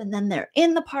show up and then they're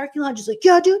in the parking lot just like,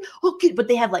 yeah, dude. Okay. But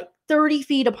they have like 30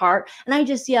 feet apart. And I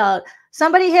just yelled,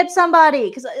 somebody hit somebody.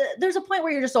 Because there's a point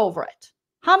where you're just over it.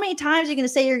 How many times are you going to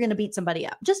say you're going to beat somebody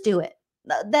up? Just do it.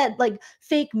 That like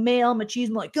fake male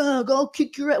machismo, like, go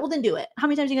kick your ass. Well, then do it. How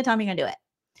many times are you going to tell me you're going to do it?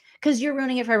 Because you're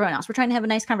ruining it for everyone else. We're trying to have a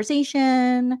nice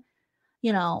conversation.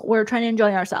 You know, we're trying to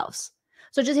enjoy ourselves.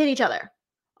 So just hit each other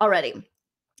already.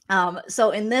 So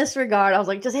in this regard, I was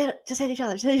like, just hit each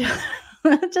other. Just hit each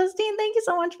other. Justine, thank you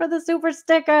so much for the super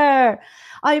sticker.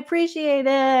 I appreciate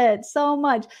it so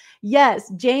much.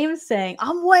 Yes, James saying,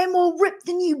 I'm way more ripped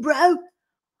than you, bro.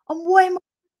 I'm way more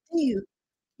than you.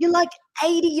 You're like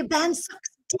 80, your band sucks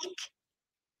dick.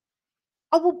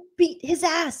 I will beat his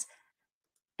ass.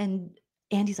 And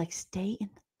Andy's like, stay in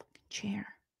the fucking chair.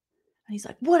 And he's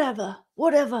like, whatever.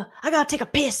 I gotta take a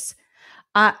piss.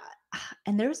 And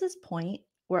there's this point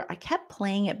where I kept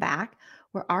playing it back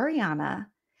where Ariana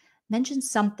mentioned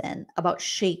something about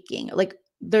shaking. Like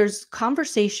there's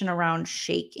conversation around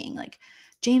shaking, like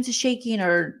James is shaking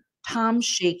or Tom's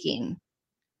shaking.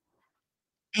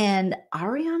 And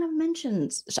Ariana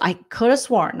mentions, I could have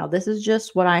sworn, now this is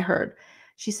just what I heard.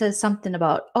 She says something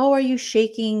about, "Oh, are you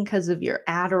shaking because of your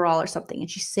Adderall or something?"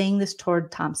 And she's saying this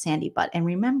toward Tom Sandy Butt. And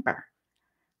remember,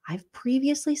 I've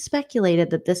previously speculated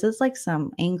that this is like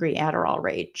some angry Adderall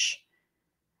rage.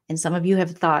 And some of you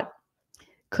have thought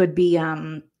could be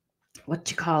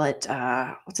what you call it?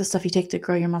 What's the stuff you take to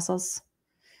grow your muscles?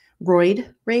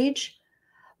 Roid rage.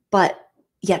 But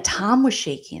yeah, Tom was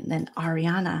shaking. Then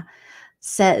Ariana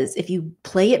says, if you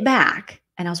play it back,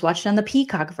 and I was watching on the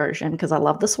Peacock version because I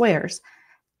love the swears,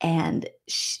 and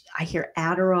I hear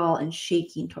Adderall and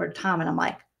shaking toward Tom, and I'm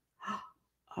like,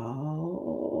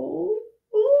 oh.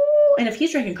 And if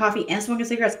he's drinking coffee and smoking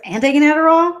cigarettes and taking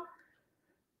Adderall,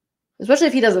 especially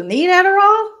if he doesn't need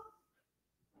Adderall,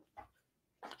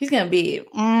 he's going to be,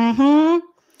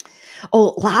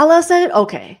 Oh, Lala said it?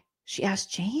 Okay. She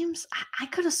asked James. I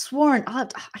could have sworn. I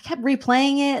kept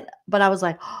replaying it, but I was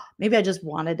like, oh, maybe I just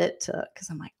wanted it to, because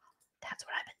I'm like, that's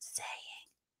what I've been saying.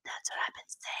 That's what I've been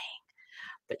saying.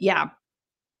 But yeah,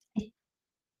 it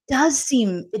does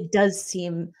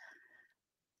seem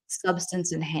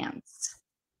substance enhanced.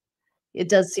 It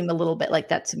does seem a little bit like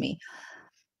that to me.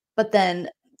 But then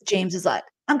James is like,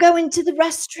 "I'm going to the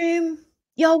restroom.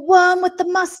 You're one with the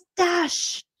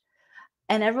mustache."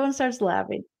 And everyone starts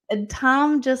laughing. And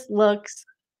Tom just looks,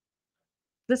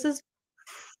 this is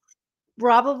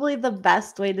probably the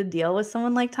best way to deal with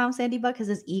someone like Tom Sandybuck because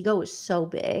his ego is so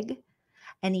big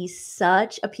and he's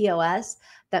such a POS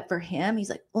that for him, he's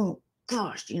like, oh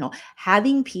gosh,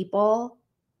 having people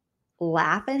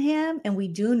laugh at him. And we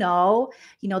do know,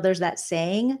 there's that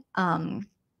saying, and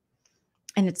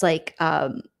it's like,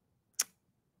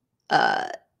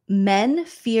 men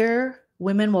fear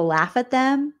women will laugh at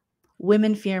them.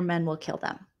 Women fear men will kill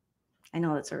them. I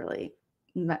know that's but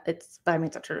I mean,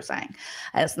 it's a true saying.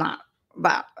 It's not,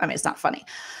 but I mean, it's not funny.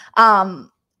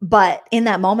 But in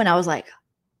that moment, I was like,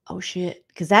 oh shit.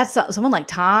 Because that's someone like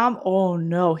Tom. Oh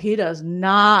no, he does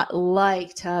not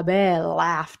like to be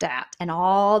laughed at. And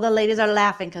all the ladies are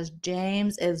laughing because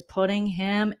James is putting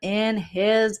him in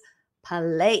his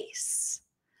place.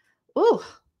 Ooh.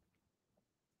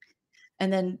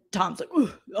 And then Tom's like,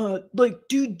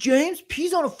 dude, James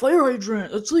pees on a fire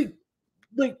hydrant. It's like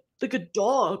a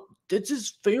dog. It's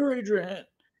his fire hydrant.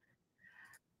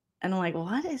 And I'm like,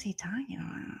 what is he talking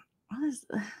about?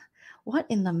 What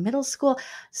in the middle school?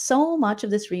 So much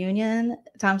of this reunion,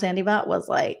 Tom Sandybutt was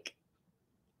like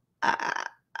a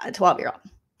 12-year-old.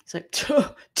 He's like,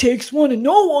 takes one and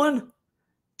no one.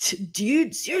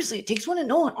 Dude, seriously, it takes one and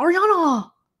no one. Ariana.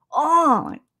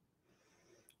 Oh.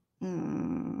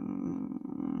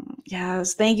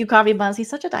 Yes, thank you, Coffee Buzz. He's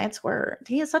such a diet squirt.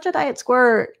 He is such a diet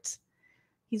squirt.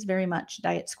 He's very much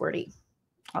diet squirty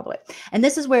all the way. And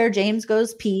this is where James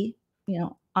goes pee,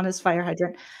 on his fire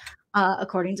hydrant,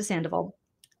 according to Sandoval.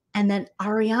 And then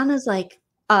Ariana's like,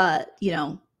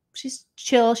 she's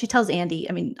chill. She tells Andy,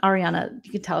 I mean, Ariana,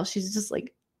 you can tell she's just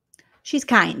like, she's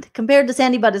kind compared to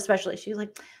Sandy Butt, especially. She's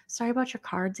like, sorry about your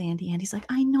cards, Andy. Andy's like,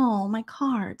 I know, my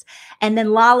cards. And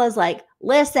then Lala's like,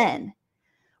 listen,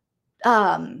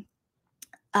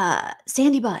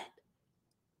 Sandy Butt,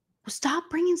 stop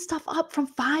bringing stuff up from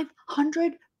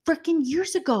 500 freaking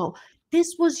years ago.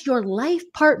 This was your life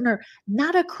partner,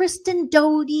 not a Kristen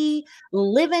Doty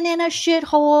living in a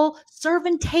shithole,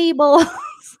 serving tables.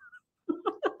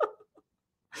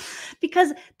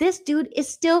 Because this dude is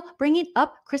still bringing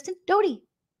up Kristen Doty.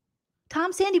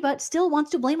 Tom Sandybutt still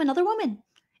wants to blame another woman.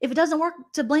 If it doesn't work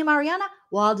to blame Ariana,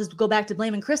 well, I'll just go back to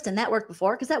blaming Kristen. That worked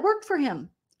before because that worked for him.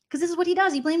 Because this is what he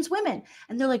does. He blames women.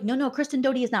 And they're like, no, Kristen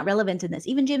Doty is not relevant in this.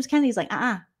 Even James Kennedy's like,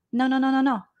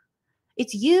 no.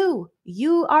 It's you.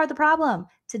 You are the problem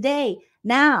today,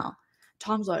 now.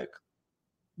 Tom's like,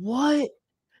 what?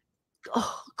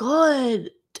 Oh, good.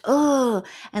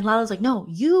 And Lala's like, no,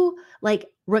 you, like,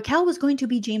 Raquel was going to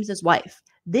be James's wife.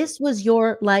 This was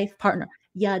your life partner.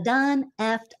 You done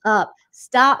effed up.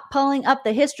 Stop pulling up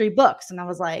the history books. And I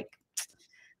was like,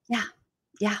 yeah.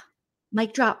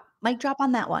 Mic drop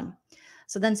on that one.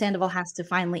 So then Sandoval has to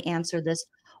finally answer this.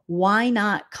 Why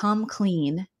not come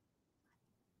clean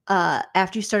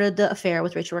after you started the affair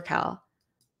with Rachel Raquel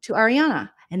to Ariana?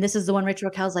 And this is the one Rachel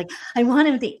Raquel's like, I want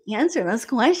him to answer this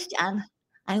question.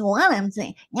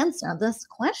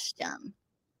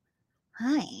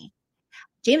 Hi.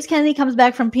 James Kennedy comes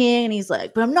back from peeing and he's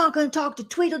like, but I'm not going to talk to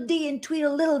Tweedledee and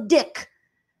Tweedle Dick.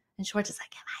 And Schwartz is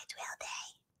like, am I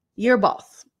Tweedledee? You're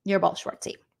both,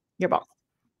 Schwartzy. You're both.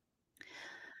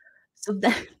 So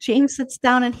then James sits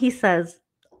down and he says,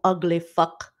 ugly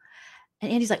fuck.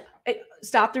 And Andy's like, hey,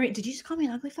 stop the did you just call me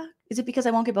an ugly fuck? Is it because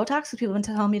I won't get Botox? Because people have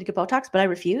been telling me to get Botox, but I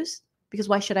refuse? Because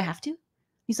why should I have to?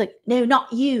 He's like, no,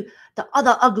 not you, the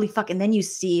other ugly fuck. And then you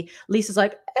see Lisa's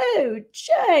like, oh,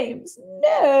 James,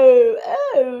 no,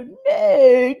 oh,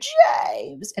 no,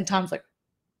 James. And Tom's like,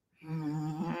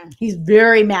 he's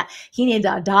very mad. He needs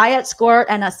a diet squirt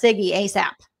and a ciggy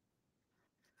ASAP.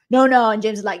 No. And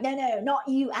James is like, no, not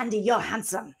you, Andy. You're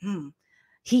handsome.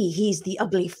 He's the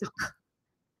ugly fuck.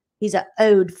 He's an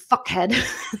old fuckhead.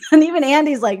 And even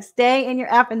Andy's like, stay in your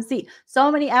effing seat.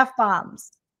 So many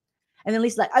F-bombs. And then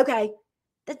Lisa's like, okay,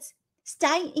 let's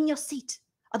stay in your seat.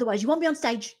 Otherwise, you won't be on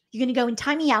stage. You're going to go and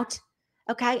tie me out.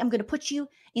 Okay? I'm going to put you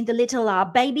in the little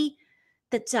baby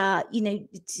that's,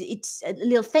 it's a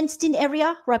little fenced-in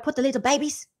area where I put the little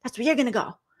babies. That's where you're going to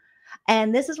go.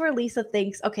 And this is where Lisa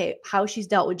thinks, okay, how she's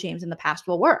dealt with James in the past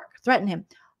will work. Threaten him.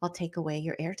 I'll take away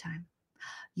your airtime.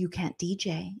 You can't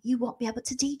DJ. You won't be able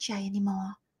to DJ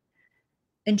anymore.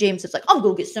 And James is like, I'm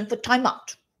going to get sent for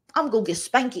timeout. I'm going to get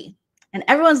spanky. And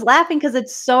everyone's laughing because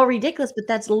it's so ridiculous, but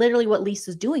that's literally what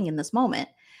Lisa's doing in this moment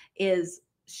is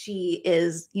she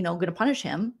is, going to punish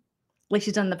him like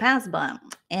she's done in the past, but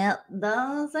it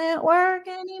doesn't work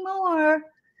anymore.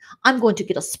 I'm going to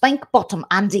get a spank bottom,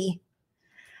 Andy.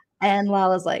 And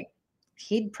Lala's like,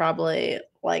 he'd probably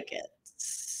like it.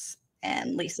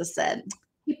 And Lisa said,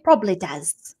 he probably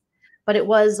does. But it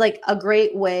was like a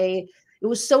great way. It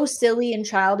was so silly and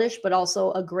childish, but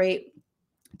also a great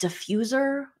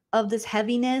diffuser of this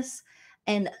heaviness.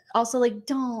 And also like,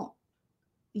 don't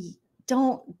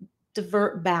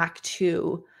divert back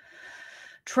to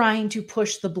trying to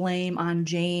push the blame on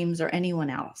James or anyone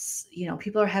else.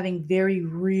 People are having very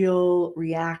real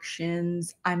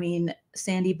reactions. I mean,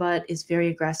 Sandy Butt is very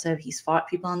aggressive. He's fought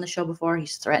people on the show before.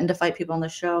 He's threatened to fight people on the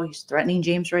show. He's threatening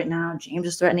James right now. James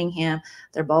is threatening him.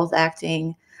 They're both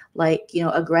acting like,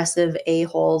 aggressive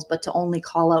a-holes, but to only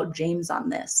call out James on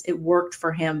this. It worked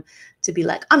for him to be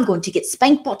like, I'm going to get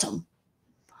spank bottom.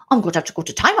 I'm going to have to go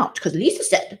to timeout because Lisa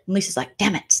said. And Lisa's like,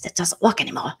 damn it, that doesn't work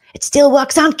anymore. It still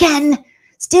works on Ken.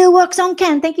 Still works on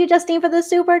Ken. Thank you, Justine, for the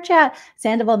super chat.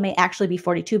 Sandoval may actually be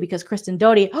 42 because Kristen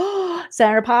Doty said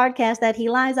on her podcast that he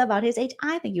lies about his age.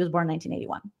 I think he was born in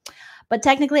 1981. But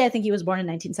technically, I think he was born in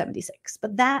 1976.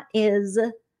 But that is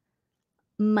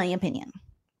my opinion.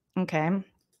 Okay.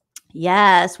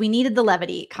 Yes, we needed the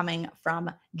levity coming from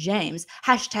James.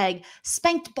 Hashtag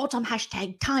spanked bottom,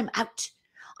 hashtag time out.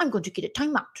 I'm going to get a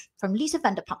timeout from Lisa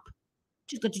Vanderpump.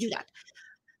 She's going to do that.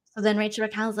 So then Rachel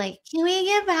Raquel's like, can we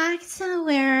get back to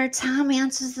where Tom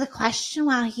answers the question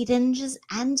while he didn't just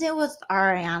end it with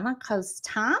Ariana? Because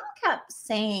Tom kept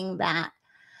saying that.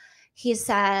 He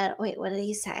said, wait, what did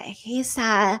he say? He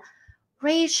said,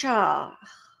 Rachel,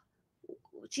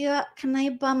 can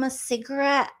I bum a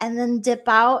cigarette and then dip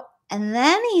out? And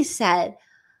then he said,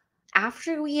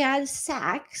 after we had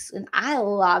sex, and I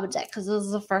loved it because it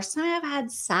was the first time I've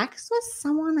had sex with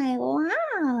someone I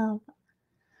love.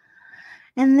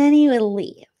 And then he would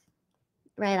leave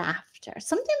right after.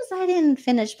 Sometimes I didn't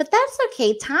finish, but that's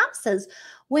okay. Tom says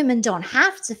women don't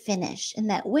have to finish and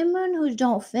that women who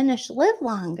don't finish live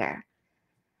longer.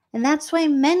 And that's why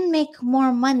men make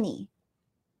more money.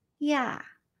 Yeah,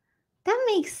 that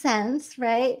makes sense,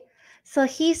 right? So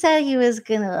he said he was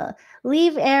going to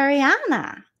leave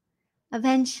Ariana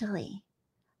eventually,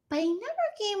 but he never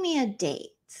gave me a date.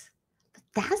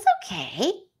 But that's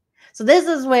okay. So this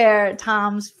is where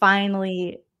Tom's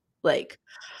finally like,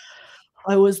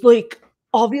 I was like,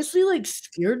 obviously like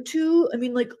scared to. I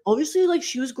mean, like obviously like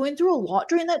she was going through a lot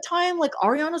during that time. Like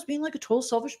Ariana's being like a total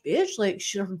selfish bitch. Like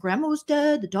her grandma was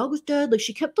dead, the dog was dead. Like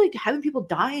she kept like having people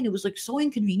die, and it was like so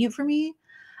inconvenient for me.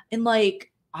 And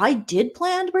like I did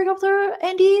plan to break up with her,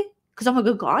 Andy, because I'm a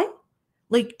good guy.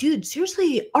 Like, dude,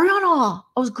 seriously, Ariana,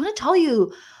 I was gonna tell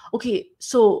you. Okay,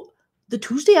 so the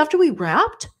Tuesday after we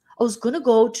wrapped, I was gonna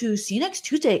go to see you next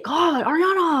Tuesday. God,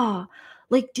 Ariana,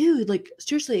 like, dude, like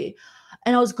seriously.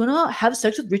 And I was gonna have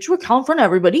sex with Rachel Raquel in front of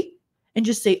everybody and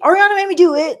just say, Ariana made me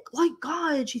do it. Like,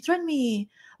 God, she threatened me.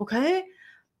 Okay.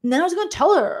 And then I was gonna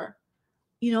tell her,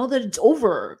 that it's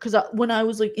over. Because when I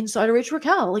was like inside of Rachel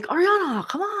Raquel, like, Ariana,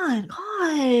 come on,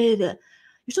 God,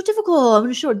 you're so difficult. I'm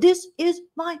gonna show her this is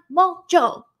my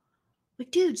mojo.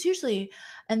 Like, dude, seriously.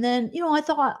 And then, I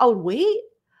thought I would wait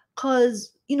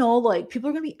because, like people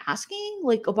are gonna be asking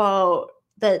like about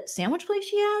that sandwich place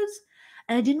she has.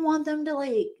 And I didn't want them to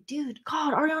like, dude,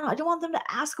 God, Ariana, I didn't want them to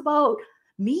ask about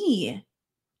me.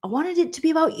 I wanted it to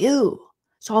be about you.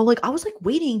 So I was like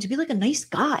waiting to be like a nice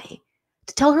guy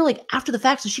to tell her like after the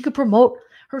fact so she could promote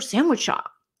her sandwich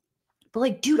shop. But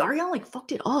like, dude, Ariana like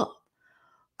fucked it up.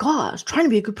 God, I was trying to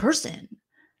be a good person.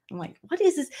 I'm like, what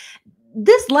is this?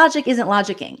 this logic isn't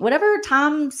logicking. Whatever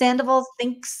Tom Sandoval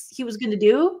thinks he was gonna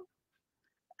do,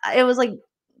 it was like,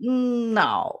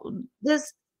 no,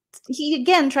 this he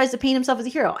again tries to paint himself as a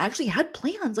hero. I actually had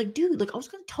plans, like, dude, like, I was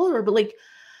gonna tell her, but, like,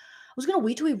 I was gonna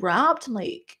wait till we wrapped and,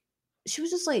 like, she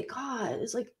was just like, God,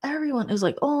 it's like everyone is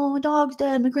like, "Oh, my dog's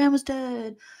dead, my grandma's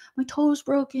dead, my toe's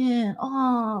broken,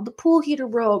 oh, the pool heater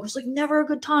broke." It's like never a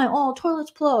good time. "Oh, toilet's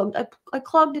plugged. I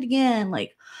clogged it again."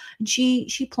 Like, and she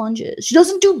plunges. She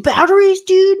doesn't do batteries,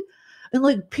 dude, and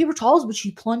like paper towels, but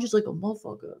she plunges like a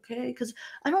motherfucker, okay? Because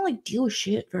I don't like deal with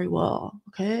shit very well,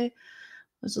 okay?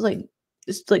 This is like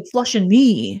it's like flushing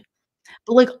me.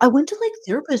 But like I went to like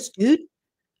therapist, dude,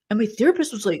 and my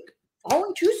therapist was like,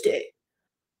 following Tuesday,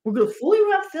 we're gonna fully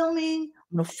wrap filming.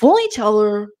 I'm gonna fully tell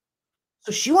her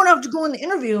so she won't have to go in the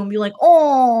interview and be like,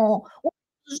 "Oh, well,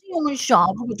 this is the only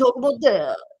shop we can talk about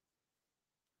that."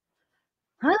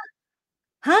 Huh?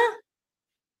 Huh?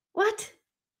 What?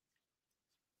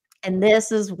 And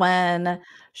this is when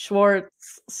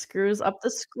Schwartz screws up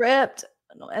the script.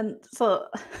 And so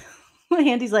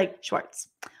Andy's like, "Schwartz,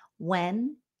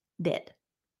 when did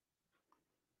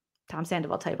Tom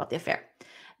Sandoval tell you about the affair?"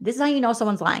 This is how you know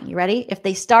someone's lying. You ready? If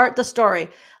they start the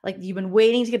story, like you've been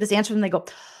waiting to get this answer, and they go,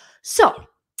 "So,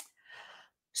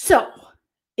 so,"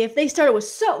 if they started with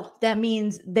 "so," that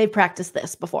means they practiced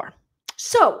this before.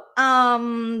 So,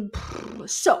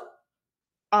 so,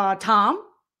 Tom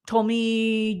told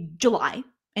me July,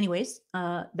 anyways,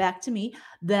 back to me,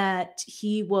 that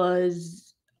he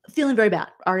was feeling very bad.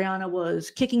 Ariana was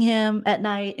kicking him at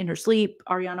night in her sleep.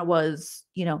 Ariana was,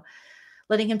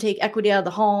 letting him take equity out of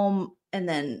the home, and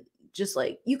then just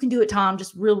like, "You can do it, Tom,"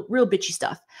 just real bitchy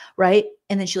stuff, right?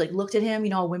 And then she like looked at him,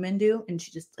 how women do, and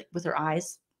she just like with her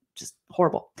eyes, just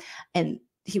horrible. And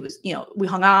he was, we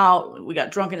hung out, we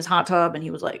got drunk in his hot tub, and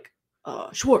he was like,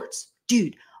 "Schwartz,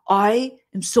 dude, I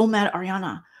am so mad at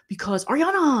Ariana because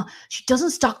Ariana, she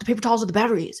doesn't stock the paper towels with the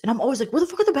batteries." And I'm always like, "Where the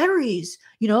fuck are the batteries?"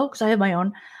 Because I have my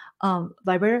own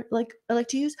vibrator like I like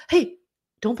to use. "Hey,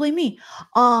 don't blame me.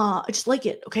 I just like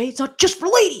it, okay? It's not just for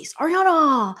ladies,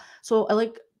 Ariana." So I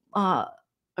like I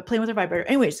play with her vibrator.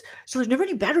 Anyways, so there's never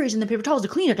any batteries in the paper towels to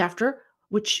clean it after,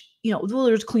 which, well,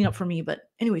 there's cleanup for me, but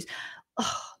anyways.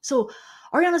 So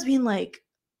Ariana's being like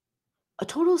a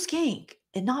total skank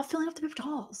and not filling up the paper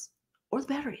towels or the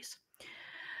batteries.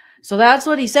 So that's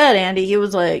what he said, Andy. He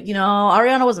was like,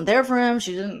 Ariana wasn't there for him.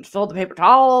 She didn't fill the paper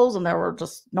towels, and there were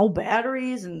just no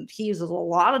batteries, and he uses a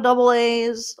lot of double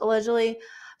A's, allegedly.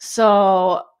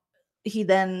 So he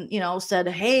then, said,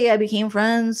 "Hey, I became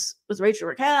friends with Rachel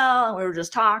Raquel, and we were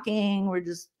just talking.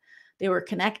 They were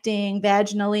connecting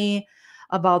vaginally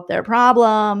about their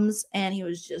problems." And he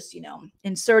was just,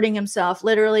 inserting himself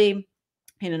literally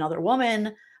in another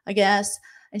woman, I guess.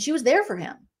 And she was there for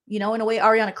him, in a way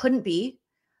Ariana couldn't be,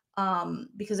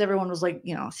 because everyone was like,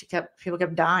 people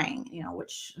kept dying,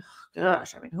 which,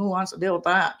 gosh, I mean, who wants to deal with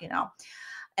that,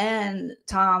 And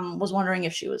Tom was wondering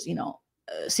if she was,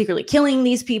 secretly killing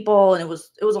these people, and it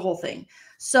was a whole thing.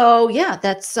 So yeah,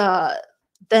 that's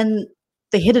then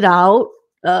they hit it out,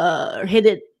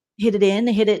 they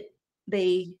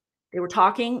were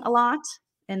talking a lot,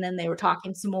 and then they were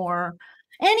talking some more.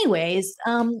 Anyways,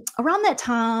 around that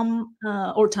time,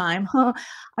 I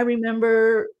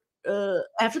remember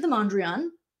after the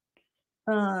Mondrian,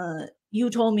 you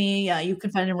told me, yeah, you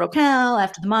confided in Raquel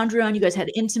after the Mondrian, you guys had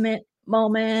an intimate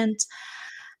moment.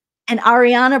 And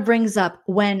Ariana brings up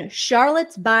when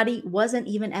Charlotte's body wasn't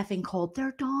even effing cold.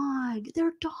 Their dog.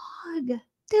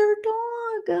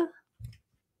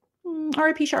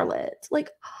 R.I.P. Charlotte. Like,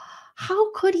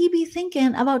 how could he be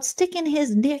thinking about sticking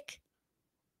his dick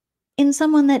in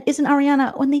someone that isn't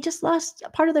Ariana when they just lost a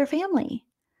part of their family?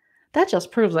 That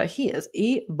just proves that he is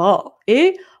evil.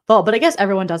 But I guess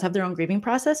everyone does have their own grieving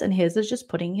process, and his is just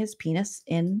putting his penis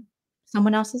in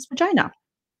someone else's vagina.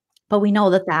 But we know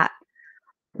that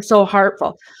so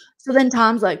hurtful. So then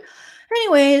Tom's like,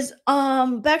 "Anyways,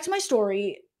 back to my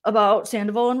story about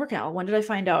Sandoval and Raquel. When did I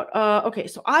find out? Okay,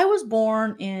 so I was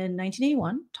born in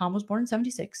 1981. Tom was born in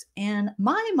 76. And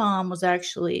my mom was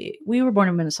actually, we were born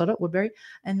in Minnesota, Woodbury,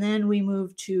 and then we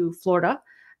moved to Florida.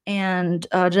 And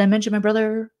did I mention my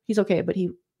brother? He's okay, but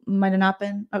he might have not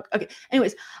been. Okay.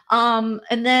 Anyways, and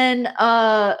then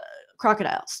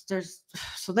crocodiles.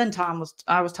 So then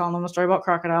I was telling him a story about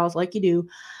crocodiles, like you do,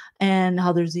 and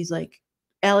how there's these like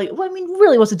well, I mean,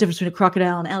 really, what's the difference between a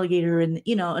crocodile and alligator? And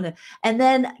and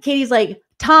then Katie's like,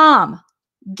 "Tom,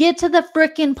 get to the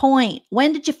freaking point.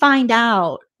 When did you find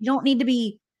out? You don't need to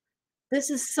be. This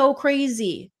is so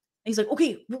crazy." And he's like,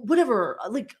 "Okay, whatever.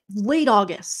 Like late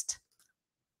August."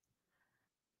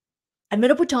 I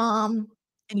met up with Tom,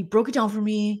 and he broke it down for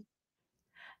me.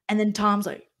 And then Tom's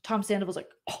like, Tom Sandoval's like,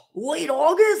 oh, late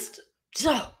August?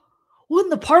 So, what in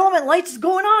the Parliament lights is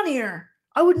going on here?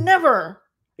 I would never.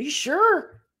 Are you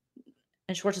sure?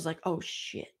 And Schwartz is like, oh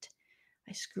shit,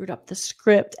 I screwed up the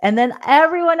script. And then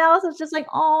everyone else is just like,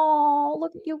 oh,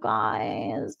 look at you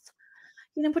guys.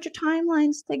 You didn't put your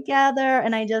timelines together.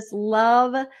 And I just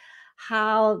love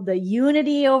how the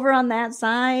unity over on that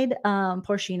side,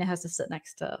 poor Sheena has to sit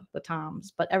next to the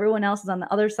Toms, but everyone else is on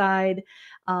the other side.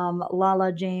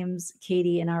 Lala, James,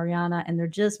 Katie, and Ariana, and they're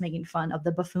just making fun of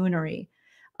the buffoonery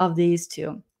of these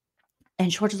two.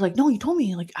 And Schwartz is like, no, you told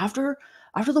me like after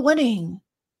the wedding,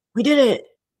 we did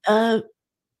it.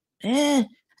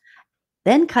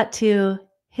 Then cut to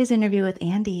his interview with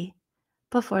Andy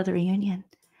before the reunion.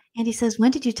 Andy says,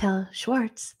 when did you tell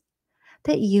Schwartz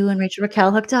that you and Rachel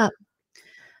Raquel hooked up?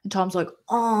 And Tom's like,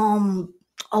 I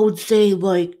would say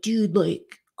like, dude,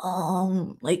 like,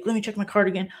 let me check my card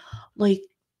again. Like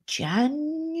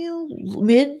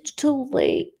mid to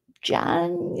late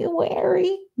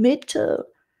January, mid to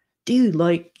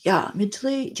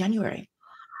late January.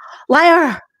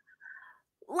 Liar.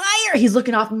 He's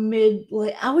looking off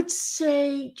mid-late. I would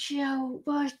say, Joe,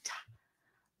 but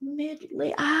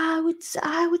mid-late. I would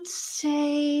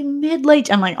say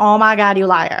mid-late. I'm like, oh my God, you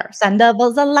liar.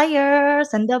 Sandoval's a liar.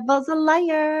 Sandoval's a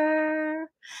liar.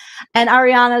 And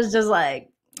Ariana's just like,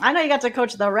 I know you got to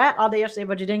coach the rat all day yesterday,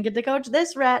 but you didn't get to coach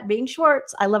this rat being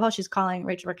Schwartz. I love how she's calling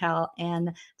Rachel Raquel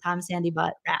and Tom Sandy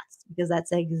Butt rats, because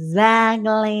that's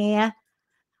exactly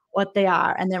what they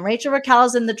are. And then Rachel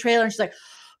Raquel's in the trailer and she's like,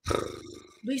 at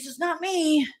least it's not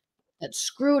me that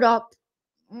screwed up.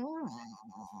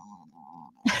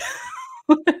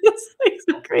 It's like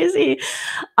so crazy.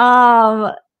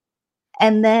 And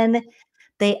then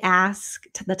they ask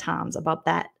to the Toms about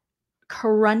that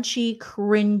crunchy,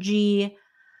 cringy,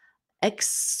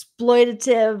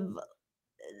 exploitative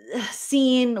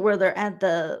scene where they're at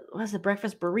the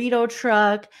breakfast burrito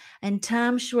truck, and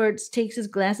Tom Schwartz takes his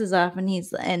glasses off and he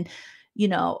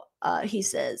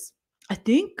says, I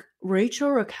think Rachel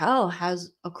Raquel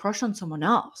has a crush on someone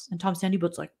else. And Tom Sandy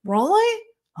Butt's like, really?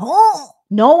 Oh,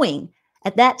 knowing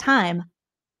at that time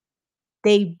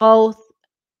they both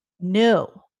knew.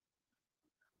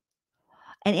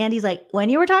 And Andy's like, when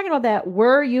you were talking about that,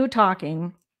 were you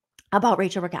talking about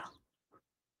Rachel Raquel?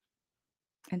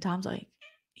 And Tom's like,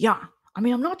 yeah. I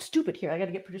mean, I'm not stupid here. I got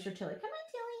to get producer Tilly. Come on,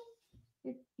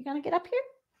 Tilly. You got to get up here?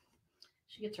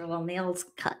 She gets her little nails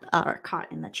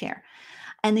caught in the chair.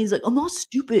 And he's like, I'm not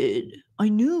stupid. I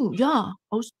knew. Yeah.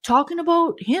 I was talking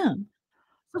about him.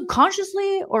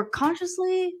 Subconsciously or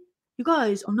consciously, you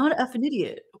guys, I'm not an effing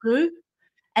idiot. Okay.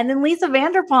 And then Lisa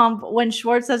Vanderpump, when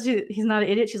Schwartz says he's not an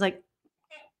idiot, she's like,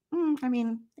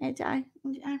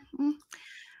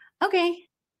 okay.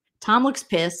 Tom looks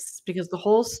pissed because the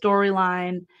whole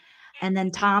storyline, and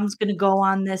then Tom's going to go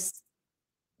on this,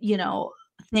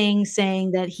 thing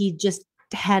saying that he just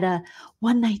had a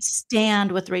one-night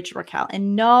stand with Rachel Raquel,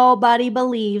 and nobody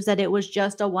believes that it was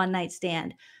just a one-night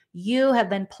stand. You have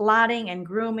been plotting and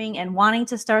grooming and wanting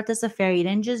to start this affair. You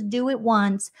didn't just do it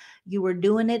once. You were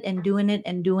doing it and doing it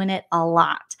and doing it a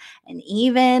lot. And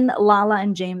even Lala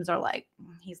and James are like,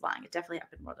 he's lying. It definitely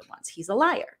happened more than once. He's a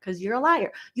liar because you're a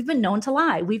liar. You've been known to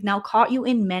lie. We've now caught you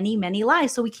in many, many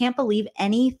lies. So we can't believe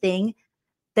anything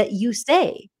that you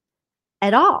say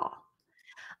at all.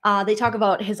 They talk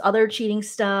about his other cheating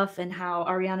stuff and how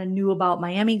Ariana knew about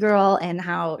Miami Girl and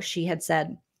how she had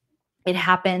said it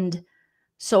happened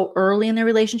so early in their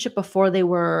relationship before they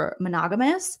were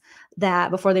monogamous,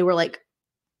 that before they were like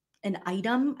an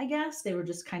item, I guess, they were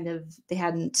just they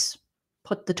hadn't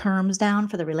put the terms down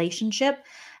for the relationship.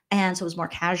 And so it was more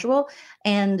casual.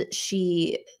 And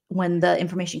when the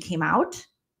information came out,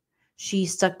 she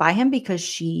stuck by him because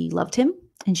she loved him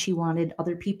and she wanted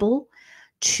other people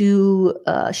she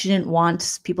didn't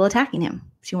want people attacking him.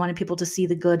 She wanted people to see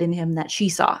the good in him that she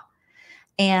saw.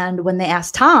 And when they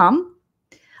asked Tom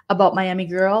about Miami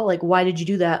Girl, like, why did you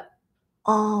do that?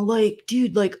 Oh, like,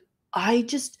 dude, like, I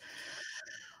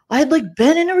had like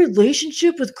been in a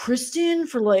relationship with Kristen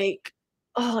for like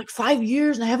 5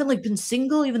 years, and I haven't like been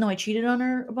single, even though I cheated on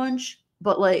her a bunch,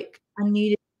 but like I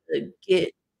needed to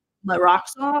get my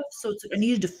rocks off. So it's like I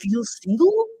needed to feel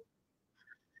single.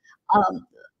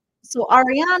 So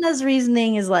Ariana's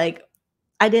reasoning is like,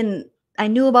 I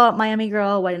knew about Miami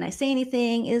Girl. Why didn't I say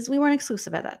anything? Is we weren't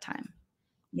exclusive at that time.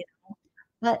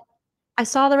 But I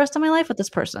saw the rest of my life with this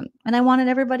person, and I wanted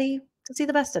everybody to see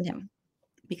the best in him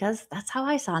because that's how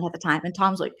I saw it at the time. And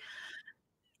Tom's like,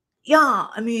 yeah,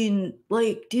 I mean,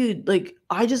 like, dude, like,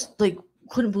 I just like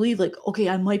couldn't believe, like, okay,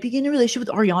 I might be getting a relationship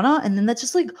with Ariana, and then that's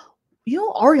just like,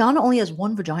 Ariana only has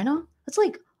one vagina. That's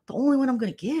like the only one I'm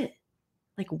gonna get,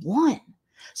 like one.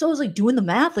 So I was like doing the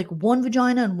math, like one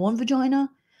vagina and one vagina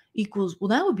equals, well,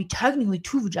 that would be technically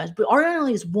two vaginas, but Ariana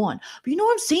only has one. But you know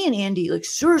what I'm saying, Andy? Like,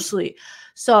 seriously.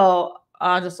 So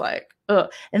I was just like,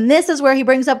 ugh. And this is where he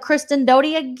brings up Kristen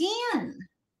Doty again.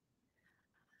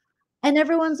 And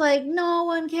everyone's like, no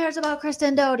one cares about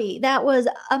Kristen Doty. That was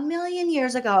a million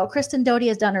years ago. Kristen Doty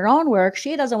has done her own work.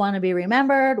 She doesn't want to be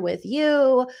remembered with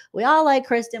you. We all like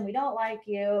Kristen. We don't like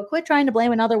you. Quit trying to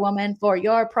blame another woman for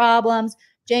your problems.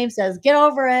 James says, get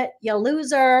over it, you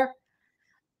loser.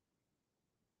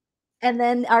 And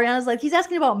then Ariana's like, he's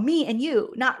asking about me and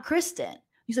you, not Kristen.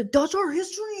 He's like, that's our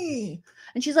history.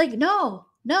 And she's like, no,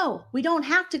 we don't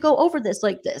have to go over this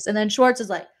like this. And then Schwartz is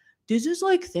like, this is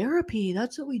like therapy.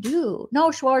 That's what we do.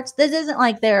 No, Schwartz, this isn't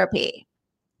like therapy.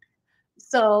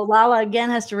 So Lala again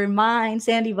has to remind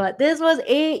Sandy, but this was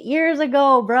 8 years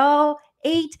ago, bro.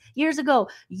 8 years ago.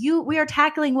 We are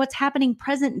tackling what's happening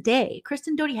present day.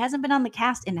 Kristen Doty hasn't been on the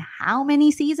cast in how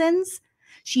many seasons?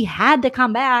 She had to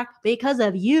come back because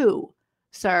of you,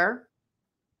 sir.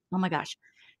 Oh my gosh.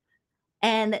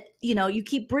 And, you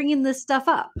keep bringing this stuff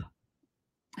up.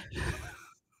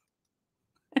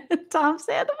 Tom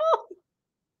Sandoval.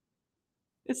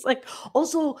 It's like,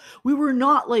 also, we were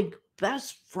not like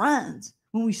best friends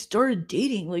when we started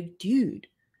dating. Like, dude,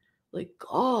 like,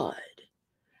 God.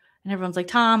 And everyone's like,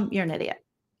 Tom, you're an idiot.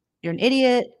 You're an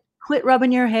idiot. Quit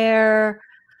rubbing your hair.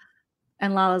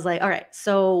 And Lala's like, all right,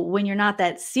 so when you're not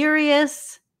that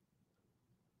serious,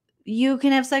 you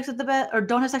can have sex with the best, or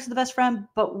don't have sex with the best friend.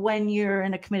 But when you're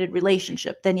in a committed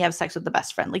relationship, then you have sex with the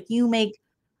best friend. Like, you make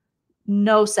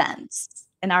no sense.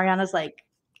 And Ariana's like,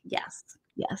 yes,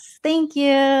 thank you.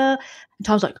 And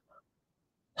Tom's like,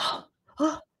 oh,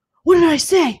 what did I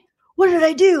say? What did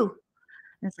I do?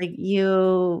 And it's like,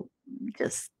 you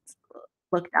just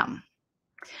look dumb.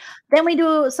 Then we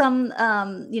do some,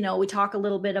 we talk a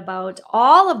little bit about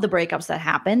all of the breakups that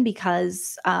happen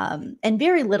because, and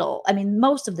very little. I mean,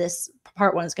 most of this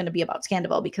part one is going to be about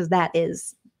Scandoval because that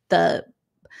is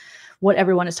what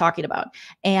everyone is talking about.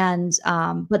 And,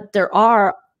 but there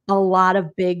are a lot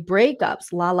of big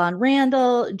breakups, Lala and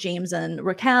Randall, James and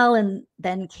Raquel, and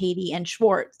then Katie and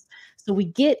Schwartz. So we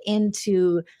get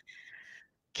into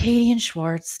Katie and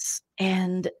Schwartz,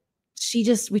 and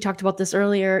we talked about this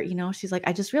earlier, she's like,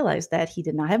 I just realized that he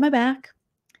did not have my back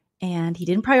and he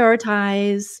didn't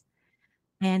prioritize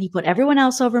and he put everyone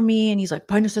else over me. And he's like,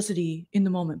 by necessity in the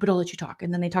moment, but I'll let you talk.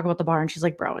 And then they talk about the bar and she's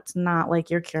like, bro, it's not like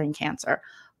you're curing cancer.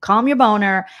 Calm your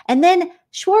boner. And then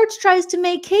Schwartz tries to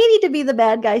make Katie to be the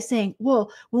bad guy saying,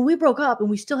 well, when we broke up and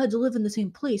we still had to live in the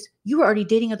same place, you were already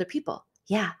dating other people.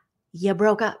 Yeah, you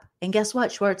broke up. And guess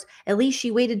what, Schwartz? At least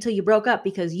she waited until you broke up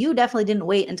because you definitely didn't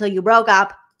wait until you broke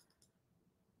up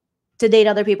to date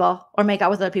other people or make out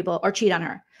with other people or cheat on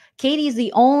her. Katie's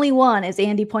the only one, as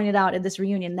Andy pointed out at this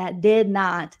reunion, that did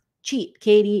not cheat.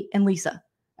 Katie and Lisa.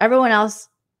 Everyone else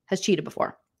has cheated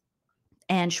before.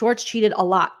 And Schwartz cheated a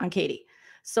lot on Katie.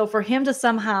 So for him to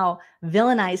somehow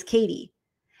villainize Katie,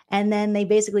 and then they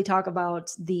basically talk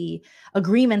about the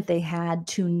agreement they had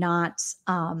to not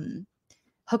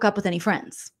hook up with any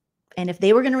friends. And if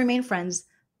they were going to remain friends,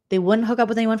 they wouldn't hook up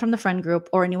with anyone from the friend group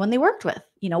or anyone they worked with,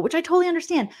 which I totally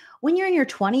understand. When you're in your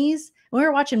 20s, we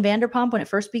were watching Vanderpump when it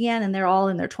first began, and they're all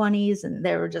in their 20s, and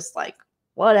they were just like,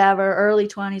 whatever, early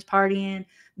 20s, partying,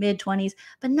 mid 20s.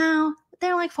 But now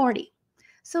they're like 40.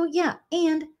 So yeah,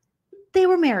 and they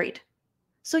were married.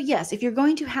 So yes, if you're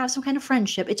going to have some kind of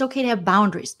friendship, it's okay to have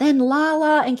boundaries. Then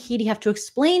Lala and Katie have to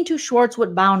explain to Schwartz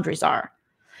what boundaries are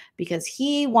because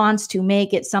he wants to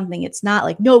make it something it's not.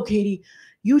 Like, no, Katie,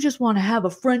 you just want to have a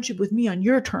friendship with me on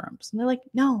your terms. And they're like,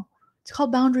 no, it's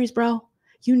called boundaries, bro.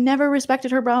 You never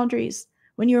respected her boundaries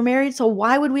when you were married. So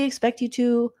why would we expect you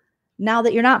to now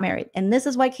that you're not married? And this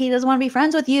is why Katie doesn't want to be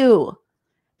friends with you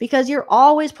because you're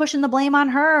always pushing the blame on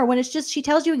her when it's just, she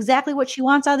tells you exactly what she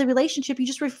wants out of the relationship. You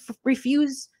just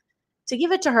refuse to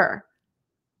give it to her.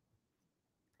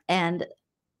 And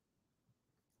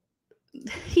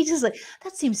he just like,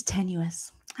 that seems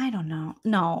tenuous. I don't know.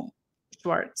 No,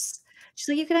 Schwartz. She's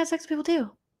like, you can have sex with people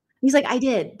too. He's like, I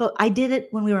did, but I did it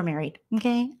when we were married.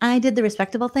 Okay. I did the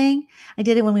respectable thing. I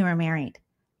did it when we were married,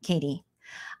 Katie.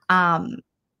 And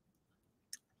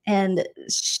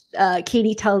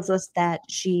Katie tells us that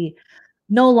she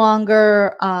no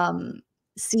longer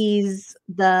sees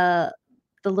the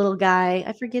little guy.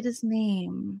 I forget his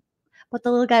name, but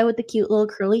the little guy with the cute little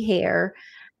curly hair.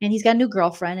 And he's got a new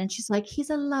girlfriend. And she's like, he's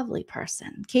a lovely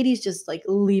person. Katie's just like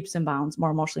leaps and bounds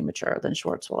more emotionally mature than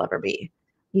Schwartz will ever be,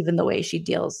 even the way she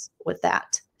deals with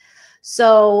that.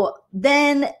 So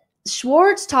then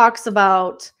Schwartz talks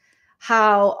about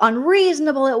how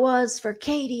unreasonable it was for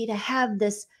Katie to have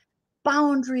this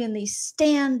boundary and these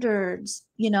standards,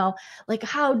 like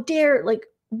how dare, like,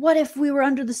 what if we were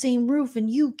under the same roof and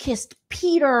you kissed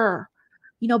Peter?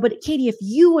 But Katie, if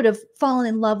you would have fallen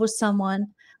in love with someone,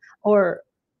 or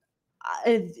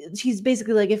she's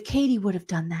basically like, if Katie would have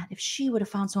done that, if she would have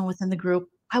found someone within the group,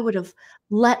 I would have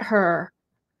let her.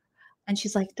 And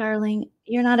she's like, darling,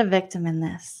 you're not a victim in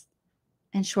this.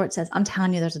 And Schwartz says, I'm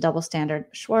telling you, there's a double standard.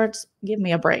 Schwartz, give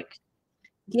me a break.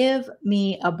 Give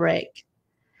me a break.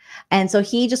 And so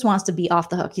he just wants to be off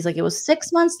the hook. He's like, it was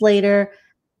 6 months later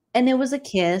and it was a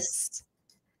kiss.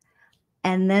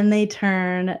 And then they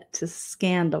turn to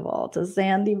Scandoval, to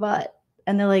Sandy Butt.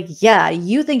 And they're like, yeah,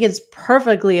 you think it's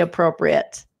perfectly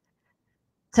appropriate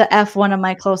to F one of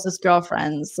my closest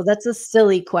girlfriends. So that's a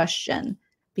silly question,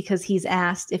 because he's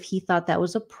asked if he thought that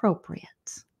was appropriate.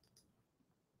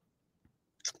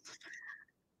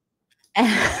 And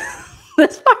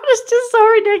this part is just so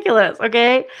ridiculous,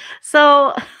 okay?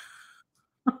 So,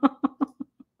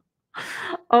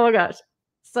 oh my gosh.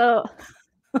 So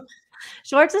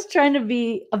Schwartz is trying to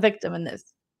be a victim in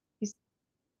this. He's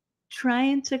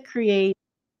trying to create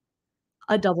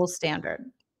a double standard.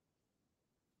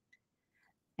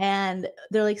 And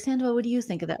they're like, Sandoval, what do you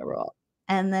think of that rule?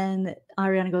 And then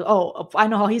Ariana goes, oh, I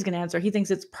know how he's going to answer. He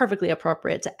thinks it's perfectly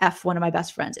appropriate to F one of my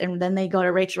best friends. And then they go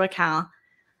to Rachel Raquel,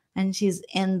 and she's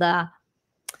in the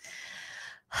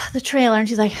trailer, and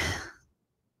she's like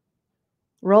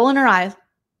rolling her eyes,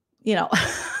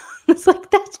 It's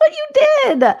like, that's what you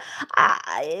did.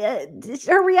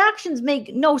 Her reactions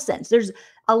make no sense. There's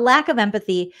a lack of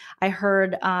empathy. I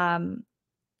heard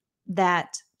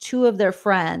that two of their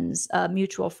friends,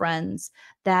 mutual friends,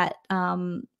 that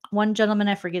one gentleman,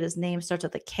 I forget his name, starts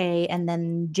with a K, and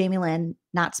then Jamie Lynn,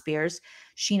 not Spears,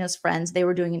 Sheena's friends, they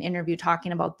were doing an interview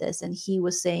talking about this, and he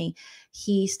was saying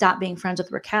he stopped being friends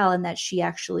with Raquel, and that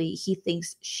he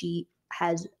thinks she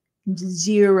has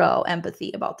zero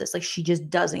empathy about this. Like, she just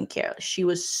doesn't care. She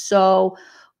was so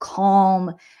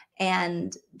calm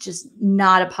and just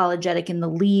not apologetic in the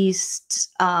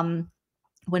least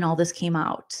when all this came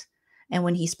out, and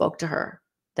when he spoke to her,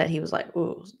 that he was like,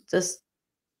 ooh, this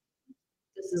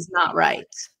is not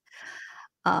right.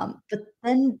 But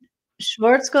then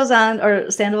Schwartz goes on, or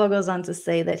Sandoval goes on to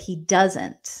say that he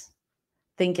doesn't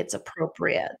think it's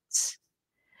appropriate.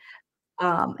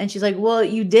 And she's like, well,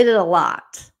 you did it a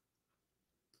lot.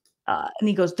 And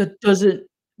he goes, that doesn't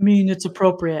mean it's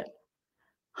appropriate.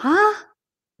 Huh?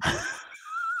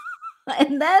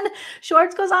 And then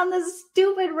Schwartz goes on this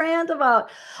stupid rant about,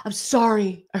 I'm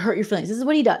sorry, I hurt your feelings. This is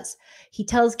what he does. He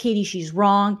tells Katie she's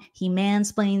wrong. He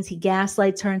mansplains. He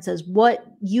gaslights her and says, what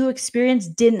you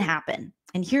experienced didn't happen.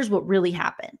 And here's what really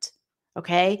happened.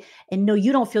 Okay? And no,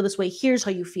 you don't feel this way. Here's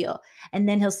how you feel. And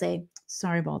then he'll say,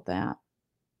 sorry about that.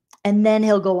 And then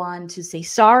he'll go on to say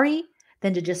sorry,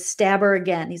 then to just stab her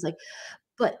again. He's like,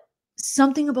 but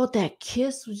something about that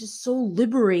kiss was just so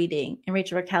liberating. And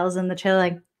Rachel Raquel's in the trailer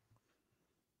like,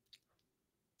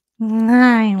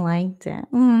 I liked it.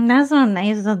 That's so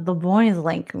nice that the boys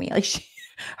like me. Like,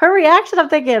 her reaction, I'm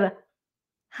thinking,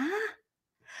 huh?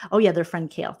 Oh yeah, their friend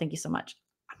Kale. Thank you so much.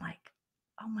 I'm like,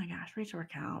 oh my gosh, Rachel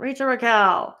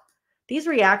Raquel. These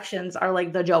reactions are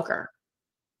like the Joker.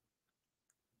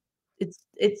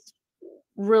 It's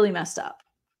really messed up.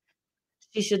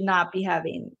 She should not be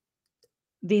having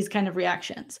these kind of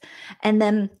reactions. And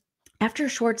then after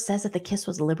Schwartz says that the kiss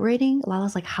was liberating,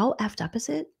 Lala's like, how effed up is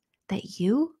it that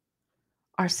you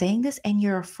are saying this and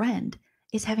your friend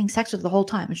is having sex with her the whole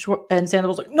time? And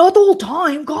Sandoval's like, not the whole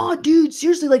time. God, dude,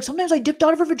 seriously, like, sometimes I dipped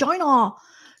out of her vagina.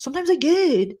 Sometimes I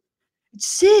did. It's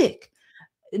sick.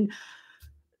 And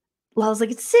Lala's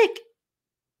like, it's sick.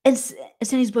 And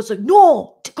Sandy's both like,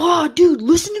 no, God, dude,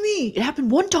 listen to me. It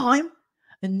happened one time.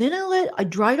 And then I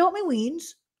dried out my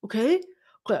weens. Okay.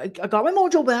 I got my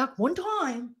mojo back one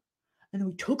time. And then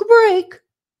we took a break.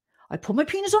 I put my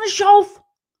penis on a shelf.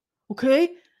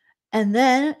 Okay. And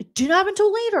then it didn't happen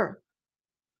until later.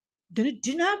 Then it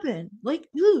didn't happen. Like,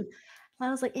 dude.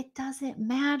 I was like, it doesn't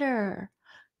matter.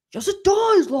 Yes, it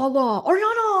does, Lala.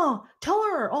 Ariana, tell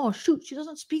her. Oh, shoot, she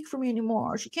doesn't speak for me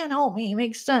anymore. She can't help me. It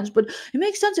makes sense, but it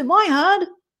makes sense in my head.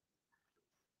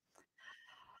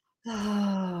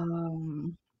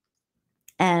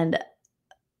 And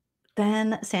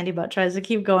then Sandy Butt tries to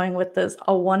keep going with this.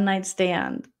 A one-night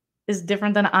stand is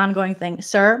different than an ongoing thing.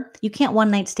 Sir, you can't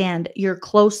one-night stand your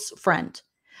close friend.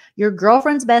 Your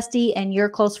girlfriend's bestie and your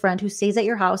close friend who stays at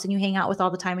your house and you hang out with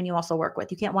all the time and you also work with.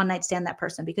 You can't one-night stand that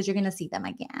person because you're going to see them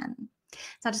again.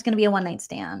 It's not just going to be a one-night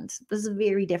stand. This is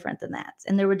very different than that.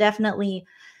 And there were definitely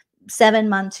 7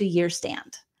 month to year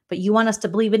stand. But you want us to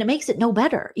believe, and it makes it no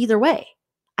better either way.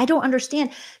 I don't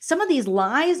understand. Some of these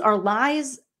lies are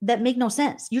lies that make no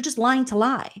sense. You're just lying to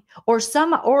lie. Or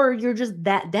you're just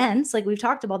that dense, like we've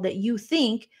talked about, that you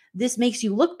think this makes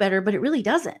you look better, but it really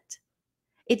doesn't.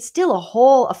 It's still a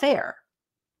whole affair.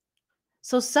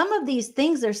 So some of these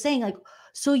things they're saying, like,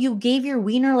 so you gave your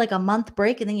wiener like a month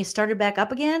break and then you started back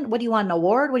up again? What do you want, an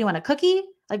award? What do you want, a cookie?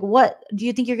 Like, what? Do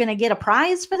you think you're going to get a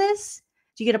prize for this?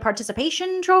 Do you get a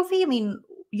participation trophy? I mean,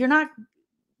 you're not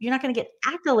going to get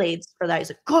accolades for that. He's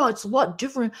like, God, it's a lot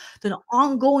different than an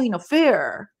ongoing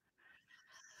affair.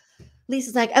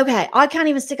 Lisa's like, okay, I can't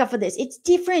even stick up for this. It's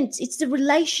different. It's the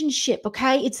relationship,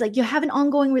 okay? It's like you have an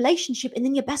ongoing relationship and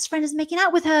then your best friend is making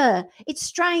out with her. It's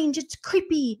strange. It's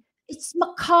creepy. It's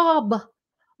macabre.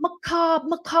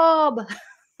 Macabre.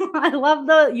 I love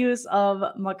the use of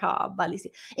macabre by Lisa.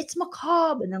 It's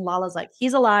macabre. And then Lala's like,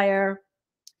 he's a liar.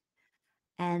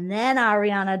 And then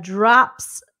Ariana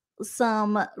drops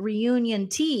some reunion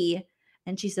tea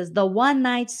and she says, the one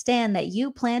night stand that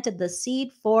you planted the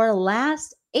seed for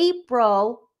last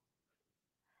April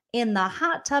in the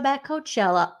hot tub at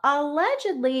Coachella.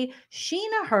 Allegedly,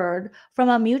 Sheena heard from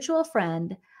a mutual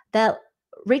friend that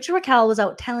Rachel Raquel was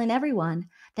out telling everyone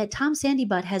that Tom Sandy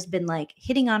Butt has been like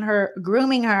hitting on her,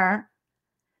 grooming her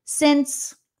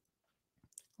since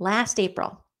last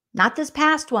April. Not this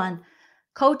past one.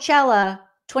 Coachella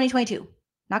 2022.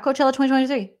 Not Coachella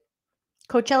 2023.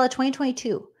 Coachella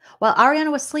 2022. While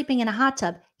Ariana was sleeping in a hot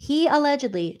tub, he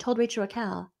allegedly told Rachel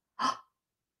Raquel,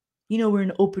 you know, we're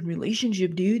in an open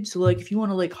relationship, dude. So, like, if you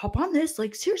want to, like, hop on this,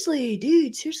 like, seriously,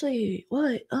 dude, seriously,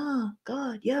 what? Oh,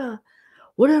 God, yeah,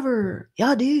 whatever.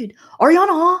 Yeah, dude.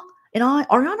 Ariana and I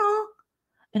are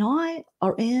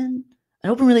in an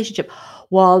open relationship.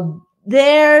 Well,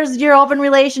 there's your open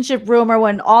relationship rumor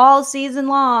when all season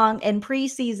long and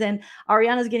preseason,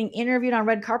 Ariana's getting interviewed on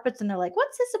red carpets and they're like,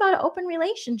 what's this about an open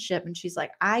relationship? And she's like,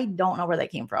 I don't know where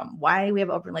that came from. Why do we have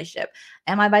an open relationship?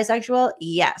 Am I bisexual?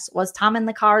 Yes. Was Tom in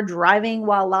the car driving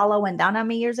while Lala went down on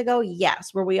me years ago?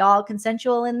 Yes. Were we all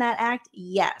consensual in that act?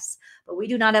 Yes. But we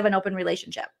do not have an open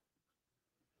relationship.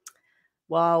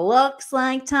 Well, looks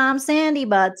like Tom Sandy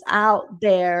Butt's out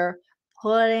there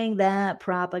putting that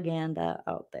propaganda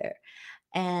out there.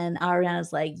 And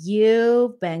Ariana's like,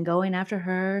 you've been going after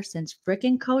her since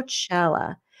freaking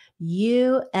Coachella.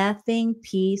 You effing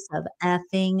piece of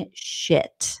effing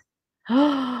shit.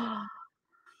 Oh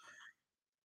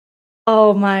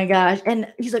my gosh.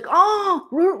 And he's like, oh,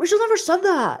 Rachel never said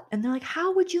that. And they're like,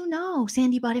 how would you know,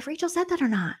 Sandy Butt, if Rachel said that or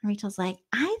not? And Rachel's like,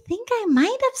 I think I might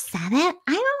have said it.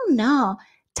 I don't know.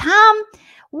 Tom,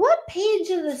 what page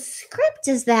of the script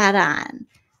is that on?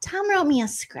 Tom wrote me a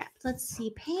script. Let's see,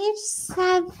 page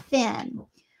 7.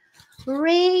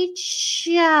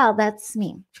 Rachel, that's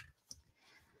me.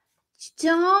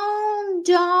 Don't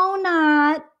tell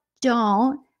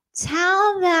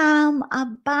them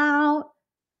about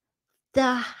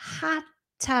the hot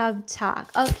tub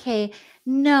talk. Okay,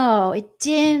 no, it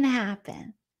didn't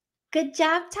happen. Good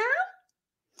job, Tom?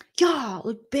 Yeah,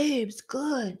 look, babes,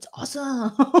 good. It's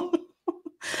awesome.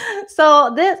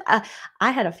 So this, I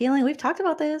had a feeling we've talked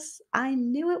about this. I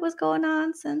knew it was going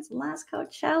on since last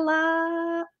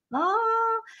Coachella.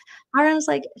 Oh, Ariana's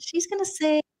like, she's going to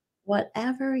say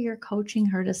whatever you're coaching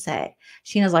her to say.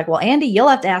 Sheena's like, well, Andy, you'll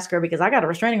have to ask her because I got a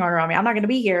restraining order on me. I'm not going to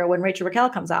be here when Rachel Raquel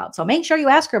comes out. So make sure you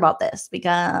ask her about this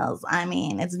because, I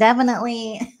mean, it's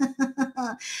definitely,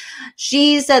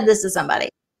 she said this to somebody.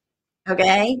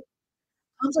 Okay.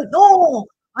 I was like, no,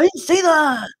 I didn't say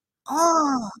that.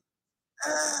 Oh.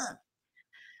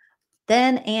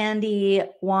 Then Andy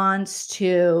wants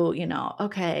to,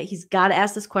 okay, he's got to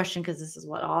ask this question because this is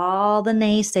what all the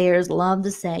naysayers love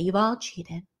to say. You've all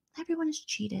cheated. Everyone has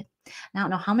cheated. Now, I don't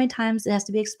know how many times it has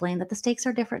to be explained that the stakes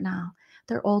are different now.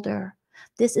 They're older.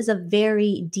 This is a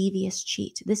very devious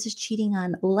cheat. This is cheating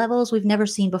on levels we've never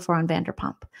seen before on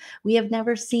Vanderpump. We have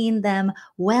never seen them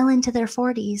well into their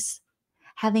 40s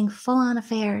having full-on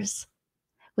affairs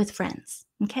with friends.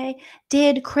 Okay?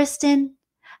 Did Kristen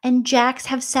and Jax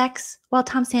have sex while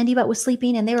Tom Sandy Butt was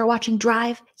sleeping and they were watching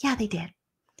Drive? Yeah, they did.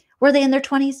 Were they in their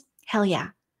 20s? Hell yeah.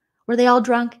 Were they all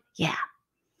drunk? Yeah.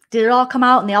 Did it all come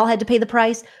out and they all had to pay the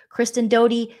price? Kristen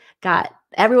Doty got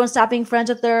everyone stopped being friends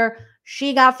with her.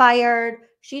 She got fired.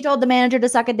 She told the manager to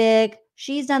suck a dick.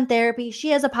 She's done therapy. She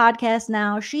has a podcast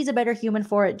now. She's a better human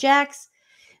for it. Jax,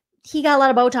 he got a lot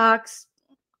of Botox.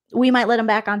 We might let him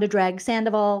back onto drag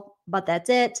Scandoval, but that's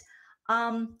it.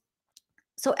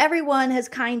 So everyone has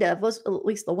kind of, at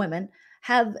least the women,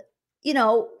 have, we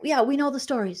know the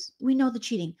stories. We know the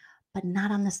cheating, but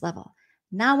not on this level.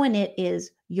 Not when it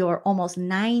is your almost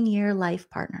 9-year life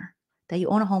partner that you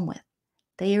own a home with,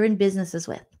 that you're in businesses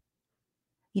with.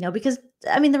 Because,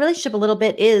 I mean, the relationship a little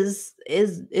bit is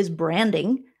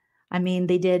branding. I mean,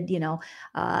 they did,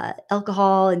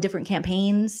 alcohol and different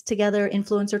campaigns together,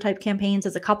 influencer type campaigns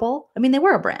as a couple. I mean, they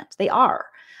were a brand. They are.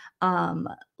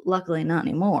 Luckily not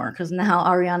anymore, because now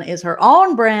Ariana is her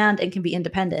own brand and can be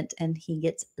independent, and he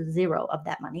gets zero of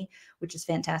that money, which is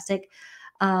fantastic.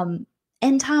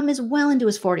 And Tom is well into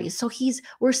his 40s. So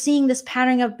we're seeing this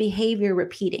pattern of behavior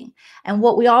repeating. And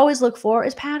what we always look for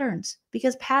is patterns,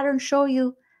 because patterns show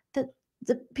you that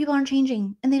the people aren't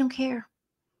changing and they don't care.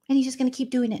 And he's just going to keep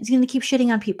doing it. He's going to keep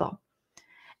shitting on people.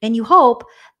 And you hope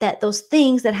that those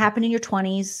things that happen in your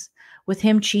 20s with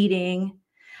him cheating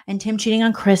and him cheating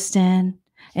on Kristen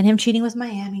and him cheating with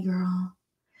Miami girl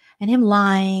and him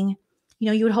lying,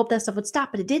 you would hope that stuff would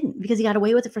stop, but it didn't, because he got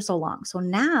away with it for so long. So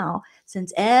now,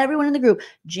 since everyone in the group,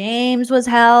 James was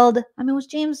held. I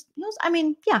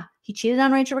mean, he cheated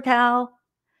on Rachel Raquel.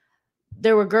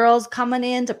 There were girls coming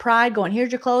into Pride going,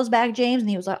 here's your clothes back, James. And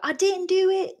he was like, I didn't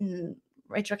do it. And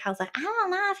Rachel Raquel's like, I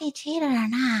don't know if he cheated or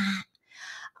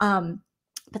not.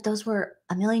 But those were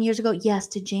a million years ago. Yes.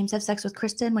 Did James have sex with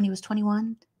Kristen when he was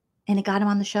 21 and it got him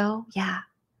on the show? Yeah.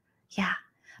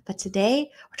 But today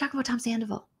we're talking about Tom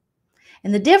Sandoval.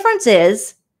 And the difference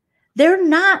is they're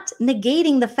not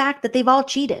negating the fact that they've all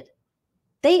cheated.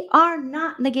 They are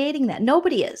not negating that.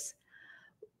 Nobody is.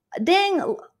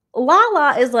 Dang,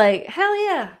 Lala is like, hell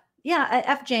yeah. Yeah,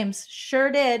 F James.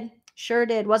 Sure did.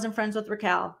 Wasn't friends with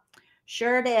Raquel.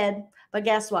 Sure did. But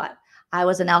guess what? I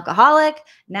was an alcoholic.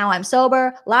 Now I'm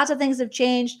sober. Lots of things have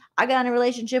changed. I got in a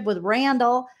relationship with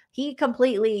Randall. He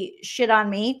completely shit on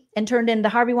me and turned into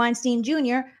Harvey Weinstein Jr.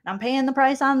 And I'm paying the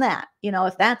price on that.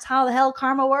 If that's how the hell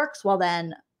karma works, well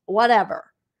then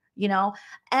whatever.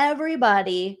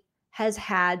 Everybody has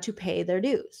had to pay their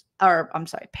dues,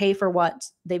 pay for what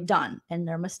they've done and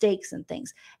their mistakes and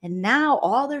things. And now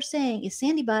all they're saying is,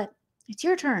 Sandy Butt, it's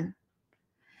your turn.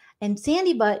 And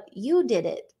Sandy Butt, you did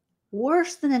it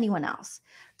worse than anyone else,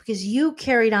 because you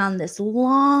carried on this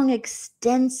long,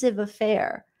 extensive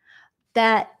affair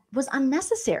that was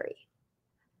unnecessary.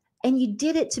 And you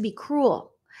did it to be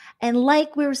cruel. And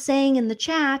like we were saying in the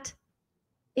chat,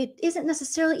 it isn't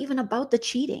necessarily even about the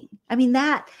cheating. I mean,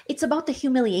 it's about the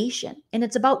humiliation, and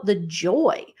it's about the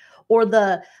joy or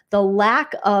the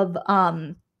lack of,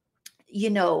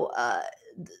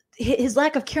 his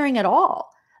lack of caring at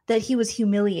all, that he was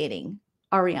humiliating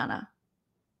Ariana.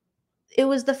 It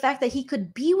was the fact that he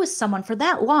could be with someone for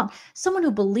that long, someone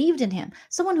who believed in him,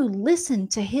 someone who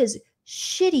listened to his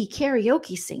shitty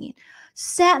karaoke singing,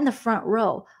 sat in the front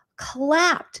row,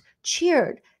 clapped,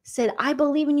 cheered, said, I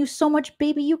believe in you so much,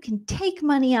 baby, you can take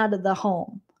money out of the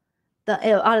home,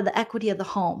 out of the equity of the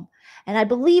home. And I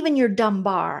believe in your dumb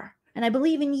bar. And I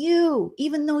believe in you,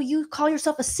 even though you call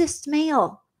yourself a cis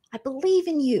male. I believe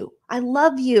in you. I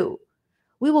love you.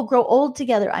 We will grow old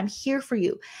together. I'm here for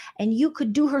you. And you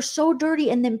could do her so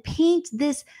dirty and then paint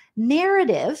this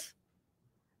narrative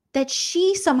that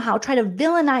she somehow tried to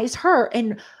villainize her.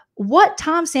 And what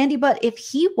Tom Sandy, but if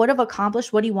he would have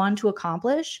accomplished what he wanted to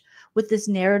accomplish with this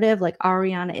narrative, like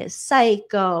Ariana is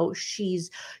psycho, she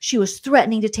was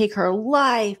threatening to take her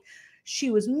life,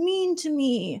 she was mean to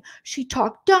me, she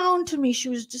talked down to me, she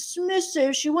was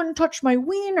dismissive, she wouldn't touch my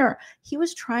wiener. He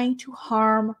was trying to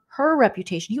harm her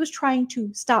reputation. He was trying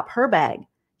to stop her bag.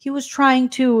 He was trying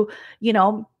to,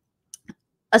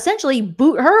 essentially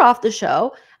boot her off the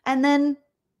show. And then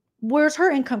where's her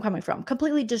income coming from?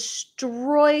 Completely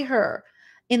destroy her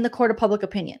in the court of public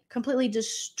opinion, completely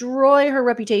destroy her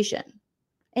reputation.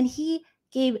 And he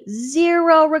gave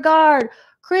zero regard.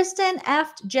 Kristen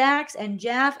effed Jax, and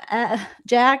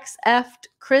Jax effed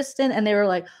Kristen. And they were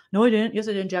like, no, I didn't. Yes,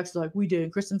 I didn't. Jax is like, we did.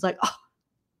 And Kristen's like, oh,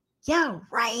 yeah,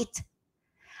 right.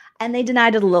 And they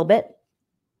denied it a little bit.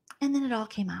 And then it all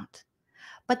came out.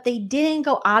 But they didn't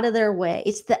go out of their way.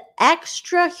 It's the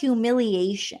extra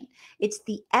humiliation. It's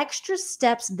the extra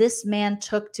steps this man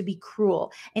took to be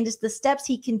cruel. And it's the steps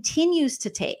he continues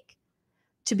to take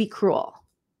to be cruel.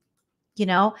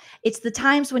 It's the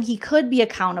times when he could be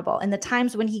accountable and the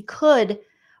times when he could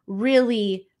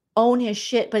really own his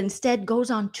shit, but instead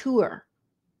goes on tour.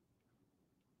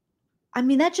 I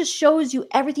mean, that just shows you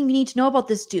everything you need to know about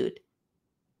this dude.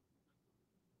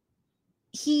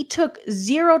 He took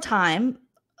zero time,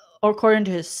 according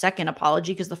to his second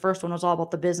apology, because the first one was all about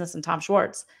the business and Tom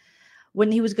Schwartz,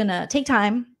 when he was going to take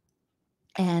time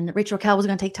and Rachel Raquel was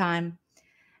going to take time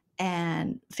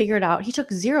and figure it out. He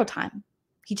took zero time.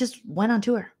 He just went on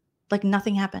tour like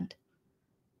nothing happened.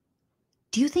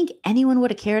 Do you think anyone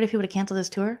would have cared if he would have canceled his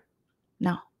tour?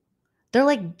 No. They're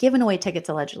like giving away tickets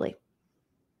allegedly.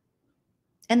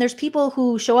 And there's people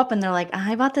who show up and they're like,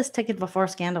 I bought this ticket before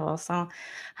Scandoval, so I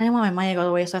didn't want my money to go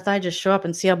away, so I thought I'd just show up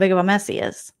and see how big of a mess he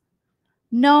is.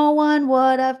 No one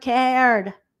would have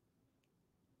cared.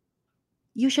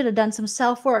 You should have done some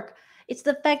self-work. It's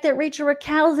the fact that Rachel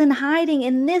Raquel's in hiding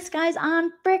and this guy's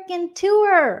on freaking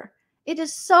tour. It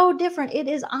is so different. It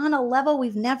is on a level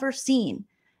we've never seen.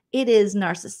 It is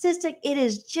narcissistic. It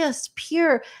is just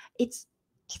pure. It's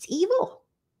evil.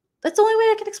 That's the only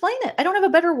way I can explain it. I don't have a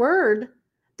better word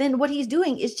than what he's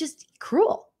doing. It's just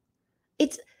cruel.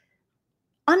 It's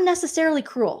unnecessarily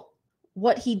cruel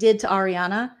what he did to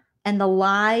Ariana and the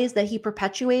lies that he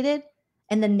perpetuated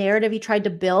and the narrative he tried to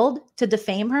build to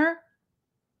defame her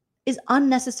is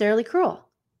unnecessarily cruel.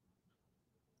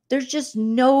 There's just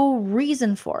no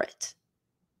reason for it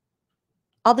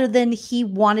other than he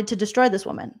wanted to destroy this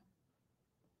woman.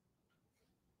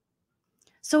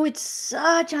 So it's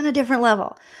such on a different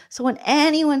level. So when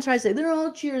anyone tries to say they're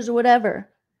all cheers or whatever,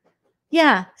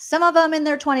 yeah, some of them in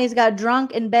their 20s got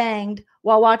drunk and banged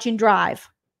while watching Drive.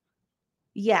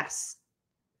 Yes.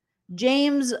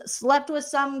 James slept with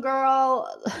some girl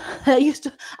that used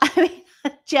to,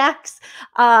 Jax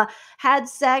had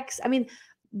sex. I mean,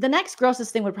 the next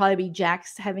grossest thing would probably be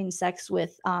Jax having sex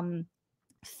with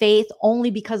Faith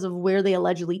only because of where they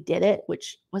allegedly did it,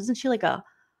 which wasn't she like am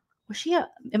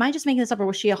I just making this up, or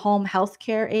was she a home health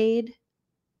care aide?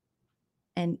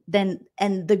 And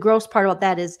the gross part about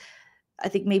that is I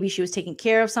think maybe she was taking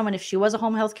care of someone. If she was a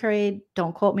home health care aide,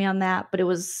 don't quote me on that, but it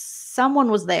was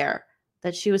someone was there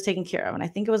that she was taking care of. And I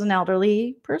think it was an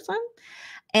elderly person.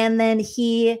 And then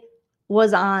he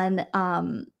was on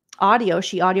audio.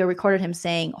 She audio recorded him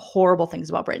saying horrible things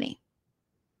about Brittany.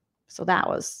 So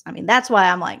that's why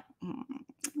I'm like,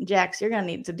 Jax, you're going to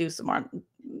need to do some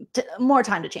more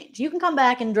time to change. You can come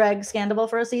back and drag Scandoval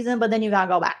for a season, but then you got to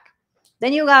go back.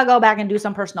 Then you got to go back and do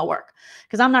some personal work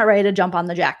because I'm not ready to jump on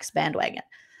the Jax bandwagon.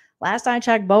 Last I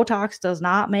checked, Botox does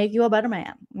not make you a better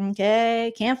man.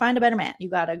 Okay. Can't find a better man. You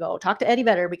got to go talk to Eddie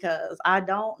Vedder because I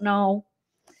don't know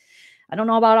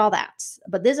about all that.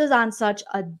 But this is on such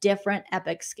a different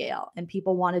epic scale and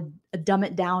people want to dumb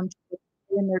it down.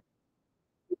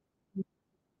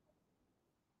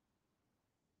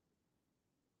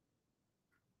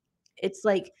 It's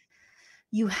like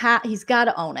he's got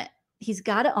to own it. He's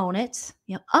got to own it.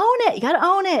 Own it. You got to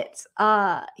own it.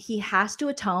 He has to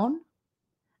atone.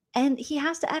 And he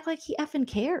has to act like he effing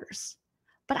cares.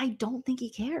 But I don't think he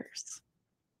cares.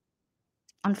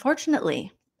 Unfortunately.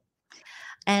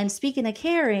 And speaking of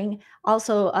caring,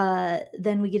 also,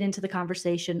 then we get into the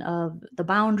conversation of the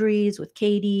boundaries with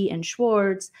Katie and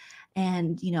Schwartz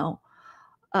and,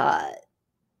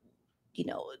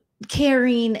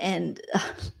 caring and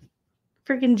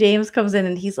freaking James comes in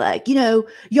and he's like, you're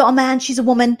a man, she's a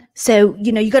woman. So,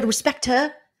 you got to respect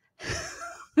her.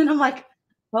 And I'm like,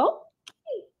 oh,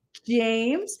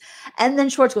 James. And then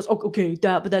Schwartz goes, oh, okay,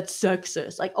 but that's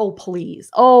sexist. Like, oh, please.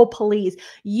 Oh, please.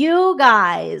 You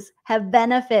guys have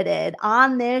benefited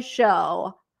on this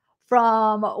show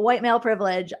from white male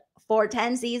privilege for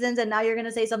 10 seasons. And now you're going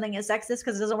to say something is sexist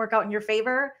because it doesn't work out in your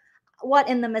favor. What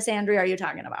in the misandry are you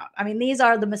talking about? I mean, these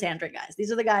are the misandry guys.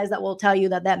 These are the guys that will tell you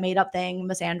that made up thing,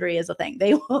 misandry, is a thing.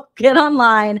 They will get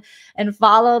online and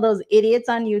follow those idiots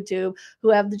on YouTube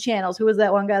who have the channels. Who was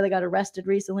that one guy that got arrested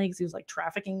recently because he was like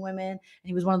trafficking women and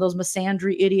he was one of those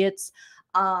misandry idiots?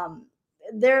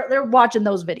 They're watching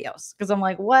those videos because I'm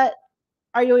like, what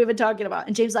are you even talking about?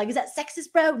 And James is like, is that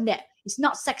sexist, bro? No, it's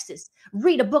not sexist.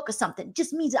 Read a book or something. It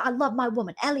just means that I love my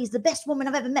woman. Ellie's the best woman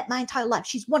I've ever met my entire life.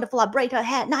 She's wonderful. I braid her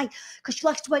hair at night because she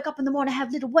likes to wake up in the morning and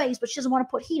have little waves, but she doesn't want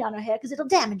to put heat on her hair because it'll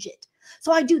damage it.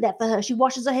 So I do that for her. She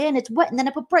washes her hair and it's wet, and then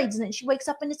I put braids in it. And she wakes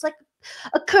up and it's like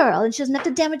a curl, and she doesn't have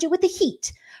to damage it with the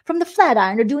heat from the flat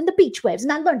iron or doing the beach waves.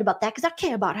 And I learned about that because I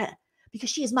care about her because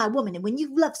she is my woman. And when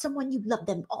you love someone, you love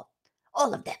them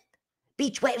all of them.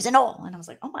 Beach waves and all. And I was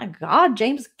like, oh my God,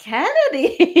 James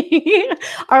Kennedy,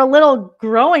 our little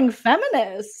growing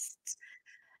feminist.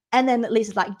 And then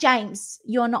Lisa's like, James,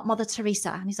 you're not Mother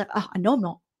Teresa. And he's like, oh, I know I'm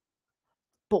not.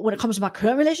 But when it comes to my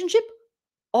current relationship,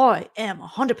 I am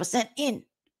 100% in.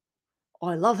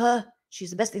 I love her. She's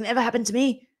the best thing that ever happened to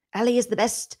me. Ellie is the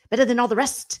best, better than all the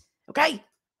rest. Okay?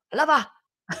 I love her.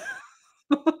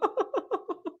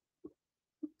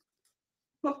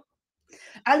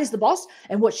 Allie's the boss,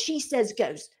 and what she says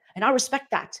goes. And I respect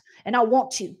that. And I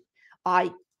want to. I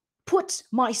put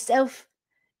myself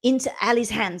into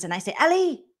Allie's hands and I say,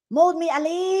 Allie, mold me,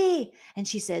 Allie. And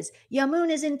she says, your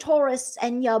moon is in Taurus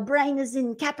and your brain is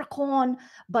in Capricorn,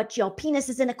 but your penis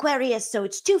is in Aquarius, so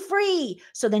it's too free.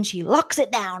 So then she locks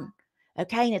it down.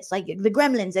 Okay. And it's like the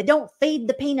gremlins. They don't feed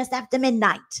the penis after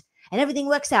midnight and everything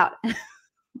works out.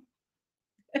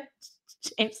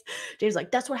 James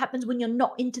like, that's what happens when you're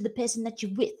not into the person that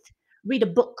you're with. Read a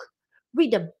book.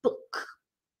 Read a book.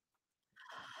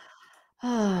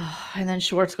 And then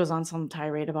Schwartz goes on some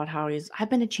tirade about how I've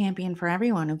been a champion for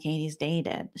everyone who Katie's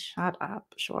dated. Shut up,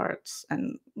 Schwartz.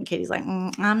 And Katie's like,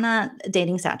 I'm not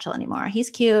dating Satchel anymore. He's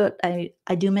cute. I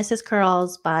do miss his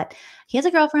curls, but he has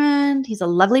a girlfriend. He's a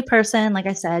lovely person. Like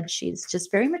I said, she's just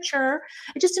very mature.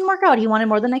 It just didn't work out. He wanted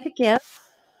more than I could give.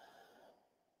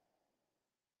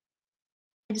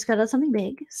 I just got out something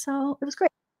big. So it was great.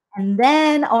 And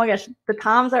then, oh my gosh, the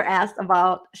Toms are asked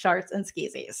about Sharks and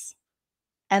Skeezies.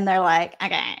 And they're like,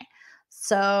 okay.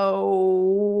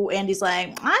 So Andy's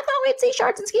like, I thought we'd see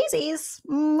Sharks and Skeezies.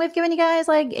 We've given you guys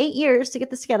like 8 years to get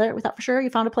this together. We thought for sure you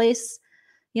found a place,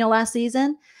 last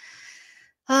season.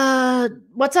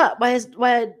 What's up?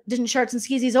 Why didn't Sharks and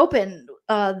Skeezies open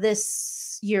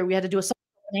this year? We had to do a song.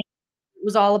 It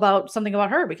was all about something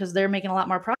about her because they're making a lot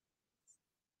more profit.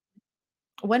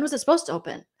 When was it supposed to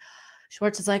open?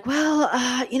 Schwartz is like, well,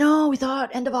 we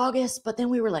thought end of August, but then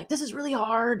we were like, this is really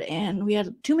hard, and we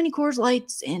had too many Coors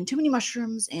Lights and too many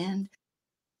mushrooms, and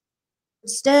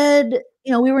instead,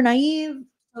 we were naive,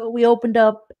 so we opened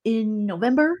up in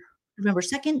November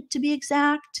 2nd to be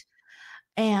exact,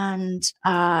 and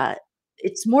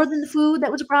it's more than the food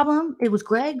that was a problem. It was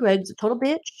Greg. Greg's a total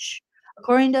bitch.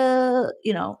 According to,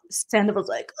 Sandoval's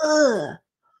like, ugh,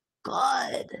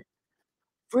 God.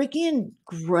 Freaking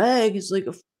Greg is like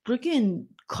a freaking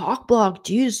cockblock,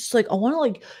 dude. It's just like I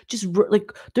want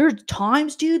to there's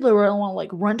times, dude, where I want to like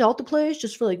rent out the place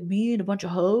just for like me and a bunch of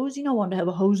hoes. I wanted to have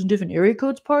a hoes in different area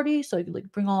codes party so I could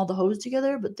like bring all the hoes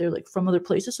together, but they're like from other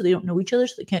places, so they don't know each other,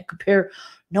 so they can't compare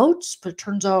notes. But it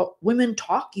turns out women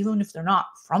talk even if they're not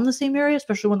from the same area,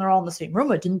 especially when they're all in the same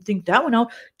room. I didn't think that one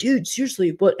out, dude.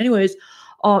 Seriously, but anyways,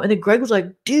 and then Greg was like,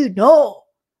 dude, no.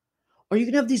 Are you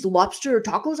gonna have these lobster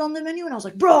tacos on the menu? And I was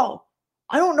like, bro,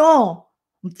 I don't know.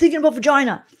 I'm thinking about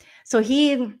vagina. So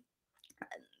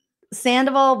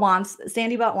Sandybot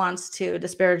wants to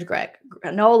disparage Greg.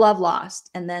 No love lost.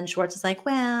 And then Schwartz is like,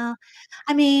 well,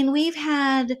 I mean, we've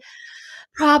had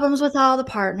problems with all the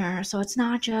partners, so it's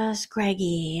not just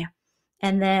Greggy.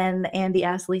 And then Andy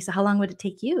asked Lisa, how long would it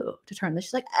take you to turn this?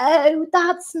 She's like, oh,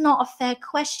 that's not a fair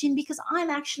question because I'm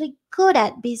actually good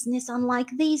at business, unlike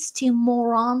these two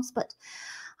morons. But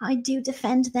I do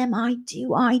defend them. I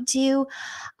do.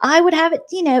 I would have it,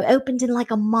 opened in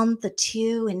like a month or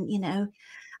two. And,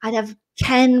 I'd have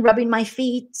Ken rubbing my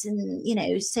feet and,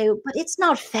 but it's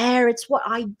not fair. It's what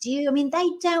I do. I mean, they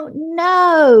don't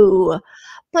know.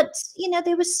 But,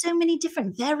 there was so many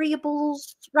different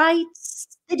variables, right?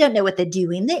 They don't know what they're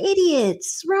doing. They're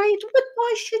idiots, right? But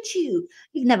why should you?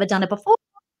 You've never done it before.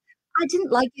 I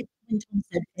didn't like it when Tom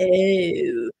said,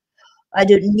 oh, I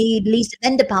don't need Lisa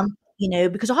Vanderpump,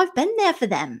 because I've been there for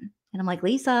them. And I'm like,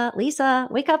 Lisa,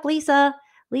 wake up, Lisa.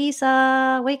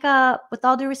 Lisa, wake up. With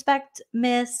all due respect,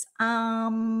 miss,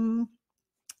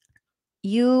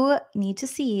 you need to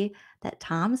see that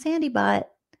Tom Sandybutt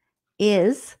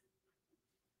this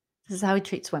is how he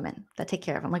treats women that take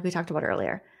care of him, like we talked about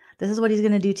earlier. This is what he's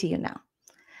going to do to you now.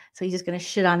 So he's just going to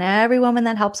shit on every woman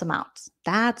that helps him out.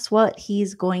 That's what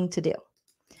he's going to do.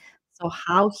 So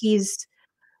how he's,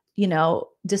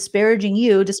 disparaging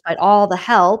you despite all the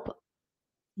help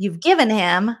you've given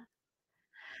him.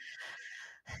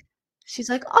 She's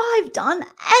like, oh, I've done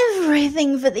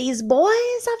everything for these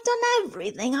boys. I've done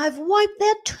everything. I've wiped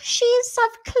their tushies.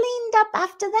 I've cleaned up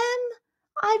after them.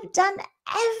 I've done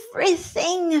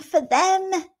everything for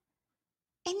them. And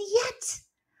yet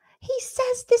he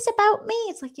says this about me.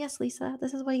 It's like, yes, Lisa,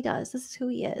 this is what he does. This is who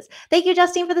he is. Thank you,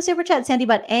 Justine, for the super chat.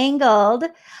 Sandybutt angled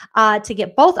to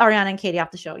get both Ariana and Katie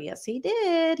off the show. Yes, he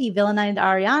did. He villainized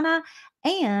Ariana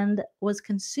and was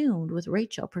consumed with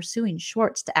Rachel pursuing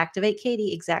Schwartz to activate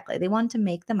Katie. Exactly. They wanted to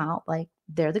make them out like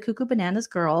they're the Cuckoo Bananas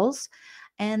girls,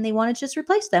 and they wanted to just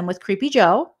replace them with Creepy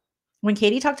Joe. When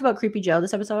Katie talked about Creepy Joe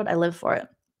this episode, I live for it.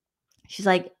 She's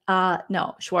like,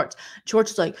 no, Schwartz.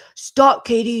 Schwartz is like, stop,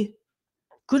 Katie.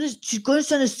 She's gonna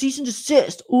send a cease and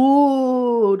desist.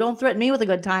 Ooh, don't threaten me with a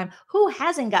good time. Who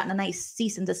hasn't gotten a nice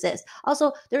cease and desist?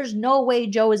 Also, there's no way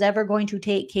Joe is ever going to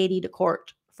take Katie to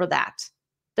court for that.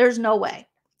 There's no way.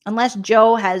 Unless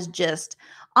Joe has just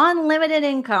unlimited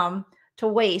income to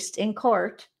waste in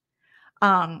court.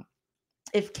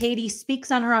 If Katie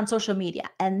speaks on her on social media.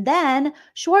 And then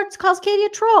Schwartz calls Katie a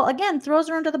troll. Again, throws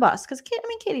her under the bus. Because,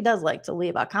 Katie does like to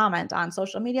leave a comment on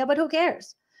social media, but who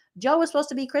cares? Joe was supposed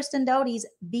to be Kristen Doute's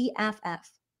BFF.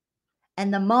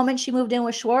 And the moment she moved in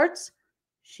with Schwartz,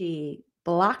 she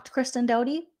blocked Kristen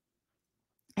Doute.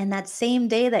 And that same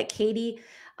day that Katie,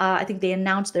 I think they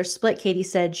announced their split, Katie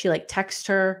said she like texted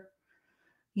her,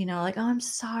 like, oh, I'm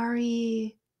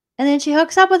sorry. And then she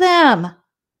hooks up with him.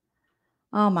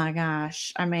 Oh my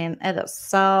gosh. I mean, it is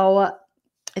so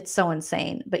It's so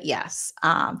insane. But yes,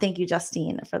 thank you,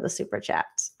 Justine, for the super chat.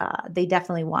 They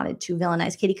definitely wanted to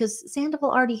villainize Katie because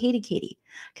Sandoval already hated Katie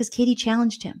because Katie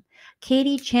challenged him.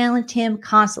 Katie challenged him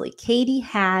constantly. Katie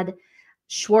had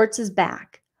Schwartz's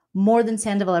back more than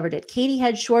Sandoval ever did. Katie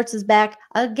had Schwartz's back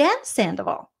against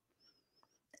Sandoval.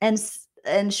 And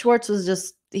Schwartz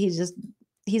was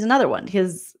he's another one.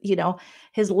 His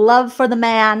love for the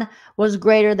man was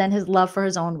greater than his love for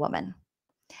his own woman.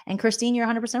 And Christine, you're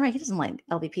 100% right. He doesn't like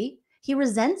LVP. He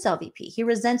resents LVP. He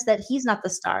resents that he's not the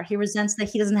star. He resents that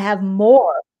he doesn't have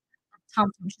more.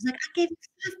 She's like, I gave you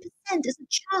 5% as a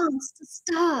chance to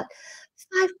start.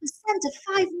 5% of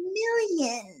 5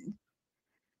 million.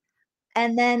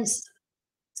 And then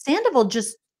Sandoval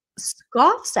just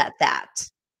scoffs at that.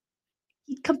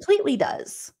 He completely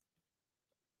does.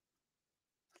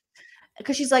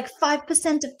 Because she's like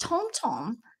 5% of Tom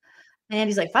Tom. And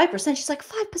Andy's like 5%. She's like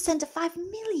 5% of 5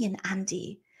 million,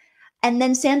 Andy. And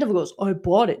then Sandoval goes, I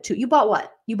bought it too. You bought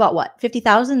what? You bought what?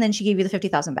 50,000? Then she gave you the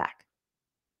 50,000 back.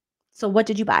 So what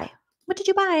did you buy? What did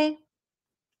you buy?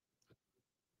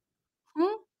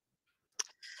 Hmm?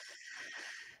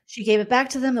 She gave it back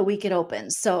to them the week it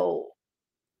opened. So,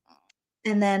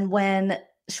 and then when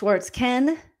Schwartz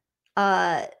can,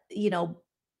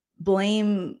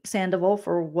 blame Sandoval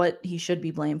for what he should be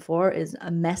blamed for is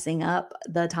messing up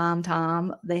the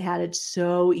Tom. They had it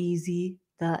so easy.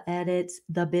 The edits,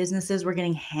 the businesses were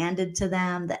getting handed to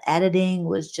them. The editing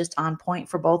was just on point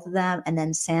for both of them. And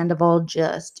then Sandoval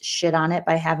just shit on it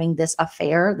by having this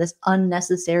affair, this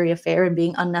unnecessary affair and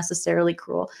being unnecessarily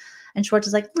cruel. And Schwartz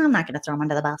is like, I'm not going to throw him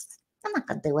under the bus. I'm not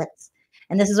going to do it.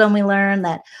 And this is when we learn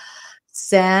that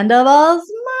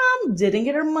Sandoval's mom didn't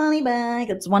get her money back.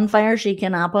 It's one fire she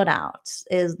cannot put out,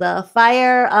 is the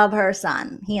fire of her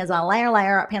son. He is a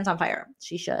liar, pants on fire.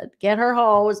 She should get her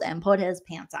hose and put his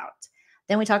pants out.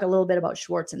 Then we talk a little bit about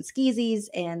Schwartz and Skeezies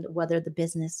and whether the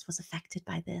business was affected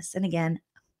by this. And again,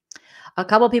 a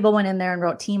couple people went in there and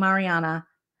wrote Team Ariana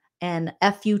and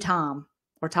F you Tom,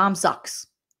 or Tom sucks,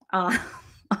 on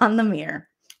the mirror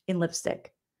in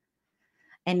lipstick.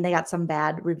 And they got some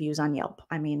bad reviews on Yelp.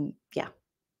 I mean, yeah,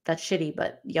 that's shitty,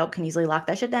 but Yelp can easily lock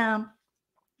that shit down,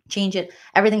 change it.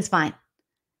 Everything's fine.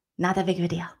 Not that big of a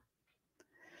deal.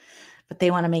 But they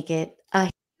want to make it a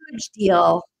huge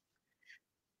deal.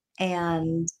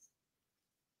 And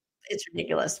it's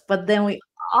ridiculous. But then we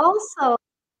also,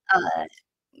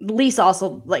 Lisa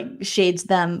also shades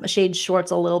Schwartz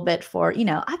a little bit for,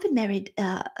 I've been married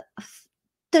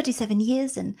 37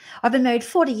 years and I've been married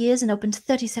 40 years and opened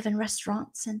 37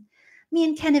 restaurants. And me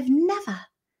and Ken have never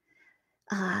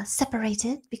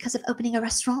separated because of opening a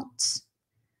restaurant.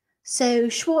 So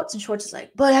Schwartz is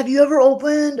like, but have you ever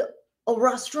opened a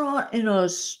restaurant in a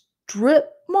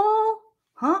strip mall?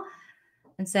 Huh?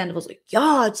 And Sandoval's like,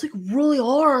 yeah, it's really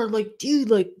hard.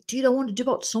 Dude, I want to dip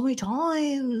out so many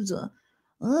times.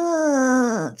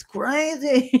 It's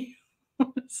crazy.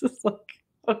 It's just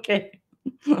okay,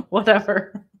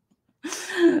 whatever.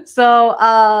 So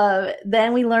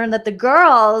then we learn that the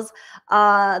girls,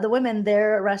 the women,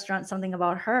 their restaurant, something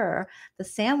about her, the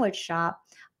sandwich shop,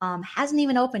 hasn't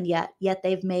even opened yet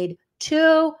they've made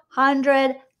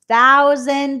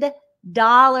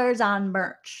 $200,000 on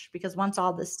merch, because once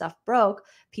all this stuff broke,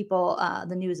 people,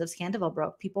 the news of Scandoval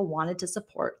broke, people wanted to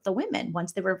support the women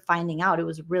once they were finding out it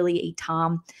was really a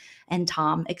Tom and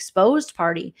Tom exposed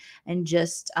party. And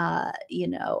just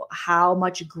how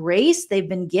much grace they've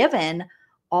been given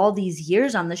all these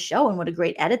years on the show, and what a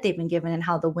great edit they've been given, and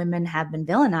how the women have been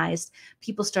villainized.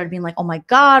 People started being like, oh my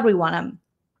God, we want to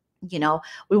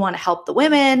help the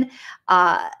women.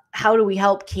 How do we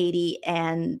help Katie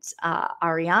and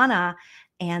Ariana?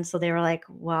 And so they were like,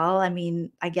 well, I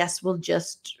mean, I guess we'll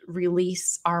just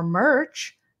release our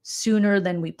merch sooner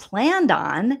than we planned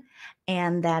on.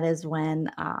 And that is when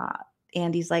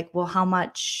Andy's like, well, how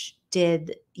much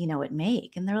did it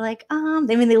make? And they're like,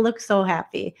 they look so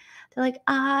happy. They're like,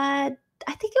 I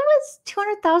think it was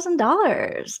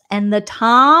 $200,000. And the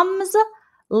Toms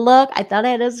look, I thought I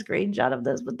had a screenshot of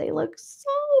this, but they look so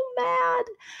mad.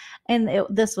 And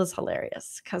this was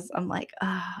hilarious because I'm like,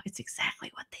 it's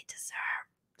exactly what they deserve.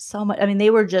 So much. I mean,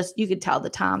 they were just, you could tell the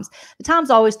Toms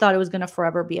always thought it was going to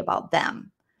forever be about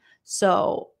them.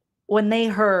 So when they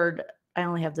heard, I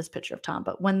only have this picture of Tom,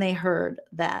 but when they heard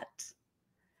that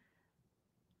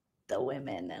the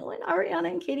women, when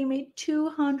Ariana and Katie made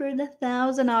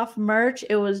 $200,000 off merch,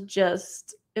 it was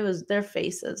their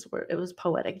faces it was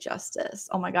poetic justice.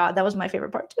 Oh my God. That was my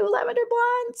favorite part too. Lavender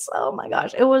Blondes. Oh my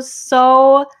gosh. It was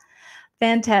so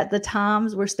fantastic. The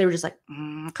Toms they were just like,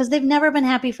 because they've never been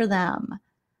happy for them.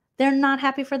 They're not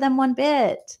happy for them one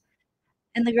bit.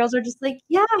 And the girls are just like,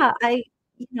 yeah,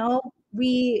 you know,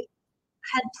 we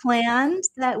had planned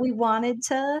that we wanted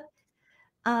to,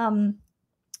 um,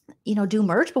 you know, do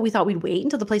merch, but we thought we'd wait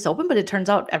until the place opened, but it turns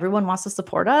out everyone wants to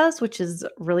support us, which is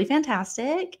really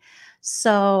fantastic.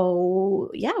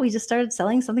 So, yeah, we just started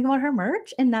selling something about her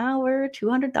merch, and now we're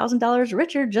 $200,000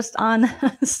 richer just on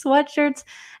sweatshirts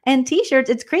and t-shirts.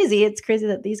 It's crazy. It's crazy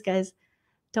that these guys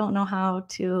don't know how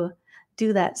to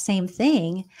do that same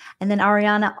thing. And then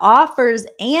Ariana offers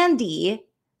Andy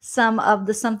some of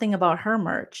the something about her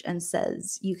merch and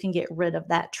says you can get rid of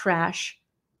that trash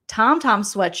Tom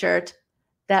sweatshirt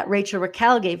that Rachel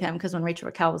Raquel gave him, because when Rachel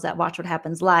Raquel was at Watch What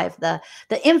Happens Live, the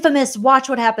infamous Watch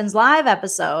What Happens Live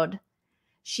episode,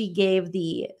 she gave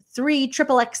the 3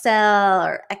 XXL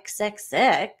or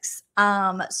XXX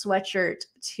sweatshirt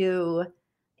to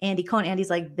Andy Cohen. Andy's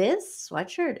like, this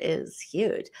sweatshirt is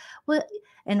huge. Well,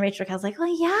 and Rachel Raquel's like,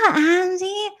 well, yeah,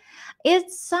 Andy,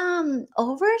 it's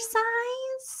oversized,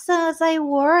 so I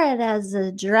wore it as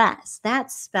a dress.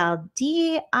 That's spelled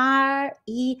DRESS.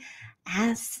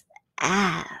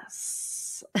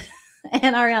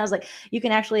 And Ariana's like, you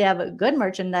can actually have a good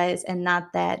merchandise and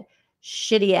not that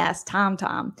shitty ass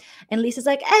Tom. And Lisa's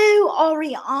like, oh,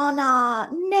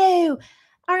 Ariana, no.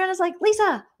 Ariana's like,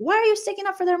 Lisa, why are you sticking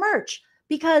up for their merch?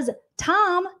 Because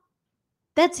Tom,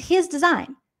 that's his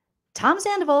design. Tom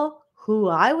Sandoval, who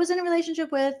I was in a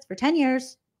relationship with for 10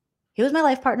 years, he was my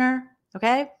life partner,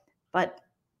 okay? But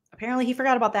apparently he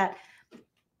forgot about that.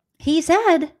 He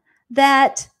said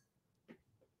that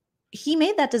he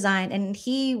made that design, and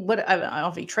I don't know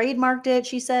if he trademarked it,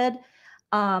 she said.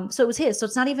 So it was his. So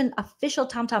it's not even official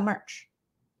Tom merch.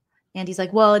 And he's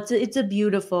like, well, it's a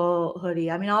beautiful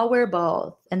hoodie. I mean, I'll wear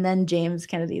both. And then James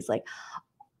Kennedy's like,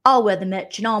 I'll wear the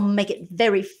merch and I'll make it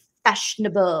very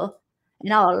fashionable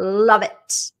and I'll love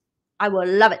it. I will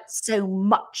love it so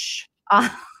much.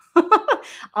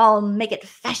 I'll make it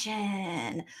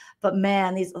fashion. But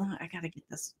man, I gotta get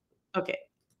this. Okay,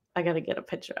 I gotta get a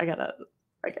picture. I gotta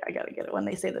get it when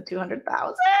they say the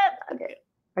 200,000. Okay,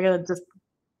 I gotta just.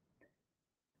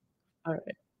 All right.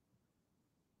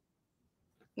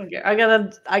 Okay, I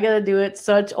gotta do it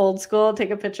such old school.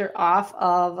 Take a picture off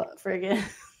of friggin'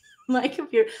 my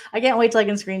computer. I can't wait till I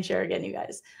can screen share again, you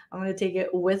guys. I'm gonna take it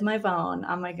with my phone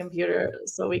on my computer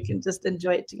so we can just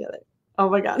enjoy it together. Oh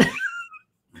my god.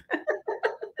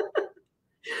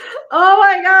 Oh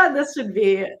my god, this is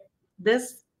my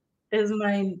this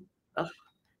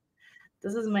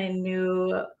is my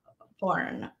new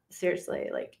porn. Seriously,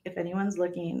 like if anyone's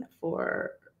looking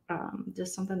for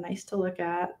just something nice to look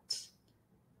at,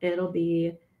 it'll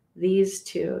be these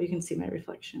two. You can see my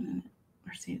reflection in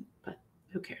it, but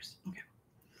who cares? Okay.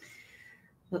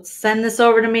 Let's send this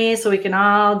over to me so we can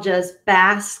all just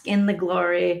bask in the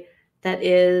glory that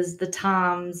is the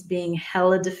Toms being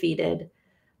hella defeated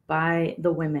by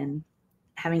the women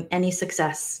having any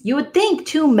success. You would think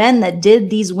 2 men that did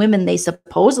these women they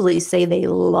supposedly say they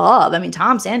love. I mean,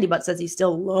 Tom Sandybutt says he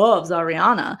still loves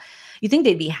Ariana. You think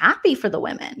they'd be happy for the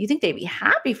women. You think they'd be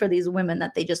happy for these women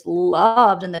that they just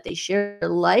loved and that they shared their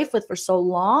life with for so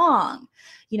long.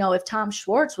 You know, if Tom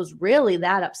Schwartz was really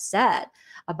that upset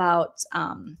about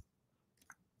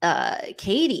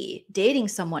Katie dating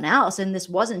someone else, and this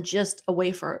wasn't just a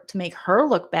way to make her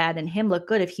look bad and him look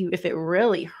good, if it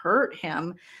really hurt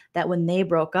him that when they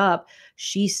broke up,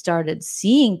 she started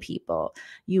seeing people,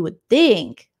 you would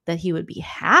think that he would be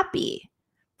happy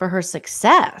for her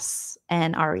success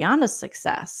and Ariana's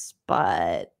success.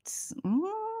 But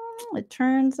it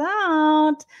turns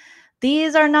out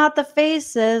these are not the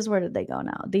faces. Where did they go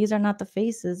now? These are not the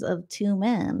faces of 2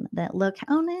 men that look.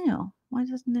 Oh no. Why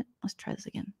doesn't it? Let's try this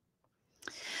again.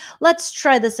 Let's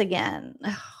try this again.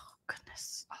 Oh,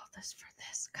 goodness. All this for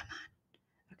this. Come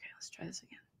on. Okay, let's try this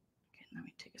again. Okay, let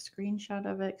me take a screenshot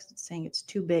of it because it's saying it's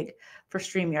too big for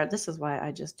StreamYard. This is why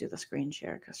I just do the screen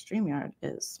share, because StreamYard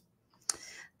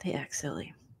they act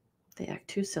silly. They act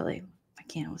too silly. I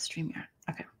can't with StreamYard.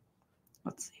 Okay,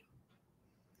 let's see.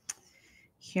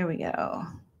 Here we go.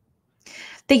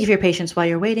 Thank you for your patience while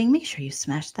you're waiting. Make sure you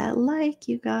smash that like,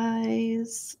 you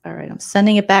guys. All right, I'm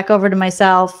sending it back over to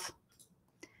myself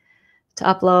to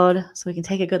upload so we can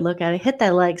take a good look at it. Hit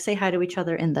that like, say hi to each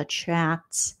other in the chat.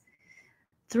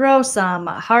 Throw some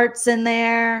hearts in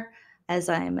there as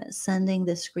I'm sending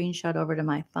this screenshot over to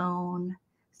my phone.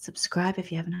 Subscribe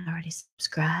if you haven't already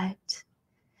subscribed.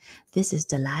 This is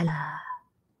Delilah.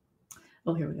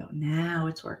 Oh, here we go. Now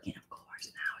it's working, of course.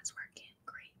 Now it's working.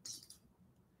 Great.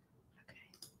 Okay.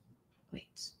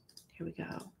 Wait. Here we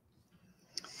go.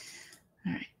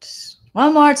 All right.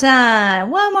 One more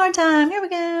time. One more time. Here we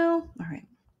go. All right.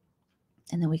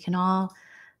 And then we can all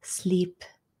sleep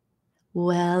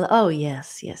well. Oh,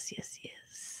 yes, yes, yes,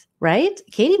 yes. right?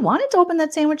 Katie wanted to open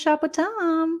that sandwich shop with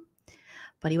Tom,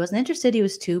 but he wasn't interested. He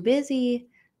was too busy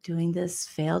doing this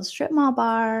failed strip mall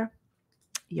bar.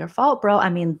 Your fault, bro. I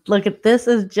mean, look at this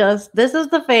is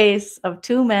the face of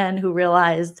two men who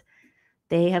realized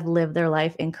they have lived their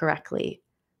life incorrectly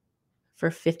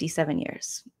for 57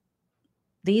 years.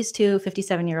 These two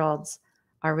 57-year-olds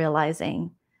are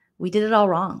realizing we did it all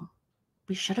wrong.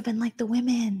 We should have been like the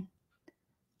women.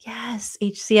 Yes,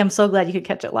 HC, I'm so glad you could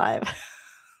catch it live.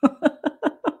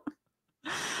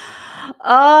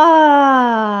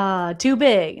 Too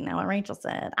big. Now what Rachel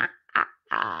said.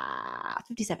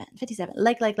 57.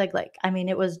 Like. I mean,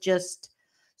 it was just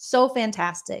so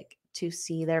fantastic to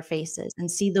see their faces and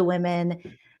see the women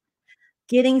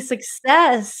getting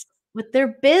success with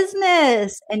their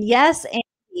business. And yes,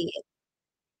 Andy,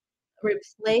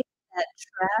 replace that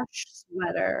trash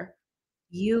sweater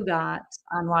you got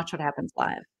on Watch What Happens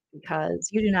Live because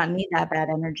you do not need that bad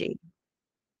energy.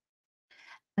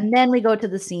 And then we go to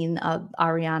the scene of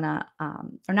Ariana,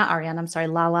 or not Ariana, I'm sorry,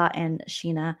 Lala and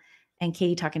Sheena and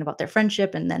Katie talking about their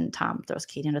friendship. And then Tom throws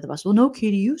Katie under the bus. Well, no,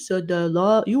 Katie, you said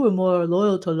that you were more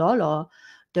loyal to Lala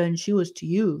than she was to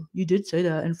you. You did say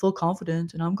that in full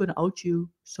confidence, and I'm going to out you.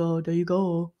 So there you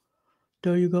go.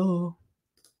 There you go.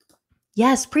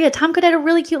 Yes, Priya, Tom could have had a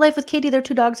really cute life with Katie, their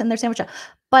two dogs, and their sandwich shop.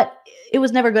 But it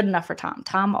was never good enough for Tom.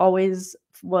 Tom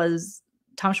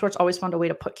Schwartz always found a way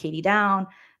to put Katie down,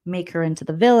 make her into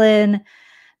the villain,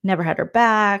 never had her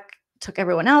back, took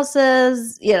everyone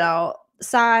else's,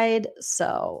 side.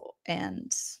 So,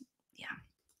 and yeah.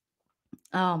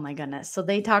 Oh my goodness. So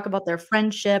they talk about their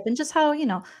friendship and just how,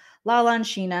 Lala and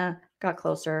Sheena got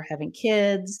closer, having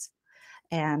kids,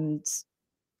 and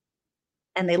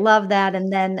they love that.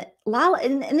 And then Lala,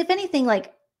 and if anything,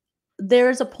 like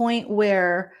there's a point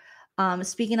where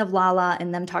speaking of Lala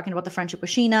and them talking about the friendship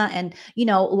with Sheena, and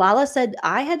Lala said,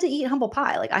 I had to eat humble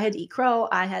pie. Like I had to eat crow.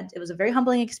 It was a very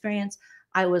humbling experience.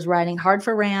 I was riding hard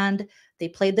for Rand. They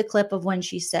played the clip of when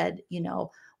she said,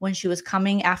 when she was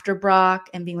coming after Brock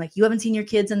and being like, you haven't seen your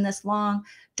kids in this long.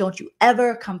 Don't you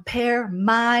ever compare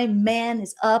my man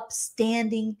is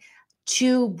upstanding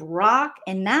to Brock.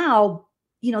 And now,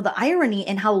 the irony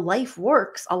in how life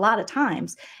works a lot of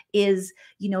times is,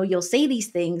 you'll say these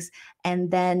things and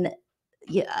then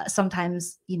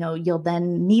sometimes, you'll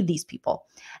then need these people,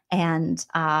 and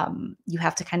you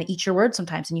have to kind of eat your words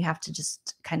sometimes, and you have to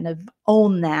just kind of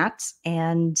own that.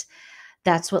 And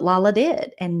that's what Lala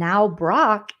did. And now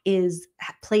Brock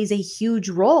plays a huge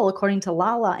role, according to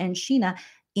Lala and Sheena,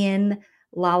 in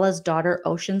Lala's daughter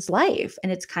Ocean's life.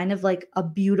 And it's kind of like a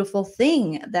beautiful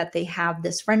thing that they have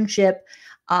this friendship.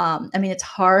 I mean, it's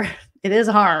hard. It is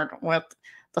hard with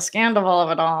the Scandoval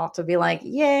of it all to be like,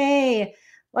 yay,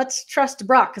 let's trust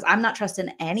Brock, because I'm not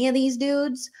trusting any of these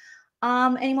dudes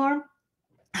anymore.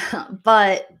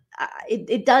 But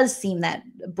it does seem that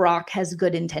Brock has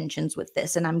good intentions with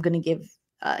this, and I'm going to give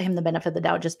him the benefit of the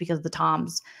doubt just because the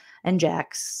Toms and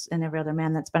Jacks and every other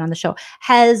man that's been on the show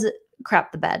has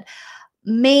crapped the bed.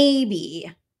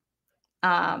 Maybe,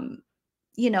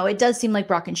 it does seem like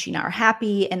Brock and Sheena are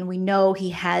happy, and we know he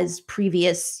has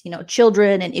previous,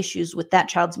 children and issues with that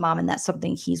child's mom, and that's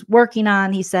something he's working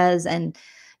on, he says, and,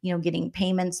 getting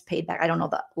payments paid back. I don't know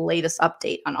the latest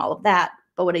update on all of that,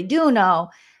 but what I do know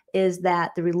is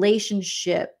that the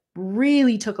relationship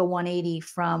really took a 180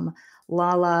 from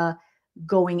Lala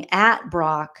going at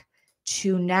Brock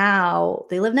to now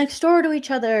they live next door to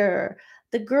each other.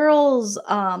 The girls,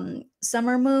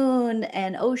 Summer Moon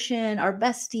and Ocean, are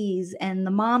besties, and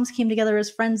the moms came together as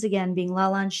friends again, being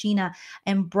Lala and Sheena.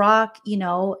 And Brock,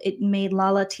 it made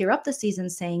Lala tear up this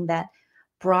season, saying that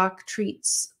Brock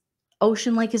treats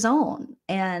Ocean like his own.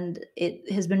 And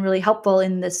it has been really helpful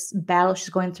in this battle she's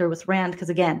going through with Rand, because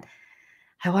again,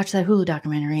 I watched that Hulu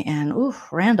documentary, and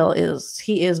Randall is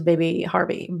baby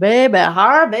Harvey. Baby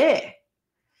Harvey.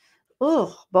 Ooh,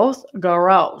 both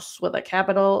gross with a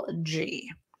capital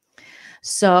G.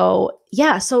 So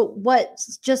yeah,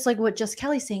 just like what Just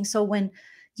Kelly's saying. So when,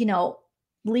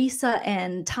 Lisa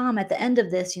and Tom at the end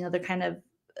of this, they're kind of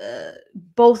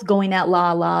both going at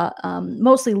Lala,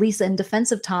 mostly Lisa in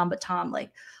defense of Tom, but Tom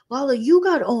like, Lala, you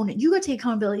got to own it. You got to take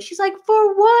accountability. She's like,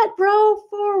 for what, bro?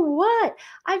 For what?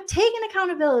 I've taken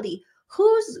accountability.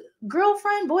 Whose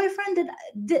girlfriend, boyfriend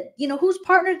whose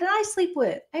partner did I sleep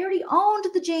with? I already owned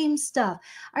the James stuff.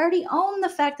 I already owned the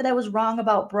fact that I was wrong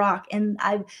about Brock. And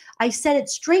I said it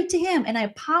straight to him, and I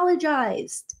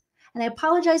apologized. And I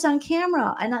apologized on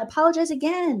camera, and I apologize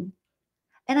again.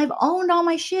 And I've owned all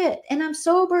my shit, and I'm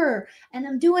sober, and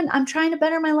I'm trying to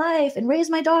better my life and raise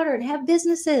my daughter and have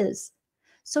businesses.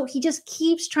 So he just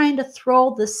keeps trying to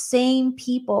throw the same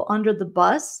people under the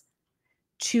bus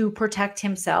to protect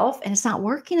himself, and it's not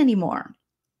working anymore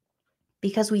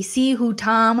because we see who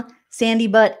Tom Sandy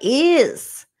Butt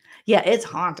is. Yeah, it's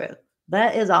haunted.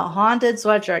 That is a haunted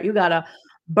sweatshirt. You gotta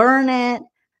burn it.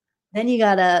 Then you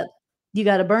gotta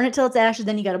burn it till it's ashes.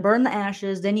 Then you gotta burn the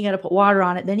ashes. Then you gotta put water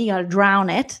on it. Then you gotta drown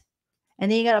it.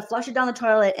 And then you gotta flush it down the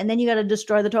toilet. And then you gotta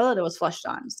destroy the toilet it was flushed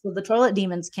on. So the toilet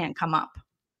demons can't come up,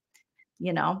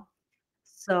 you know?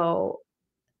 So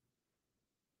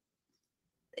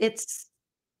it's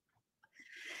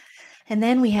and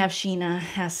then we have Sheena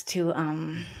has to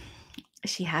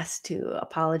she has to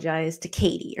apologize to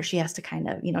Katie, or she has to kind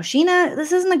of, Sheena,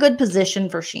 this isn't a good position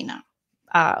for Sheena.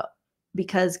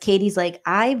 Because Katie's like,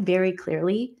 I very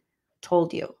clearly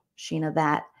told you, Sheena,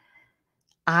 that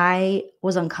I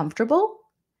was uncomfortable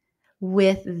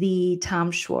with the Tom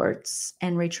Schwartz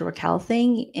and Rachel Raquel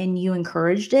thing, and you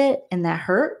encouraged it, and that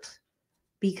hurt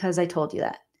because I told you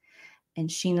that. And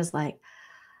Sheena's like,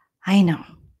 I know.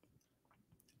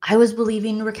 I was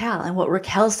believing Raquel, and what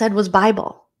Raquel said was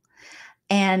Bible.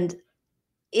 And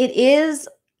it is,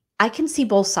 I can see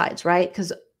both sides, right?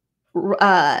 Because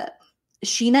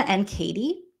Sheena and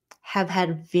Katie have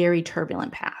had very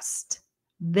turbulent past.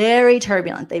 Very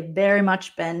turbulent. They've very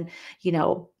much been,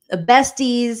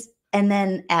 besties and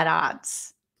then at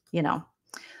odds,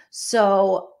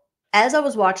 So as I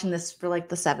was watching this for like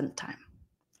the 7th time,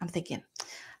 I'm thinking,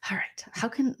 all right,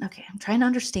 I'm trying to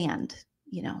understand,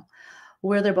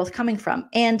 where they're both coming from.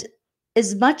 And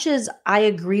as much as I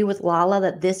agree with Lala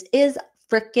that this is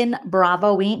frickin'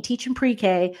 Bravo, we ain't teaching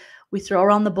pre-K. We throw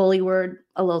around the bully word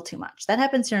a little too much. That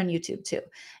happens here on YouTube too.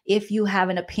 If you have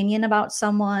an opinion about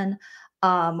someone,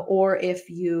 or if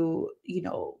you,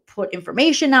 put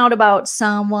information out about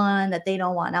someone that they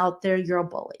don't want out there, you're a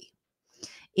bully.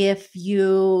 If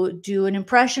you do an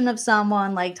impression of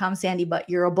someone like Tom Sandy, but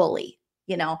you're a bully,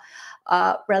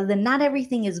 rather than not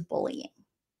everything is bullying.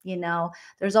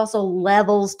 There's also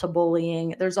levels to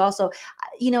bullying. There's also,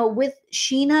 with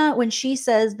Sheena, when she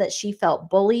says that she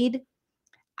felt bullied,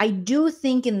 I do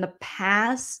think in the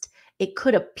past it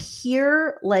could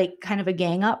appear like kind of a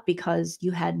gang up because you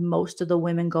had most of the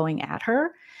women going at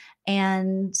her,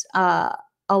 and a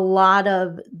lot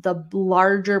of the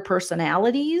larger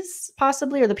personalities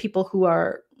possibly, or the people who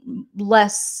are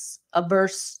less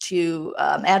adverse to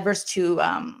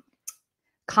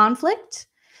conflict.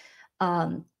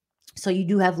 So you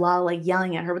do have Lala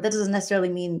yelling at her, but that doesn't necessarily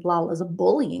mean Lala's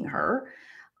bullying her.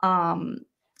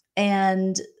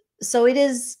 And so it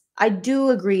is, I do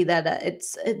agree that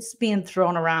it's being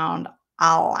thrown around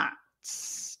a lot.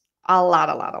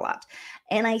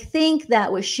 And I think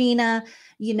that with Sheena,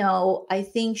 I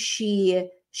think she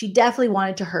definitely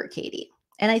wanted to hurt Katie.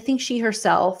 And I think she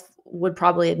herself would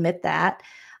probably admit that,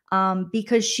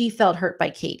 because she felt hurt by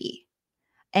Katie.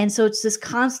 And so it's this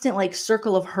constant like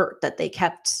circle of hurt that they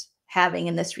kept having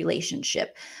in this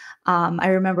relationship. I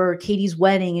remember Katie's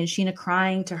wedding and Sheena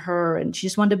crying to her, and she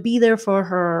just wanted to be there for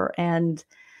her. And,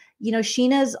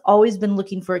 Sheena's always been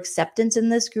looking for acceptance in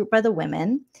this group by the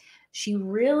women. She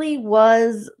really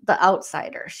was the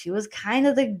outsider. She was kind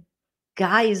of the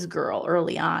guy's girl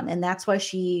early on. And that's why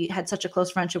she had such a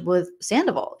close friendship with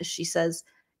Scandoval. She says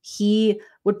he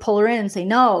would pull her in and say,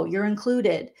 no, you're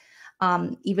included.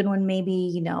 Even when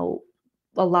maybe,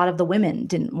 a lot of the women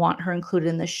didn't want her included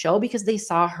in the show because they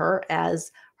saw her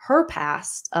as her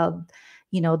past of,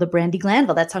 the Brandi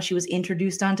Glanville. That's how she was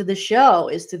introduced onto the show,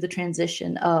 is through the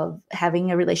transition of having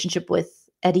a relationship with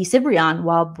Eddie Cibrian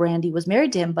while Brandi was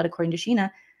married to him. But according to Sheena,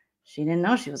 she didn't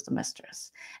know she was the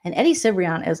mistress. And Eddie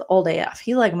Cibrian is old AF.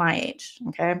 He's like my age.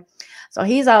 Okay. So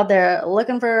he's out there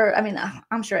looking for,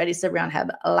 I'm sure Eddie Cibrian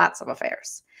had lots of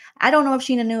affairs. I don't know if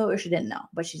Sheena knew it or she didn't know,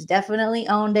 but she's definitely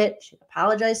owned it. She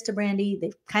apologized to Brandi.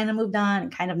 They've kind of moved on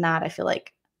and kind of not. I feel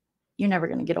like you're never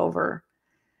going to get over,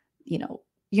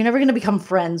 you're never going to become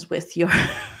friends with your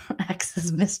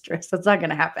ex's mistress. That's not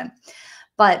going to happen.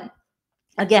 But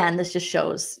again, this just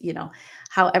shows,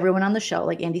 how everyone on the show,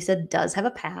 like Andy said, does have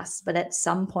a past, but at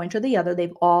some point or the other,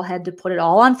 they've all had to put it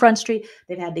all on Front Street.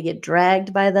 They've had to get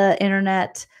dragged by the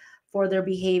internet for their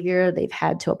behavior. They've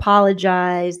had to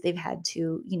apologize. They've had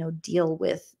to, deal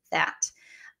with that.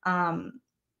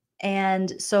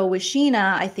 And so with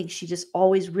Sheena, I think she just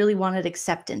always really wanted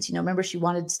acceptance. Remember, she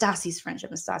wanted Stassi's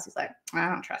friendship, and Stassi's like, I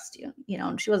don't trust you.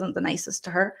 And she wasn't the nicest to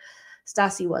her.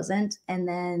 Stassi wasn't. And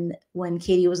then when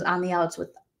Katie was on the outs with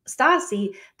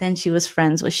Stassi, then she was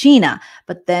friends with Sheena.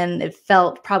 But then it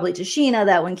felt probably to Sheena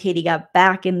that when Katie got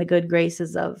back in the good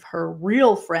graces of her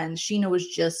real friends, Sheena was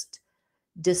just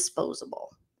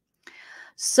disposable.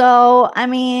 So,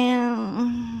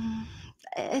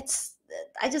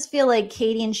 I just feel like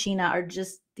Katie and Sheena are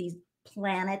just these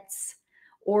planets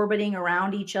orbiting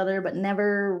around each other, but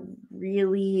never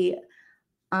really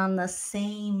on the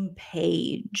same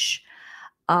page.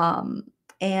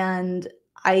 And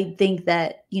I think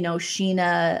that,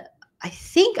 Sheena, I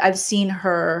think I've seen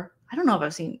her, I don't know if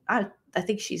I've seen, I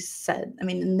think she said, I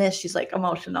mean, in this, she's like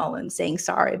emotional and saying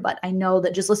sorry, but I know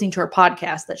that just listening to her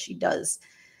podcast that she does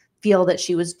feel that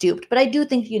she was duped. But I do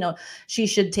think, she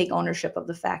should take ownership of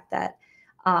the fact that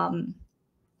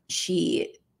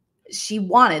she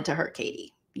wanted to hurt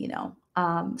Katie,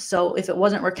 so if it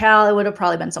wasn't Raquel, it would have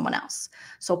probably been someone else.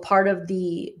 So part of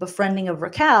the befriending of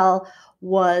Raquel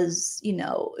was,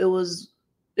 it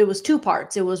was two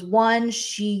parts. It was one,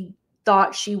 she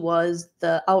thought she was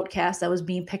the outcast that was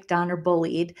being picked on or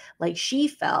bullied like she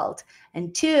felt.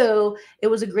 And two, it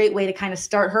was a great way to kind of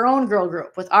start her own girl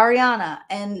group with Ariana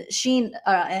and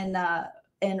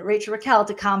and Rachel Raquel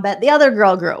to combat the other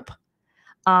girl group,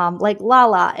 like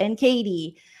Lala and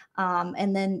Katie.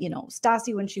 And then,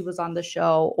 Stassi when she was on the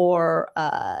show, or,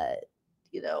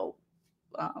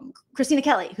 Christina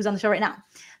Kelly, who's on the show right now.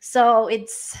 So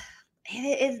it's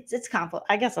complicated.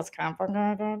 I guess that's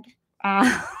complicated.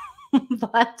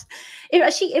 But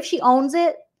if she owns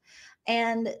it,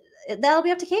 and that'll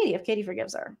be up to Katie if Katie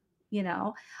forgives her.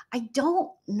 I don't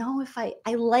know if I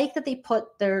like that they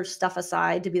put their stuff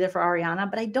aside to be there for Ariana,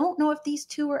 but I don't know if these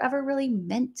two were ever really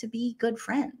meant to be good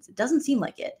friends. It doesn't seem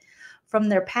like it from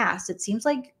their past. It seems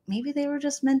like maybe they were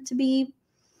just meant to be,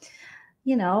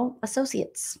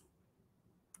 associates.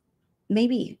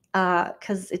 Maybe,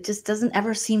 because it just doesn't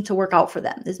ever seem to work out for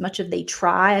them. As much as they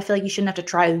try, I feel like you shouldn't have to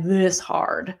try this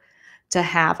hard to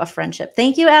have a friendship.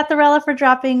 Thank you, Atharella, for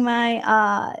dropping my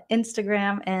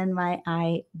Instagram and my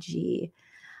IG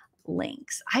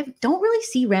links. I don't really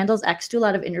see Randall's ex do a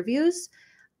lot of interviews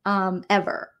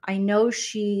ever. I know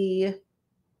she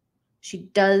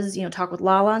does, talk with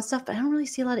Lala and stuff, but I don't really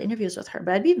see a lot of interviews with her.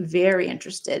 But I'd be very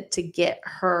interested to get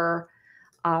her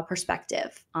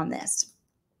perspective on this.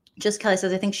 Just Kelly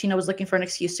says, I think Sheena was looking for an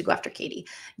excuse to go after Katie.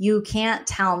 You can't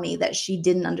tell me that she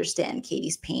didn't understand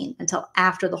Katie's pain until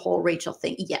after the whole Rachel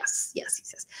thing. Yes, he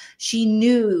says. She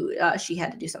knew she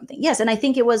had to do something. Yes, and I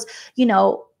think it was,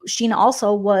 Sheena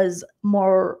also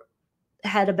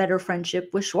had a better friendship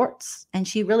with Schwartz. And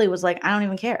she really was like, I don't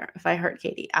even care if I hurt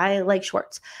Katie. I like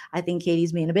Schwartz. I think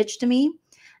Katie's being a bitch to me.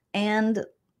 And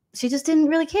she just didn't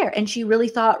really care. And she really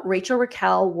thought Rachel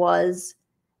Raquel was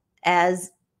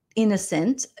as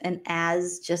innocent and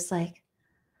as just like,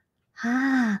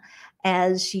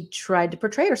 as she tried to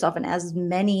portray herself and as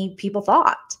many people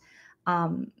thought.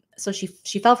 So she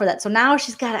fell for that. So now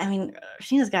she's got to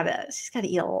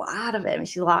eat a lot of it. I mean,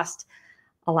 she lost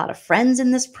a lot of friends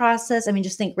in this process. I mean,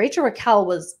 just think Rachel Raquel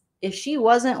was, if she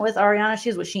wasn't with Ariana, she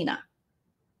was with Sheena.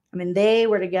 I mean, they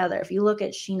were together. If you look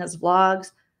at Sheena's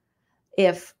vlogs,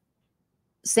 if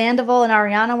Sandoval and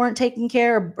Ariana weren't taking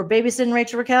care or babysitting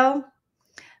Rachel Raquel,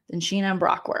 then Sheena and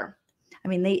Brock were. I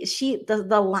mean, the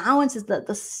allowances,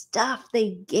 the stuff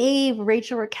they gave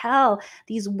Rachel Raquel,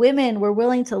 these women were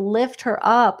willing to lift her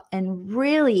up and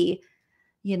really,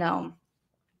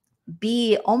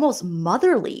 be almost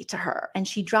motherly to her. And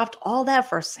she dropped all that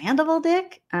for Sandoval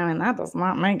dick. I mean, that does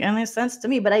not make any sense to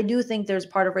me. But I do think there's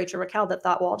part of Rachel Raquel that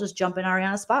thought, well, I'll just jump in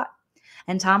Ariana's spot.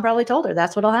 And Tom probably told her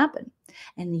that's what'll happen.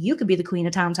 And you could be the queen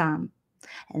of Tom Tom.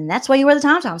 And that's why you wear the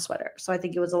Tom Tom sweater. So I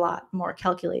think it was a lot more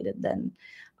calculated than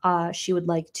she would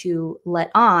like to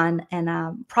let on,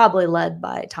 and probably led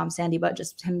by Tom Sandy, but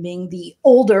just him being the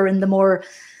older and the more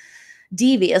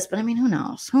devious. But I mean, who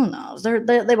knows?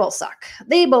 They both suck.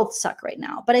 They both suck right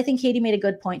now. But I think Katie made a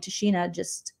good point to Sheena.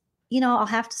 Just, I'll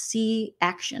have to see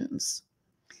actions.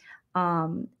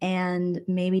 And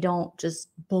maybe don't just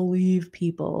believe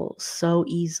people so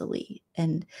easily.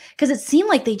 And because it seemed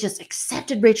like they just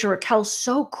accepted Rachel Raquel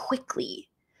so quickly.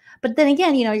 But then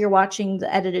again, you're watching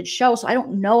the edited show, so I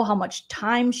don't know how much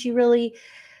time she really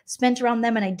spent around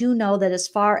them. And I do know that as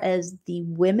far as the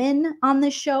women on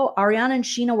this show, Ariana and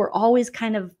Sheena were always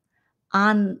kind of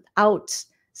on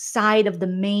outside of the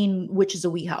main Witches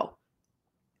of WeHo.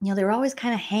 They were always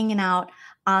kind of hanging out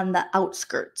on the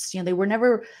outskirts. There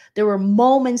were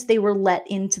moments they were let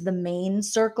into the main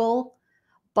circle,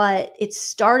 but it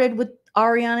started with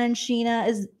Ariana and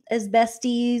Sheena as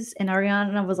besties, and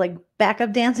Ariana was like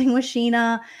backup dancing with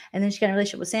Sheena, and then she got in a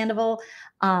relationship with Sandoval.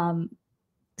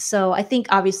 So I think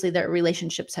obviously their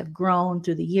relationships have grown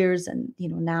through the years, and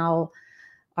now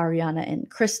Ariana and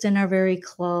Kristen are very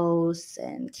close,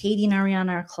 and Katie and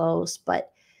Ariana are close,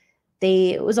 but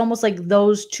it was almost like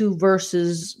those two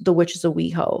versus the Witches of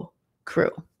WeHo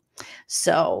crew.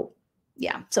 So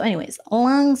yeah. So anyways,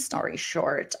 long story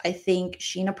short, I think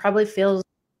Sheena probably feels,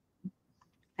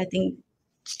 I think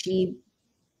she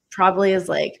probably is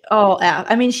like, oh,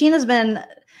 I mean, she's been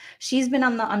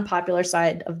on the unpopular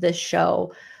side of this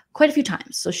show quite a few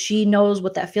times. So she knows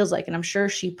what that feels like. And I'm sure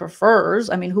she prefers,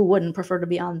 I mean, who wouldn't prefer to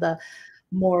be on the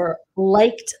more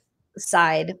liked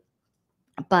side?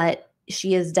 But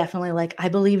she is definitely like, I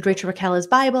believed Rachel Raquel's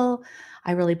Bible.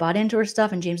 I really bought into her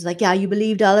stuff. And James is like, yeah, you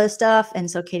believed all this stuff.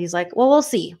 And so Katie's like, well, we'll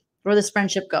see where this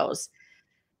friendship goes.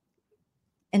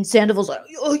 And Sandoval's like,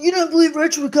 oh, you don't believe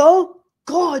Rachel Raquel?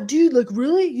 God, dude, like,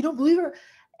 really? You don't believe her?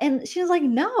 And she was like,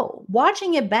 no.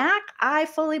 Watching it back, I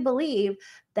fully believe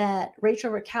that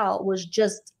Rachel Raquel was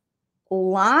just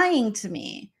lying to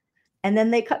me. And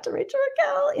then they cut to Rachel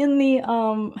Raquel in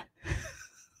the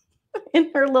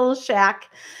in her little shack,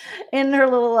 in her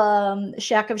little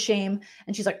shack of shame.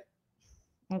 And she's like,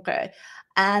 okay.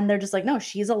 And they're just like, no,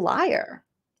 she's a liar.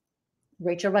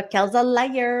 Rachel Raquel's a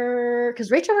liar. Because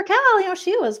Rachel Raquel,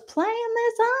 she was playing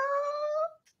this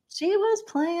up. She was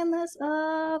playing this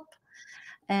up.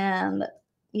 And,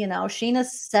 Sheena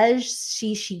says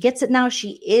she gets it now.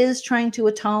 She is trying to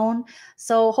atone.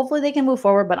 So hopefully they can move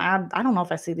forward. But I don't know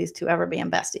if I see these two ever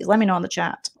being besties. Let me know in the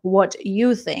chat what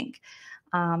you think.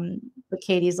 But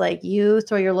Katie's like, you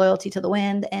throw your loyalty to the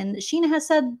wind. And Sheena has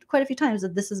said quite a few times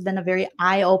that this has been a very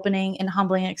eye-opening and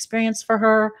humbling experience for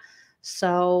her.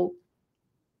 So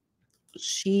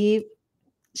she's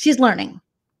learning.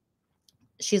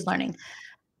 She's learning.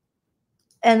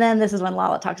 And then this is when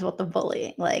Lala talks about the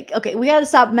bullying. Like, okay, we got to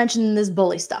stop mentioning this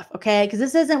bully stuff, okay? Because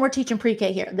this isn't, we're teaching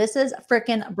pre-K here. This is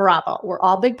freaking Bravo. We're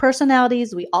all big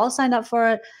personalities. We all signed up for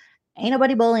it. Ain't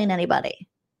nobody bullying anybody,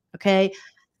 okay?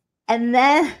 And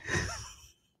then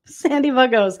Sandy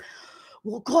Bug goes,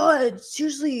 well, God,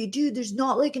 seriously, dude, there's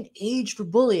not like an age for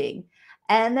bullying.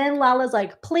 And then Lala's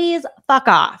like, please fuck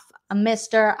off,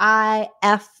 Mr. I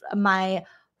F my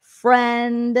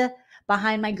friend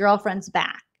behind my girlfriend's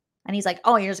back. And he's like,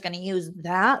 oh, you're just going to use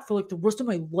that for like the rest of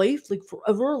my life, like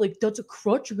forever? Like that's a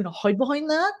crutch? You're going to hide behind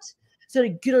that? Is that a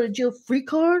get out of jail free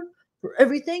card for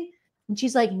everything? And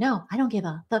she's like, no, I don't give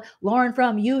a fuck. Lauren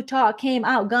from Utah came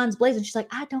out guns blazing. She's like,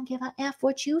 I don't give a F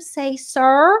what you say,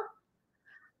 sir.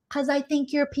 Because I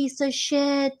think you're a piece of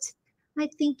shit. I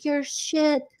think you're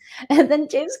shit. And then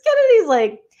James Kennedy's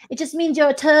like, it just means you're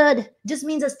a turd. It just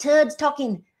means us turds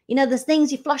talking. Those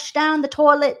things you flush down the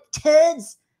toilet.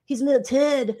 Turds. He's a little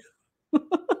turd.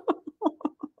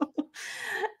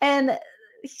 And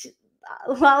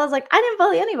Lala's like, I didn't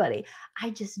bully anybody. I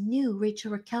just knew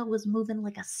Rachel Raquel was moving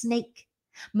like a snake.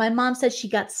 My mom said she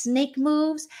got snake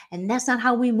moves, and that's not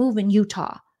how we move in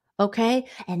Utah. Okay?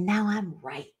 And now I'm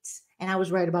right. And I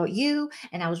was right about you,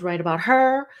 and I was right about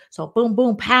her. So boom,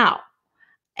 boom, pow.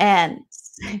 And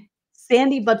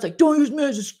Sandy Butt's like, don't use me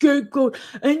as a scapegoat,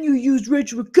 and you use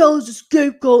Rachel Raquel as a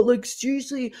scapegoat. Like,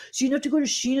 seriously, so you have to go to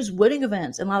Sheena's wedding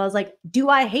events. And Lala's like, do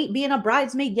I hate being a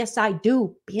bridesmaid? Yes, I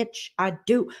do, bitch. I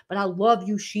do. But I love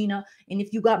you, Sheena. And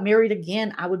if you got married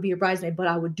again, I would be a bridesmaid, but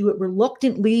I would do it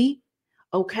reluctantly.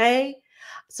 Okay?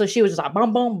 So she was just like,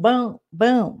 boom, boom, boom,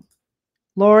 boom.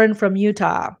 Lauren from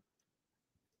Utah.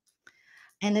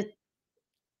 And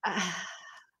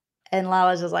and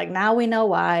Lala's just like, now we know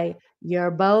why.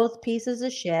 You're both pieces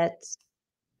of shit.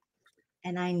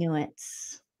 And I knew it.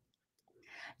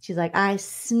 She's like, I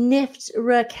sniffed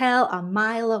Raquel a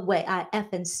mile away. I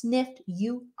effing sniffed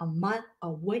you a mile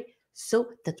away. So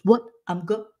that's what I'm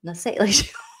gonna say.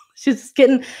 Like she's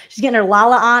getting her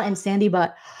Lala on, and Sandy,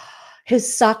 but his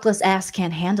sockless ass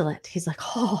can't handle it. He's like,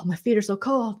 oh, my feet are so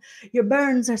cold. Your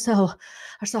burns are so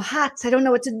hot. I don't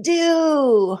know what to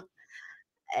do.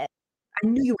 I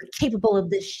knew you were capable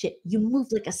of this shit. You move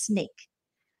like a snake.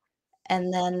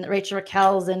 And then Rachel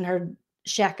Raquel's in her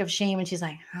shack of shame, and she's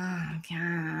like, oh,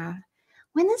 God.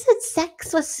 When is it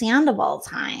sex with Scandoval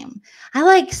time? I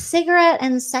like cigarette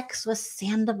and sex with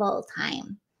Scandoval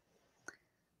time.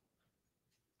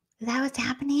 Is that what's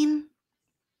happening?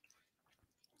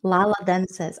 Lala then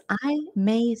says, I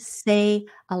may say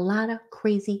a lot of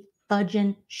crazy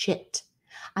fudging shit.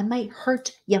 I might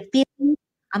hurt your feelings.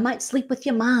 I might sleep with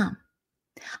your mom.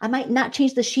 I might not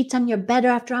change the sheets on your bed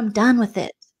after I'm done with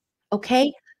it.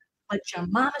 Okay? But your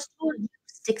mama told you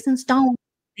sticks and stones,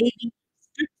 baby.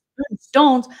 Sticks and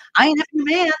stones. I ain't effing your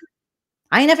man.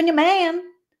 I ain't effing your man.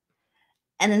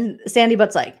 And then Sandy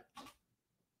Butt's like,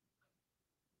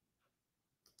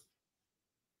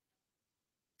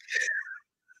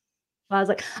 I was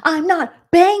like, I'm not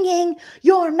banging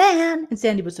your man. And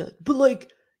Sandy Butt said, but like,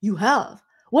 you have.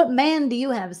 What man do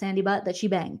you have, Sandy Butt, that she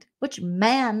banged? Which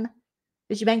man?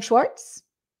 Did she bang Schwartz?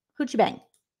 Who'd she bang?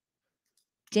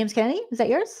 James Kennedy? Is that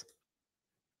yours?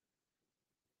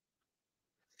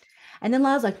 And then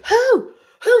Lala's like, who?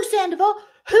 Who, Sandoval?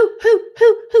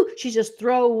 Who? She's just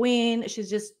throwing. She's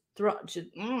just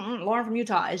Lauren from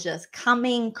Utah is just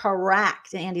coming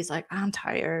correct. And Andy's like, I'm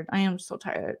tired. I am so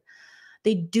tired.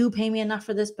 They do pay me enough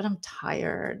for this, but I'm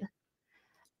tired.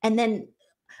 And then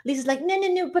Lisa's like,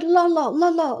 no, but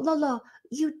Lala,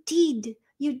 you did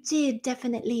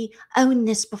definitely own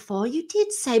this before. You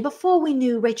did say before we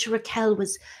knew Rachel Raquel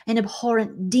was an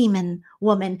abhorrent demon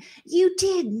woman, you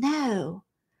did know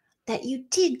that you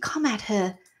did come at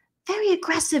her very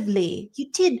aggressively.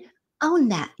 You did own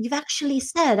that. You've actually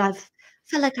said,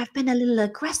 felt like I've been a little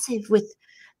aggressive with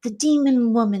the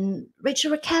demon woman,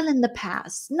 Rachel Raquel, in the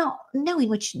past, not knowing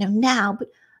what you know now, but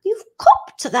you've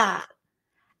copped to that.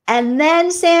 And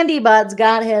then Sandy Bud's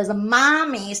got his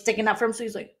mommy sticking up for him. So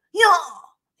he's like,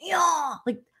 yeah.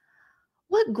 Like,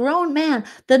 what grown man?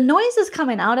 The noises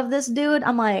coming out of this dude,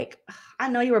 I'm like, I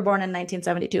know you were born in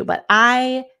 1972, but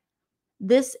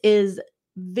this is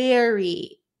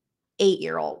very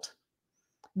 8-year-old,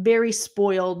 very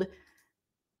spoiled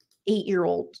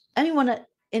 8-year-old. I don't want to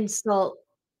insult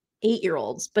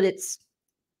 8-year-olds, but it's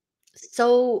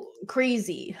so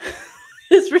crazy.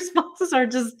 His responses are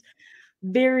just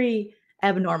very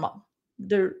abnormal.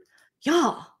 They're,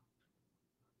 yeah.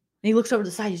 And he looks over to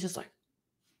the side. He's just like,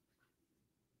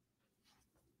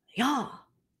 yeah.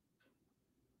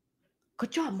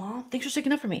 Good job, Mom. Thanks for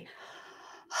sticking up for me.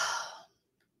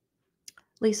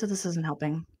 Lisa, this isn't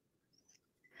helping.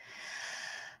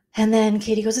 And then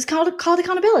Katie goes, it's called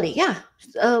accountability. Yeah.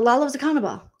 Lala was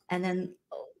accountable. And then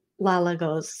Lala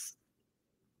goes,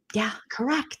 yeah,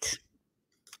 correct.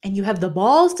 And you have the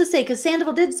balls to say, because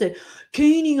Scandoval did say,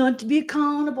 Katie got to be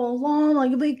accountable. Lala,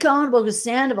 you be accountable. Because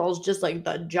Scandoval's just like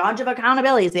the judge of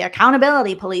accountability. He's the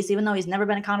accountability police, even though he's never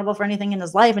been accountable for anything in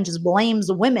his life and just blames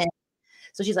the women.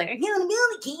 So she's like,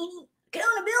 accountability, Katie.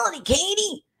 Accountability,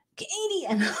 Katie. Katie.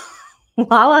 And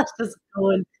Lala's just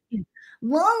going,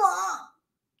 Lala,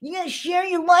 you gotta share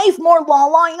your life more,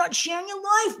 Lala. You're not sharing your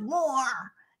life more.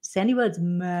 Sandy Bud's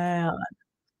mad.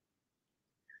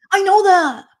 I know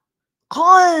that.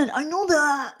 God, I know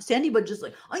that. Sandy Bud just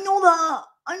like, I know that.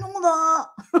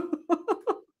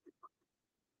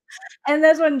 And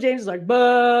that's when James is like,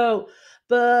 boo,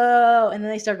 boo. And then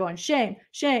they start going, shame.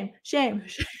 And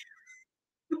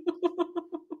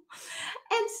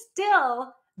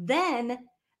still, then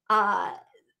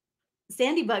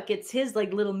Sandy Butt gets his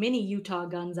like little mini Utah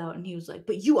guns out, and he was like,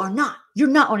 but you're not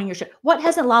owning your shit. What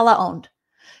hasn't Lala owned?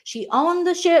 She owned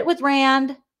the shit with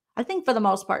Rand. I think for the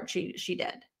most part, she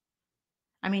did.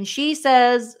 I mean, she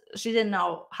says she didn't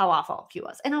know how awful he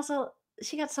was. And also,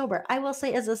 she got sober. I will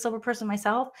say, as a sober person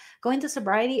myself, going to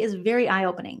sobriety is very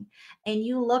eye-opening. And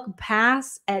you look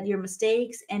past at your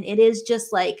mistakes, and it is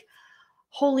just like,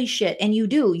 holy shit. And you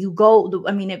go,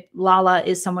 I mean, if Lala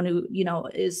is someone who,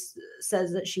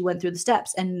 says that she went through the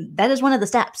steps, and that is one of the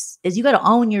steps, is you got to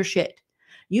own your shit.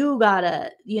 You got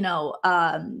to,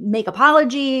 make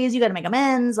apologies. You got to make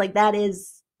amends. Like, that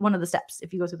is one of the steps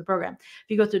if you go through the program, if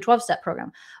you go through a 12-step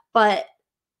program. But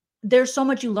there's so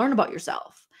much you learn about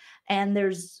yourself, and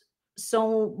there's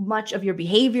so much of your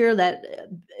behavior that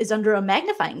is under a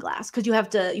magnifying glass, because you have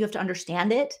to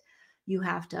understand it. You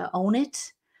have to own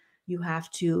it. You have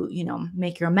to,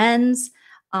 make your amends.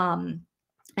 And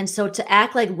so to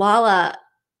act like Lala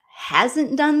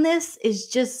hasn't done this is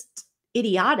just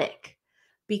idiotic,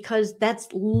 because that's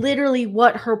literally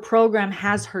what her program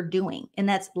has her doing. And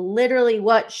that's literally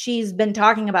what she's been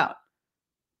talking about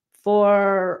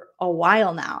for a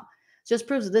while now. It just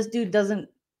proves that this dude doesn't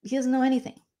know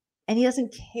anything, and he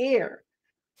doesn't care.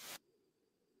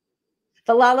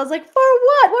 But Lala's like, for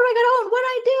what? What am I going to own?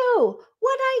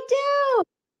 What'd I do?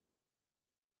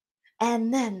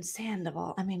 And then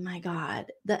Sandoval, I mean, my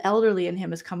God, the elderly in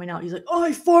him is coming out. He's like,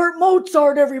 I fart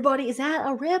Mozart, everybody. Is that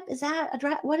a rip? Is that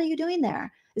a what are you doing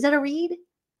there? Is that a read?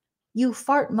 You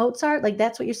fart Mozart? Like,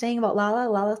 that's what you're saying about Lala?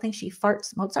 Lala thinks she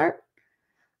farts Mozart?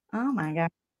 Oh, my God.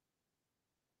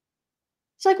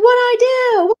 She's like, what'd I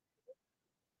do?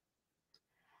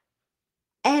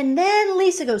 And then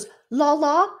Lisa goes,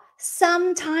 Lala,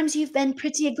 sometimes you've been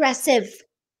pretty aggressive.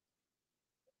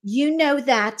 You know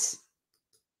that.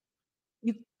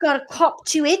 You got to cop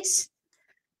to it.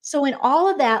 So in all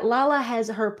of that, Lala has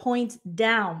her points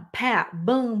down, pat,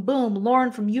 boom, boom.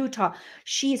 Lauren from Utah,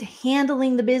 she's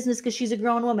handling the business because she's a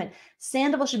grown woman.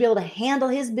 Sandoval should be able to handle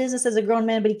his business as a grown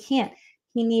man, but he can't.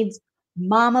 He needs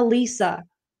Mama Lisa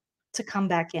to come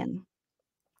back in.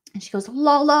 And she goes,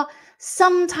 Lala,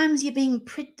 sometimes you're being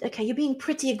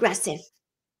pretty aggressive.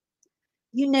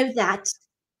 You know that.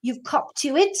 You've copped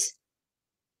to it.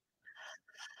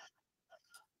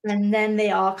 And then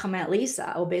they all come at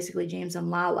Lisa. Well, basically James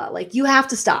and Lala. Like, you have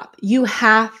to stop. You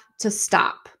have to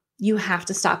stop. You have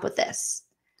to stop with this.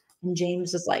 And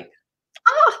James is like,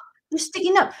 You're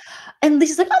sticking up. And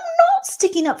Lisa's like, I'm not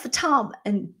sticking up for Tom.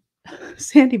 And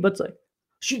Sandy Butt's like,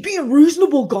 she's being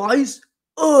reasonable, guys.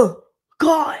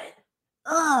 God.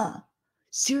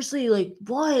 Seriously, like,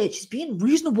 what? She's being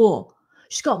reasonable.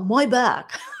 She's got my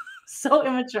back. So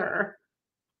immature.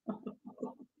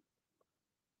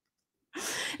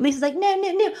 Lisa's like, no,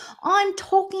 no, no. I'm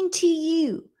talking to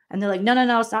you. And they're like, no, no,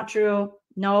 no, it's not true.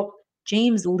 Nope.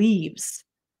 James leaves.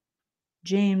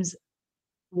 James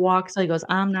walks away, goes,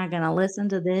 I'm not going to listen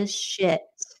to this shit.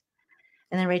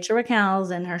 And then Rachel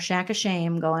Raquel's in her shack of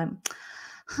shame going,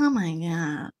 oh my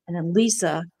God. And then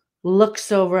Lisa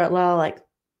looks over at Lala like,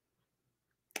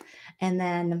 and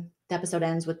then the episode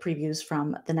ends with previews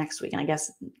from the next week. And I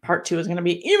guess part 2 is going to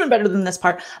be even better than this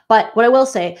part. But what I will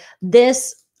say,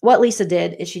 what Lisa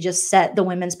did is she just set the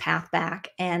women's path back.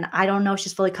 And I don't know if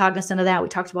she's fully cognizant of that. We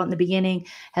talked about in the beginning,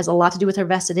 has a lot to do with her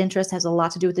vested interest, has a lot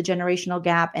to do with the generational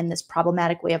gap and this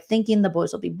problematic way of thinking. The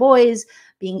boys will be boys,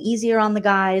 being easier on the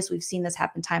guys. We've seen this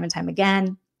happen time and time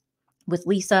again with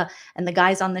Lisa and the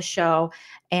guys on the show.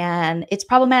 And it's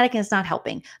problematic and it's not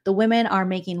helping. The women are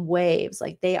making waves.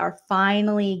 Like they are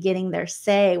finally getting their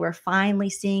say. We're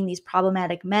finally seeing these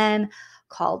problematic men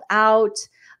called out.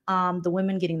 The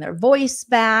women getting their voice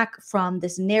back from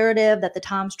this narrative that the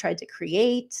Toms tried to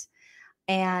create.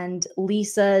 And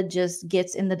Lisa just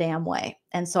gets in the damn way.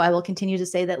 And so I will continue to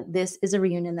say that this is a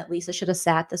reunion that Lisa should have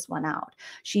sat this one out.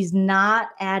 She's not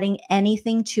adding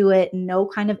anything to it. No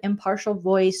kind of impartial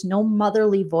voice, no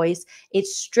motherly voice.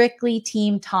 It's strictly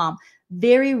Team Tom.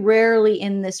 Very rarely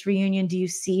in this reunion do you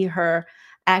see her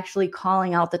actually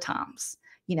calling out the Toms.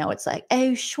 You know, it's like,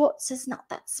 oh, Schwartz is not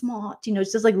that smart. You know,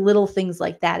 it's just like little things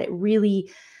like that. It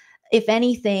really, if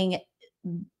anything,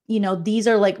 you know, these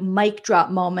are like mic drop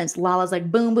moments. Lala's like,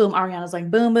 boom, boom. Ariana's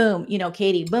like, boom, boom. You know,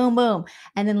 Katie, boom, boom.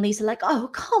 And then Lisa like, oh,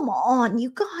 come on,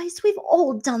 you guys. We've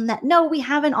all done that. No, we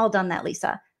haven't all done that,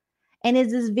 Lisa. And it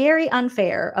is very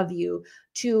unfair of you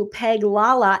to peg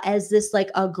Lala as this like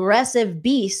aggressive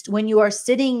beast when you are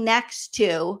sitting next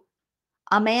to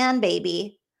a man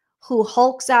baby who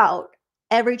hulks out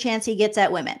every chance he gets at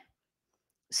women.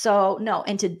 So no,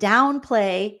 and to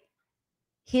downplay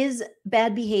his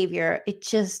bad behavior, it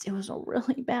was a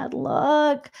really bad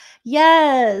look.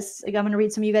 Yes. I'm going to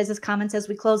read some of you guys' comments as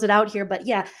we close it out here. But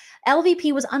yeah,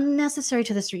 LVP was unnecessary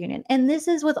to this reunion. And this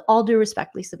is with all due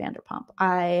respect, Lisa Vanderpump.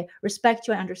 I respect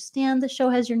you. I understand the show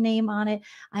has your name on it.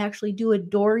 I actually do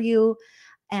adore you.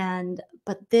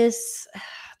 But this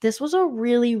was a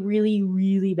really, really,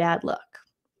 really bad look.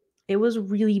 It was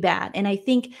really bad. And I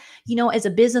think, you know, as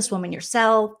a businesswoman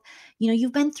yourself, you know,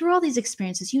 you've been through all these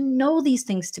experiences. You know these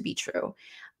things to be true.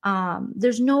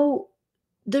 There's no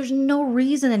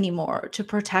reason anymore to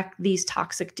protect these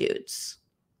toxic dudes.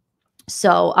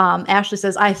 So Ashley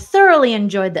says, I thoroughly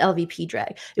enjoyed the LVP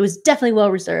drag. It was definitely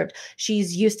well reserved. She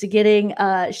used to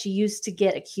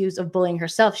get accused of bullying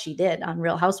herself. She did on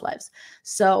Real Housewives.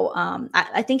 So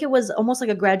I think it was almost like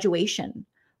a graduation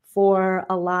for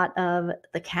a lot of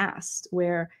the cast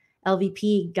where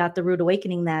LVP got the rude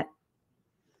awakening that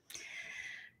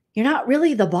you're not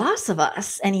really the boss of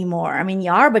us anymore. I mean,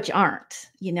 you are, but you aren't,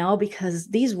 you know, because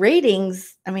these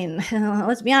ratings, I mean,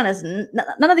 let's be honest,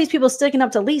 none of these people sticking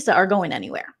up to Lisa are going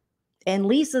anywhere. And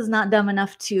Lisa's not dumb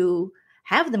enough to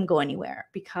have them go anywhere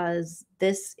because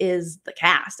this is the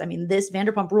cast. I mean, this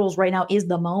Vanderpump Rules right now is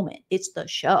the moment. It's the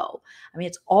show. I mean,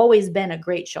 it's always been a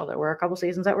great show. There were a couple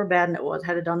seasons that were bad and it was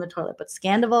headed down the toilet, but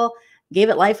Scandoval gave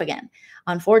it life again.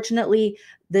 Unfortunately,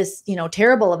 this, you know,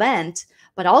 terrible event,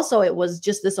 but also it was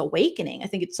just this awakening. I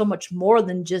think it's so much more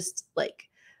than just like,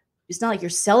 it's not like you're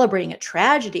celebrating a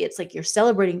tragedy. It's like you're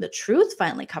celebrating the truth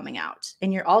finally coming out.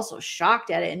 And you're also shocked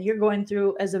at it. And you're going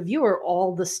through, as a viewer,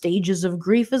 all the stages of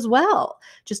grief as well,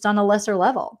 just on a lesser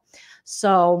level.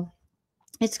 So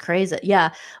it's crazy.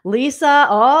 Yeah.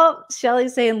 Lisa,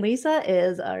 Shelly's saying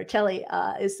Kelly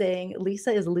is saying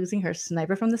Lisa is losing her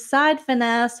sniper from the side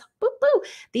finesse. Boo, boo.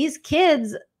 These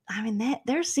kids, I mean,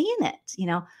 they're seeing it, you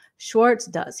know. Schwartz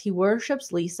does. He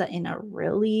worships Lisa in a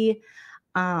really,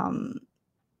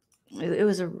 it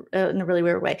was in a really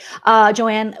weird way.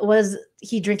 Joanne, was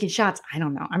he drinking shots? I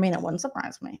don't know. I mean, it wouldn't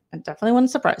surprise me. It definitely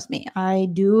wouldn't surprise me.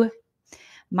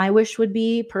 My wish would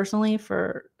be personally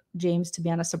for James to be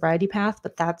on a sobriety path,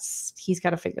 but he's got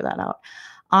to figure that out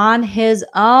on his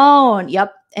own.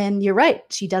 Yep. And you're right.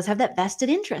 She does have that vested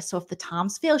interest. So if the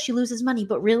Toms fail, she loses money.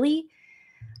 But really,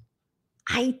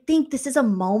 I think this is a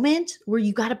moment where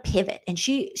you got to pivot. And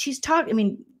she's talking, I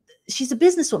mean, she's a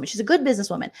businesswoman. She's a good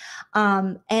businesswoman.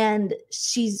 And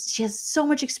she has so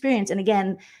much experience. And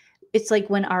again, it's like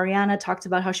when Ariana talked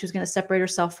about how she was going to separate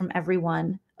herself from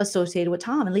everyone associated with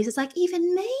Tom. And Lisa's like,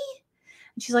 even me?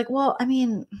 And she's like, well, I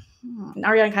mean, and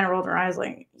Ariana kind of rolled her eyes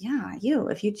like, yeah,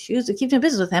 if you choose to keep doing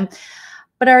business with him.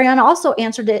 But Ariana also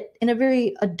answered it in a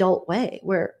very adult way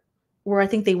where I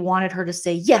think they wanted her to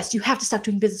say, yes, you have to stop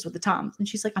doing business with the Toms. And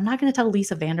she's like, I'm not going to tell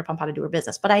Lisa Vanderpump how to do her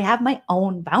business, but I have my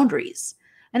own boundaries.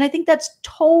 And I think that's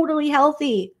totally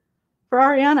healthy for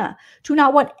Ariana to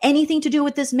not want anything to do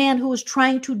with this man who was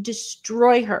trying to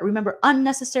destroy her. Remember,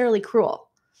 unnecessarily cruel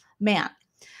man.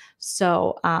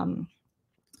 So,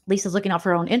 Lisa's looking out for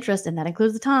her own interest, and that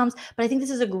includes the Toms. But I think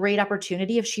this is a great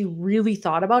opportunity if she really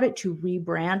thought about it to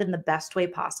rebrand in the best way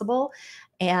possible.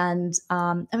 And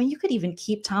I mean, you could even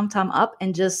keep Tom up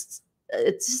and just,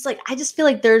 it's just like, I just feel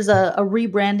like there's a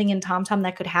rebranding in Tom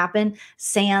that could happen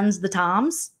sans the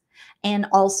Toms, and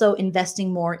also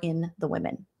investing more in the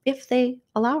women if they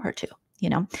allow her to. You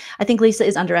know, I think Lisa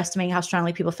is underestimating how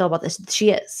strongly people feel about this.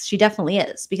 She is. She definitely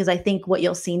is. Because I think what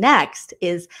you'll see next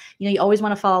is, you know, you always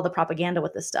want to follow the propaganda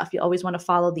with this stuff. You always want to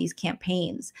follow these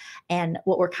campaigns. And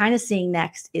what we're kind of seeing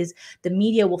next is the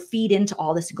media will feed into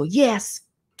all this and go, yes,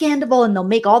 Scandoval, and they'll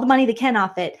make all the money they can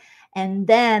off it. And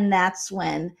then that's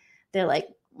when they're like,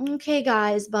 okay,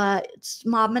 guys, but it's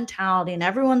mob mentality and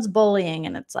everyone's bullying.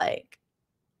 And it's like,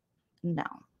 no.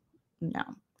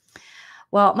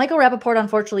 Well, Michael Rappaport,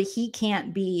 unfortunately, he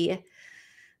can't be,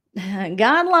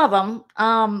 God love him,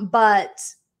 but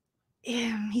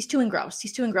he's too engrossed.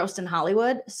 He's too engrossed in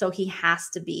Hollywood. So he has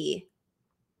to be,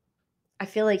 I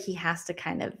feel like he has to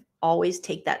kind of always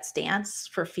take that stance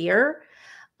for fear.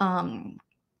 I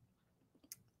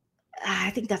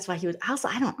think that's why he was, also,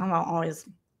 I don't always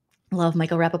love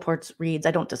Michael Rappaport's reads.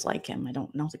 I don't dislike him. I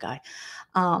don't know the guy.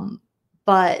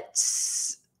 But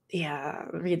yeah,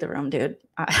 read the room, dude.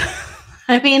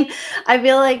 I mean, I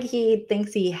feel like he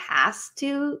thinks he has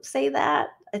to say that.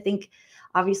 I think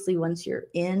obviously once you're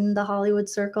in the Hollywood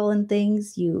circle and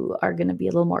things, you are going to be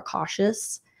a little more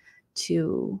cautious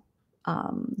to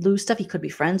lose stuff. He could be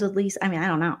friends with Lisa. I mean, I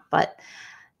don't know. But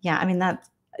yeah, I mean, that's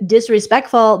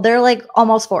disrespectful. They're like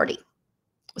almost 40.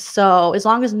 So as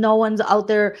long as no one's out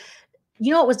there,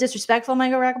 you know what was disrespectful,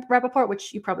 Michael Rappaport,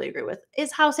 which you probably agree with,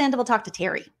 is how Sandoval talked to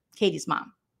Terry, Katie's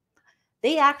mom.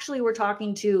 They actually were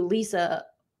talking to Lisa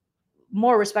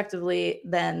more respectively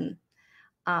than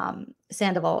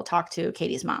Sandoval talked to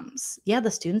Katie's moms. Yeah, the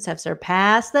students have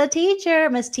surpassed the teacher.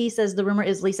 Miss T says the rumor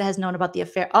is Lisa has known about the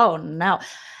affair. Oh, no.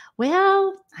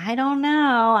 Well, I don't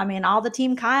know. I mean, all the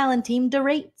Team Kyle and Team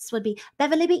Dorit's would be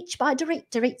Beverly Beach by Dorit.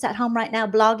 Dorit's at home right now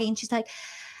blogging. She's like,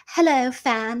 hello,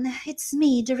 fan. It's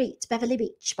me, Dorit, Beverly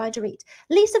Beach by Dorit.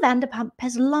 Lisa Vanderpump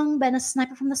has long been a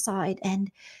sniper from the side, and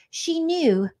she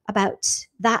knew about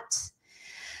that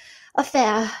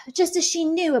affair, just as she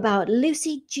knew about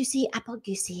Lucy Juicy Apple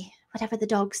Goosey, whatever the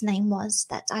dog's name was,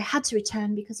 that I had to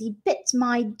return because he bit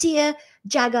my dear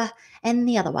Jagger and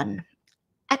the other one.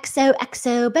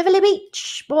 XOXO Beverly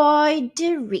Beach boy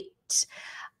Dorit.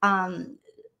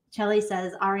 Kelly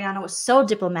says Ariana was so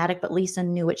diplomatic, but Lisa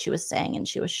knew what she was saying and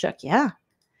she was shook. Yeah.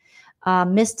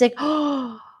 Mystic.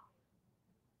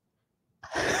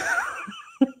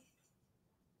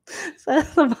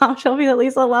 Says the bombshell be that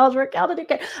Lisa allows Raquel to do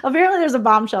care. Apparently there's a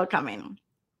bombshell coming.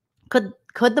 Could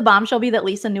the bombshell be that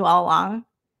Lisa knew all along?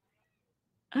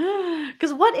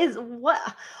 Because what more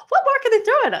can they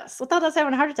throw at us without us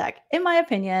having a heart attack? In my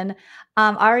opinion,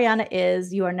 Ariana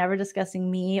is, you are never discussing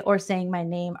me or saying my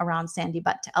name around Sandy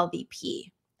Butt to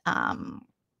LVP.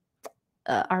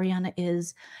 Ariana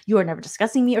is, you are never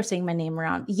discussing me or saying my name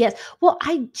around. Yes. Well,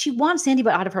 she wants Sandy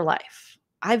Butt out of her life.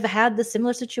 I've had the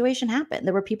similar situation happen.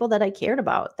 There were people that I cared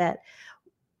about that,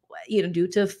 you know, due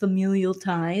to familial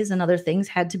ties and other things,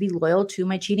 had to be loyal to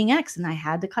my cheating ex. And I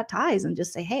had to cut ties and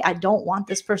just say, hey, I don't want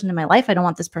this person in my life. I don't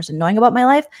want this person knowing about my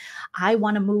life. I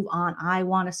want to move on. I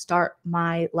want to start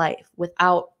my life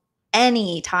without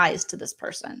any ties to this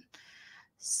person.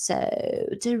 So,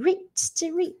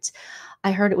 Dorit.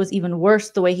 I heard it was even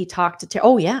worse the way he talked to Terry.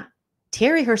 Oh, yeah.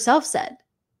 Terry herself said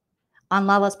on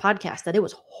Lala's podcast that it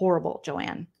was horrible,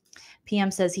 Joanne.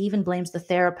 PM says he even blames the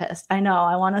therapist. I know.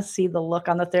 I want to see the look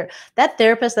on that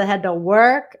therapist that had to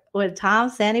work with Tom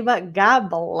Sandy Butt. God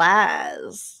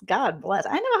bless. God bless.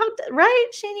 I know right,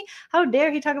 Shani? How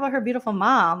dare he talk about her beautiful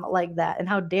mom like that? And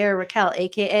how dare Raquel,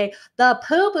 aka the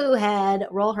poo-poo head,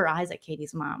 roll her eyes at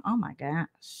Katie's mom? Oh my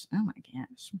gosh. Oh my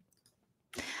gosh.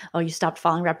 Oh, you stopped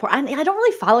following Rapport. I don't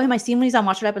really follow him. I see him when he's on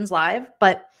Watch What Happens Live,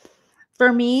 but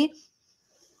for me,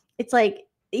 it's like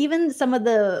even some of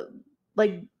the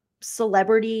like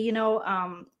celebrity, you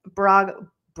know, Bravo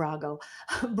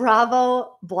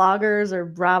bloggers or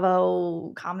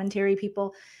Bravo commentary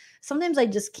people. Sometimes I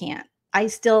just can't. I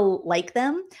still like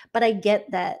them, but I get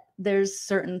that there's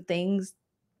certain things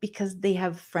because they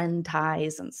have friend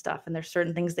ties and stuff. And there's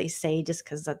certain things they say just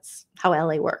because that's how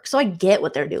LA works. So I get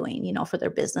what they're doing, you know, for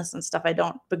their business and stuff. I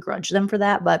don't begrudge them for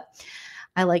that, but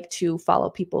I like to follow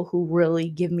people who really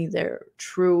give me their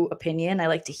true opinion. I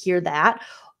like to hear that.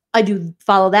 I do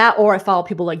follow that, or I follow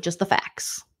people like just the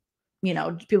facts, you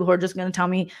know, people who are just going to tell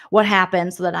me what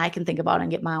happened so that I can think about it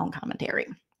and get my own commentary.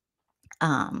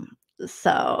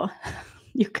 So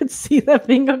you could see that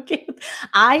being okay.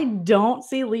 I don't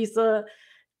see Lisa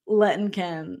letting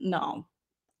Ken know,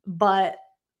 but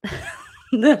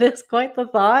that is quite the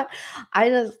thought. I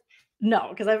just no,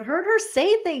 because I've heard her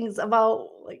say things about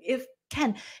like if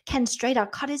Ken straight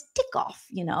out cut his dick off,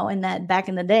 you know, and that back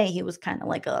in the day he was kind of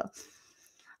like a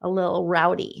little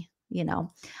rowdy, you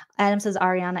know. Adam says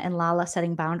Ariana and Lala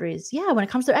setting boundaries. Yeah, when it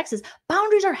comes to their exes,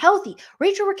 boundaries are healthy.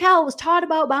 Rachel Raquel was taught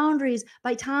about boundaries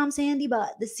by Tom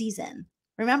Sandybutt this season.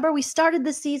 Remember, we started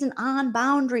this season on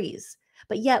boundaries.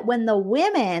 But yet when the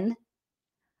women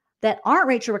that aren't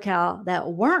Rachel Raquel,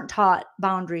 that weren't taught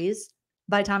boundaries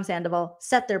by Tom Sandoval,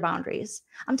 set their boundaries.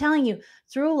 I'm telling you,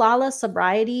 through Lala's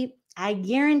sobriety, I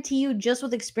guarantee you, just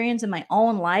with experience in my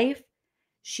own life,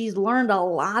 she's learned a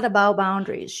lot about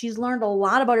boundaries. She's learned a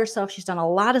lot about herself. She's done a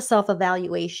lot of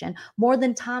self-evaluation, more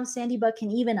than Tom Sandybutt can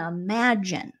even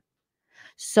imagine.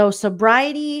 So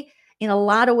sobriety, in a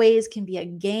lot of ways, can be a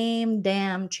game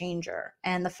damn changer.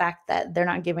 And the fact that they're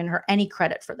not giving her any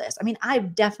credit for this. I mean,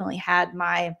 I've definitely had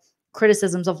my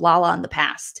criticisms of Lala in the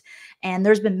past. And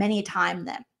there's been many a time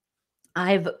that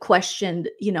I've questioned,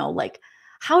 you know, like,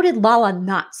 how did Lala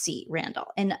not see Randall?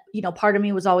 And, you know, part of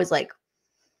me was always like,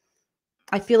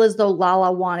 I feel as though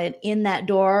Lala wanted in that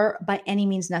door by any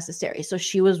means necessary. So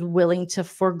she was willing to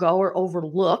forego or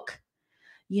overlook,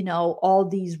 you know, all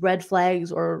these red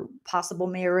flags or possible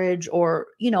marriage or,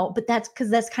 you know, but that's because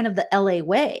that's kind of the LA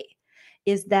way,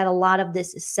 is that a lot of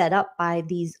this is set up by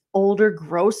these older,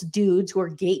 gross dudes who are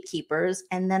gatekeepers.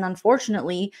 And then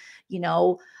unfortunately, you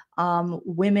know,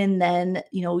 women then,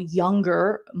 you know,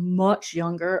 younger, much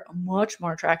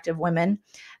more attractive women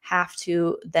have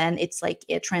to then, it's like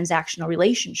a transactional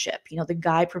relationship. You know, the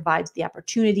guy provides the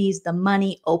opportunities, the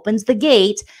money opens the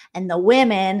gate, and the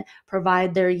women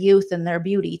provide their youth and their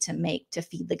beauty to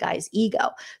feed the guy's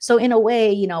ego. So in a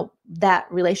way, you know, that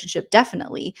relationship,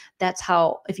 definitely, that's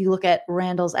how, if you look at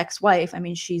Randall's ex-wife, I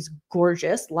mean, she's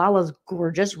gorgeous. Lala's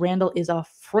gorgeous. Randall is a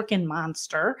freaking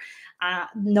monster.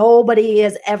 Nobody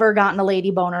has ever gotten a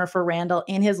lady boner for Randall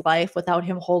in his life without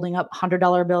him holding up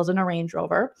 $100 bills in a Range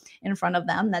Rover in front of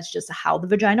them. That's just how the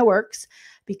vagina works,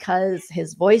 because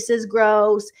his voice is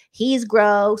gross. He's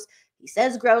gross. He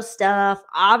says gross stuff.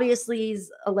 Obviously,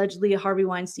 he's allegedly a Harvey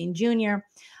Weinstein Jr.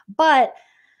 But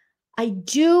I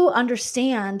do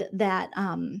understand that,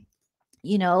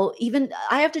 you know, even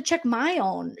I have to check my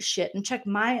own shit and check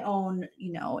my own,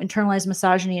 you know, internalized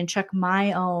misogyny and check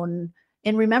my own.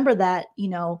 And remember that, you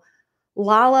know,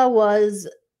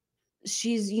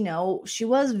 she's, you know, she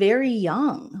was very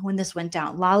young when this went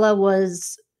down. Lala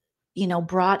was, you know,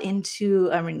 brought into,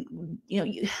 I mean, you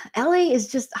know, LA is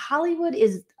just, Hollywood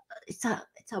is, it's a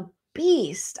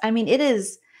beast. I mean,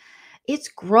 it's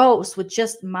gross with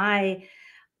just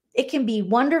it can be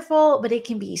wonderful, but it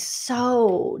can be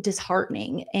so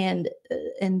disheartening. And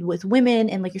with women,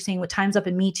 and like you're saying, with Time's Up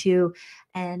and Me Too,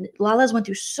 and Lala's went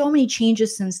through so many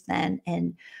changes since then,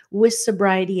 and with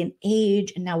sobriety and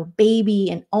age, and now a baby,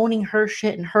 and owning her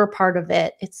shit and her part of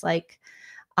it. It's like,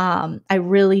 I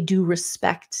really do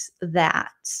respect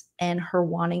that, and her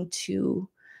wanting to,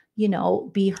 you know,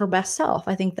 be her best self.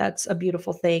 I think that's a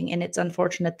beautiful thing. And it's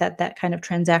unfortunate that that kind of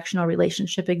transactional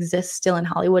relationship exists still in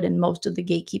Hollywood, and most of the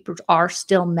gatekeepers are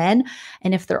still men.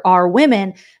 And if there are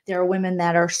women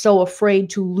that are so afraid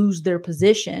to lose their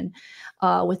position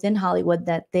within Hollywood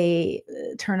that they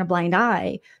turn a blind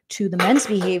eye to the men's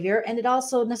behavior. And it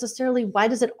also necessarily, why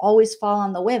does it always fall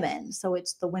on the women? So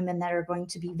it's the women that are going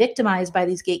to be victimized by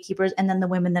these gatekeepers, and then the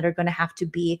women that are going to have to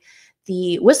be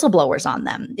the whistleblowers on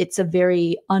them. It's a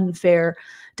very unfair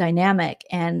dynamic,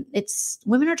 and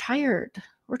women are tired.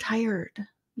 We're tired,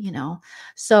 you know?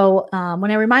 So when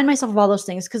I remind myself of all those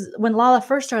things, because when Lala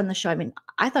first started on the show, I mean,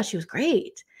 I thought she was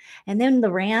great. And then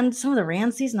some of the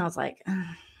Rand season, I was like,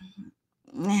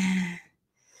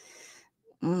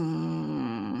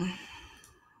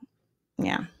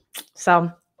 yeah.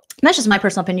 So that's just my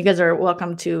personal opinion. You guys are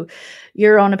welcome to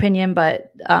your own opinion,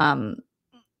 but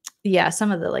yeah,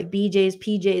 some of the like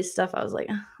PJs stuff, I was like,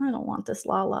 I don't want this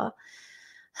Lala.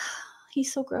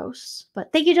 He's so gross.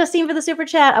 But thank you, Justine, for the super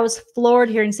chat. I was floored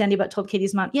hearing Sandybutt told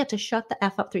Katie's mom, to shut the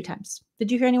F up 3 times.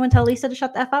 Did you hear anyone tell Lisa to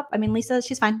shut the F up? I mean, Lisa,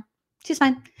 she's fine. She's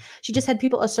fine. She just had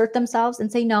people assert themselves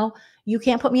and say, no, you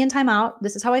can't put me in timeout.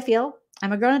 This is how I feel.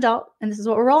 I'm a grown adult, and this is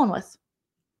what we're rolling with.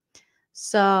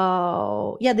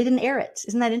 So, yeah, they didn't air it.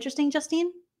 Isn't that interesting,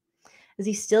 Justine? Is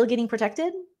he still getting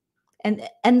protected? And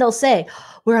they'll say,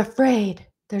 we're afraid.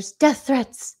 There's death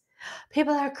threats.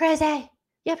 People are crazy.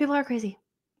 Yeah, people are crazy.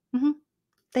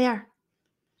 They are.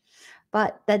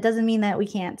 But that doesn't mean that we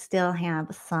can't still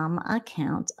have some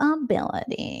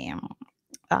accountability.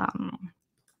 Thanks,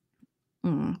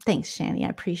 Shani. I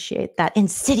appreciate that.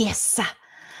 Insidious.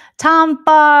 Tom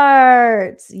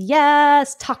farts.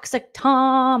 Yes, toxic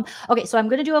Tom. Okay, so I'm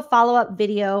going to do a follow-up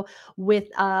video with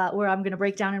where I'm going to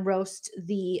break down and roast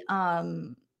the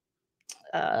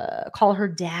Call Her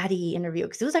Daddy interview,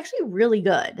 because it was actually really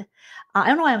good. I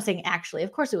don't know why I'm saying actually.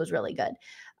 Of course it was really good.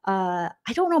 I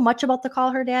don't know much about the Call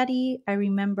Her Daddy. I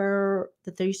remember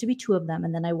that there used to be 2 of them,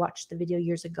 and then I watched the video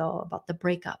years ago about the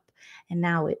breakup, and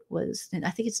now it was, and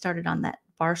I think it started on that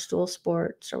Barstool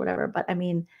Sports or whatever. But I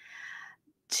mean,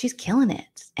 she's killing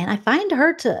it, and I find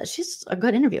her she's a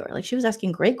good interviewer. Like, she was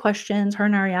asking great questions. Her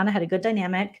and Ariana had a good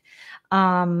dynamic.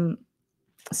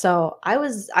 So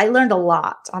I learned a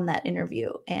lot on that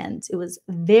interview, and it was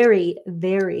very,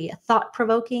 very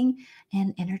thought-provoking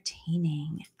and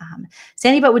entertaining.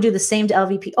 Sandy Butt would do the same to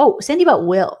LVP. Oh, Sandy Butt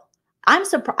will. I'm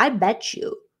surprised. I bet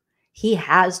you he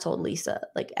has told Lisa,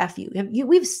 like, F you.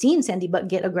 We've seen Sandy Butt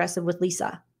get aggressive with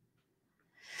Lisa.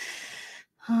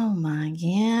 Oh my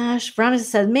gosh. Veronica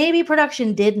says maybe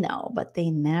production did know, but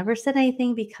they never said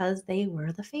anything because they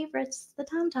were the favorites, the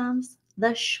Tom-Toms,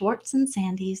 the Schwartz and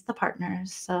Sandys, the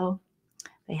partners. So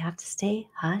they have to stay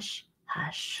hush,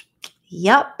 hush.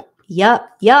 Yup.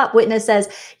 Witness says,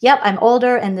 yep, I'm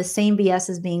older and the same BS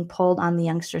is being pulled on the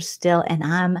youngsters still, and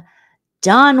I'm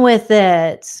done with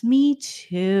it. Me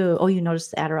too. Oh, you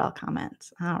noticed the Adderall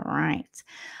comment. All right.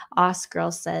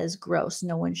 Girl says, gross.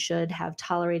 No one should have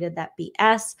tolerated that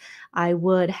BS. I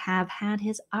would have had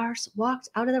his arse walked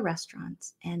out of the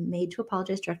restaurant and made to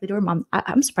apologize directly to her mom.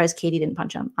 I'm surprised Katie didn't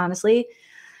punch him. Honestly,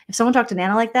 if someone talked to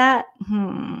Nana like that,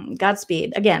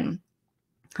 Godspeed. Again,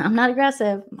 I'm not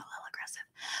aggressive. I'm a little aggressive.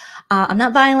 I'm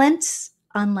not violent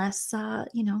unless,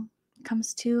 it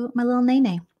comes to my little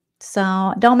nene.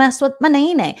 So don't mess with my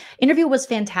nene. Interview was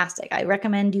fantastic. I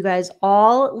recommend you guys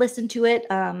all listen to it.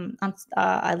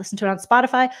 I listened to it on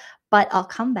Spotify, but I'll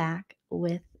come back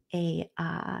with a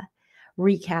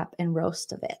recap and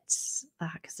roast of it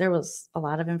because there was a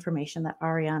lot of information that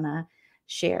Ariana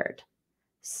shared.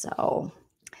 So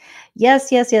yes.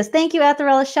 Thank you,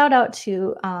 Atharella. Shout out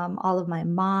to all of my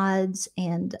mods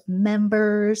and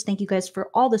members. Thank you guys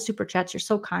for all the super chats. You're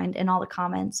so kind, and all the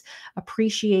comments.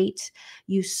 Appreciate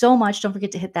you so much. Don't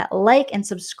forget to hit that like and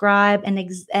subscribe,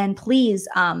 and please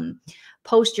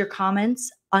post your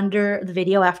comments under the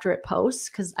video after it posts,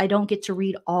 because I don't get to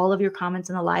read all of your comments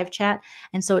in the live chat.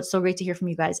 And so it's so great to hear from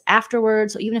you guys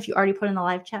afterwards. So even if you already put in the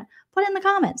live chat, put in the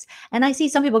comments. And I see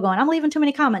some people going, I'm leaving too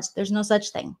many comments. There's no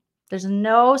such thing. There's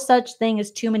no such thing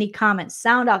as too many comments.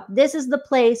 Sound off. This is the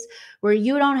place where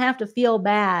you don't have to feel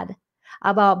bad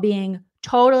about being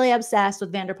totally obsessed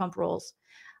with Vanderpump Rules,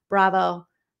 Bravo,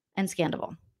 and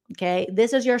Scandoval. Okay?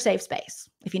 This is your safe space.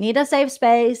 If you need a safe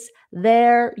space,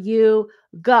 there you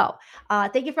go.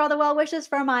 Thank you for all the well wishes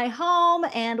for my home,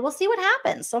 and we'll see what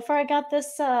happens. So far, I got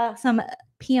this some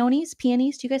peonies.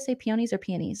 Peonies. Do you guys say peonies or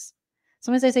peonies?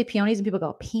 Sometimes I say peonies, and people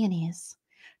go peonies.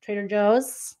 Trader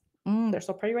Joe's. They're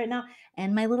so pretty right now.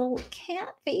 And my little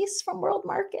cat face from World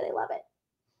Market. I love it.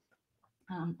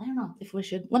 I don't know if we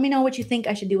should. Let me know what you think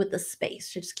I should do with this space.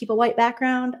 Should I just keep a white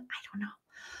background? I don't know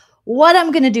what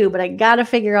I'm going to do, but I got to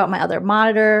figure out my other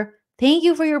monitor. Thank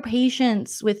you for your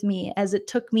patience with me, as it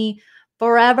took me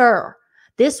forever.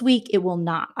 This week, it will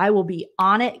not. I will be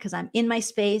on it because I'm in my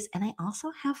space. And I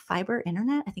also have fiber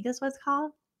internet. I think that's what it's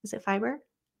called. Is it fiber?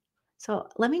 So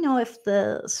let me know if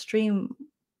the stream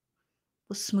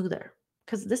was smoother,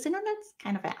 because this internet's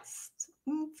kind of fast.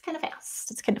 It's kind of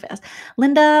fast.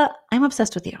 Linda, I'm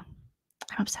obsessed with you.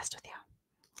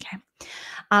 Okay.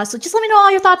 So just let me know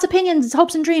all your thoughts, opinions,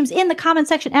 hopes, and dreams in the comment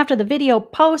section after the video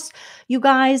posts. You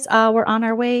guys, we're on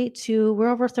our way to, we're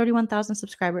over 31,000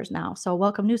 subscribers now. So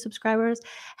welcome new subscribers.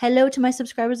 Hello to my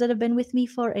subscribers that have been with me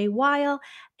for a while.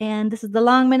 And this is the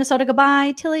long Minnesota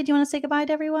goodbye. Tilly, do you want to say goodbye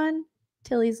to everyone?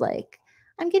 Tilly's like,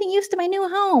 I'm getting used to my new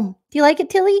home. Do you like it,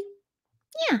 Tilly?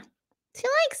 Yeah, she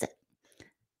likes it.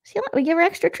 We give her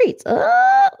extra treats.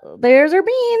 Oh, there's her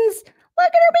beans. Look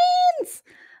at her beans.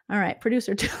 All right,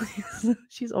 producer Tilly,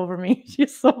 she's over me.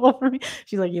 She's so over me.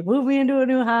 She's like, you moved me into a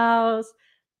new house.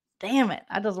 Damn it.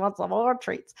 I just want some more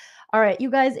treats. All right,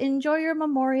 you guys, enjoy your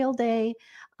Memorial Day.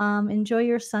 Enjoy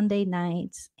your Sunday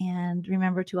night. And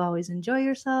remember to always enjoy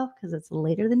yourself, because it's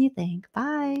later than you think.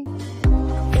 Bye.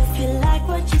 If you like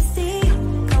what you see.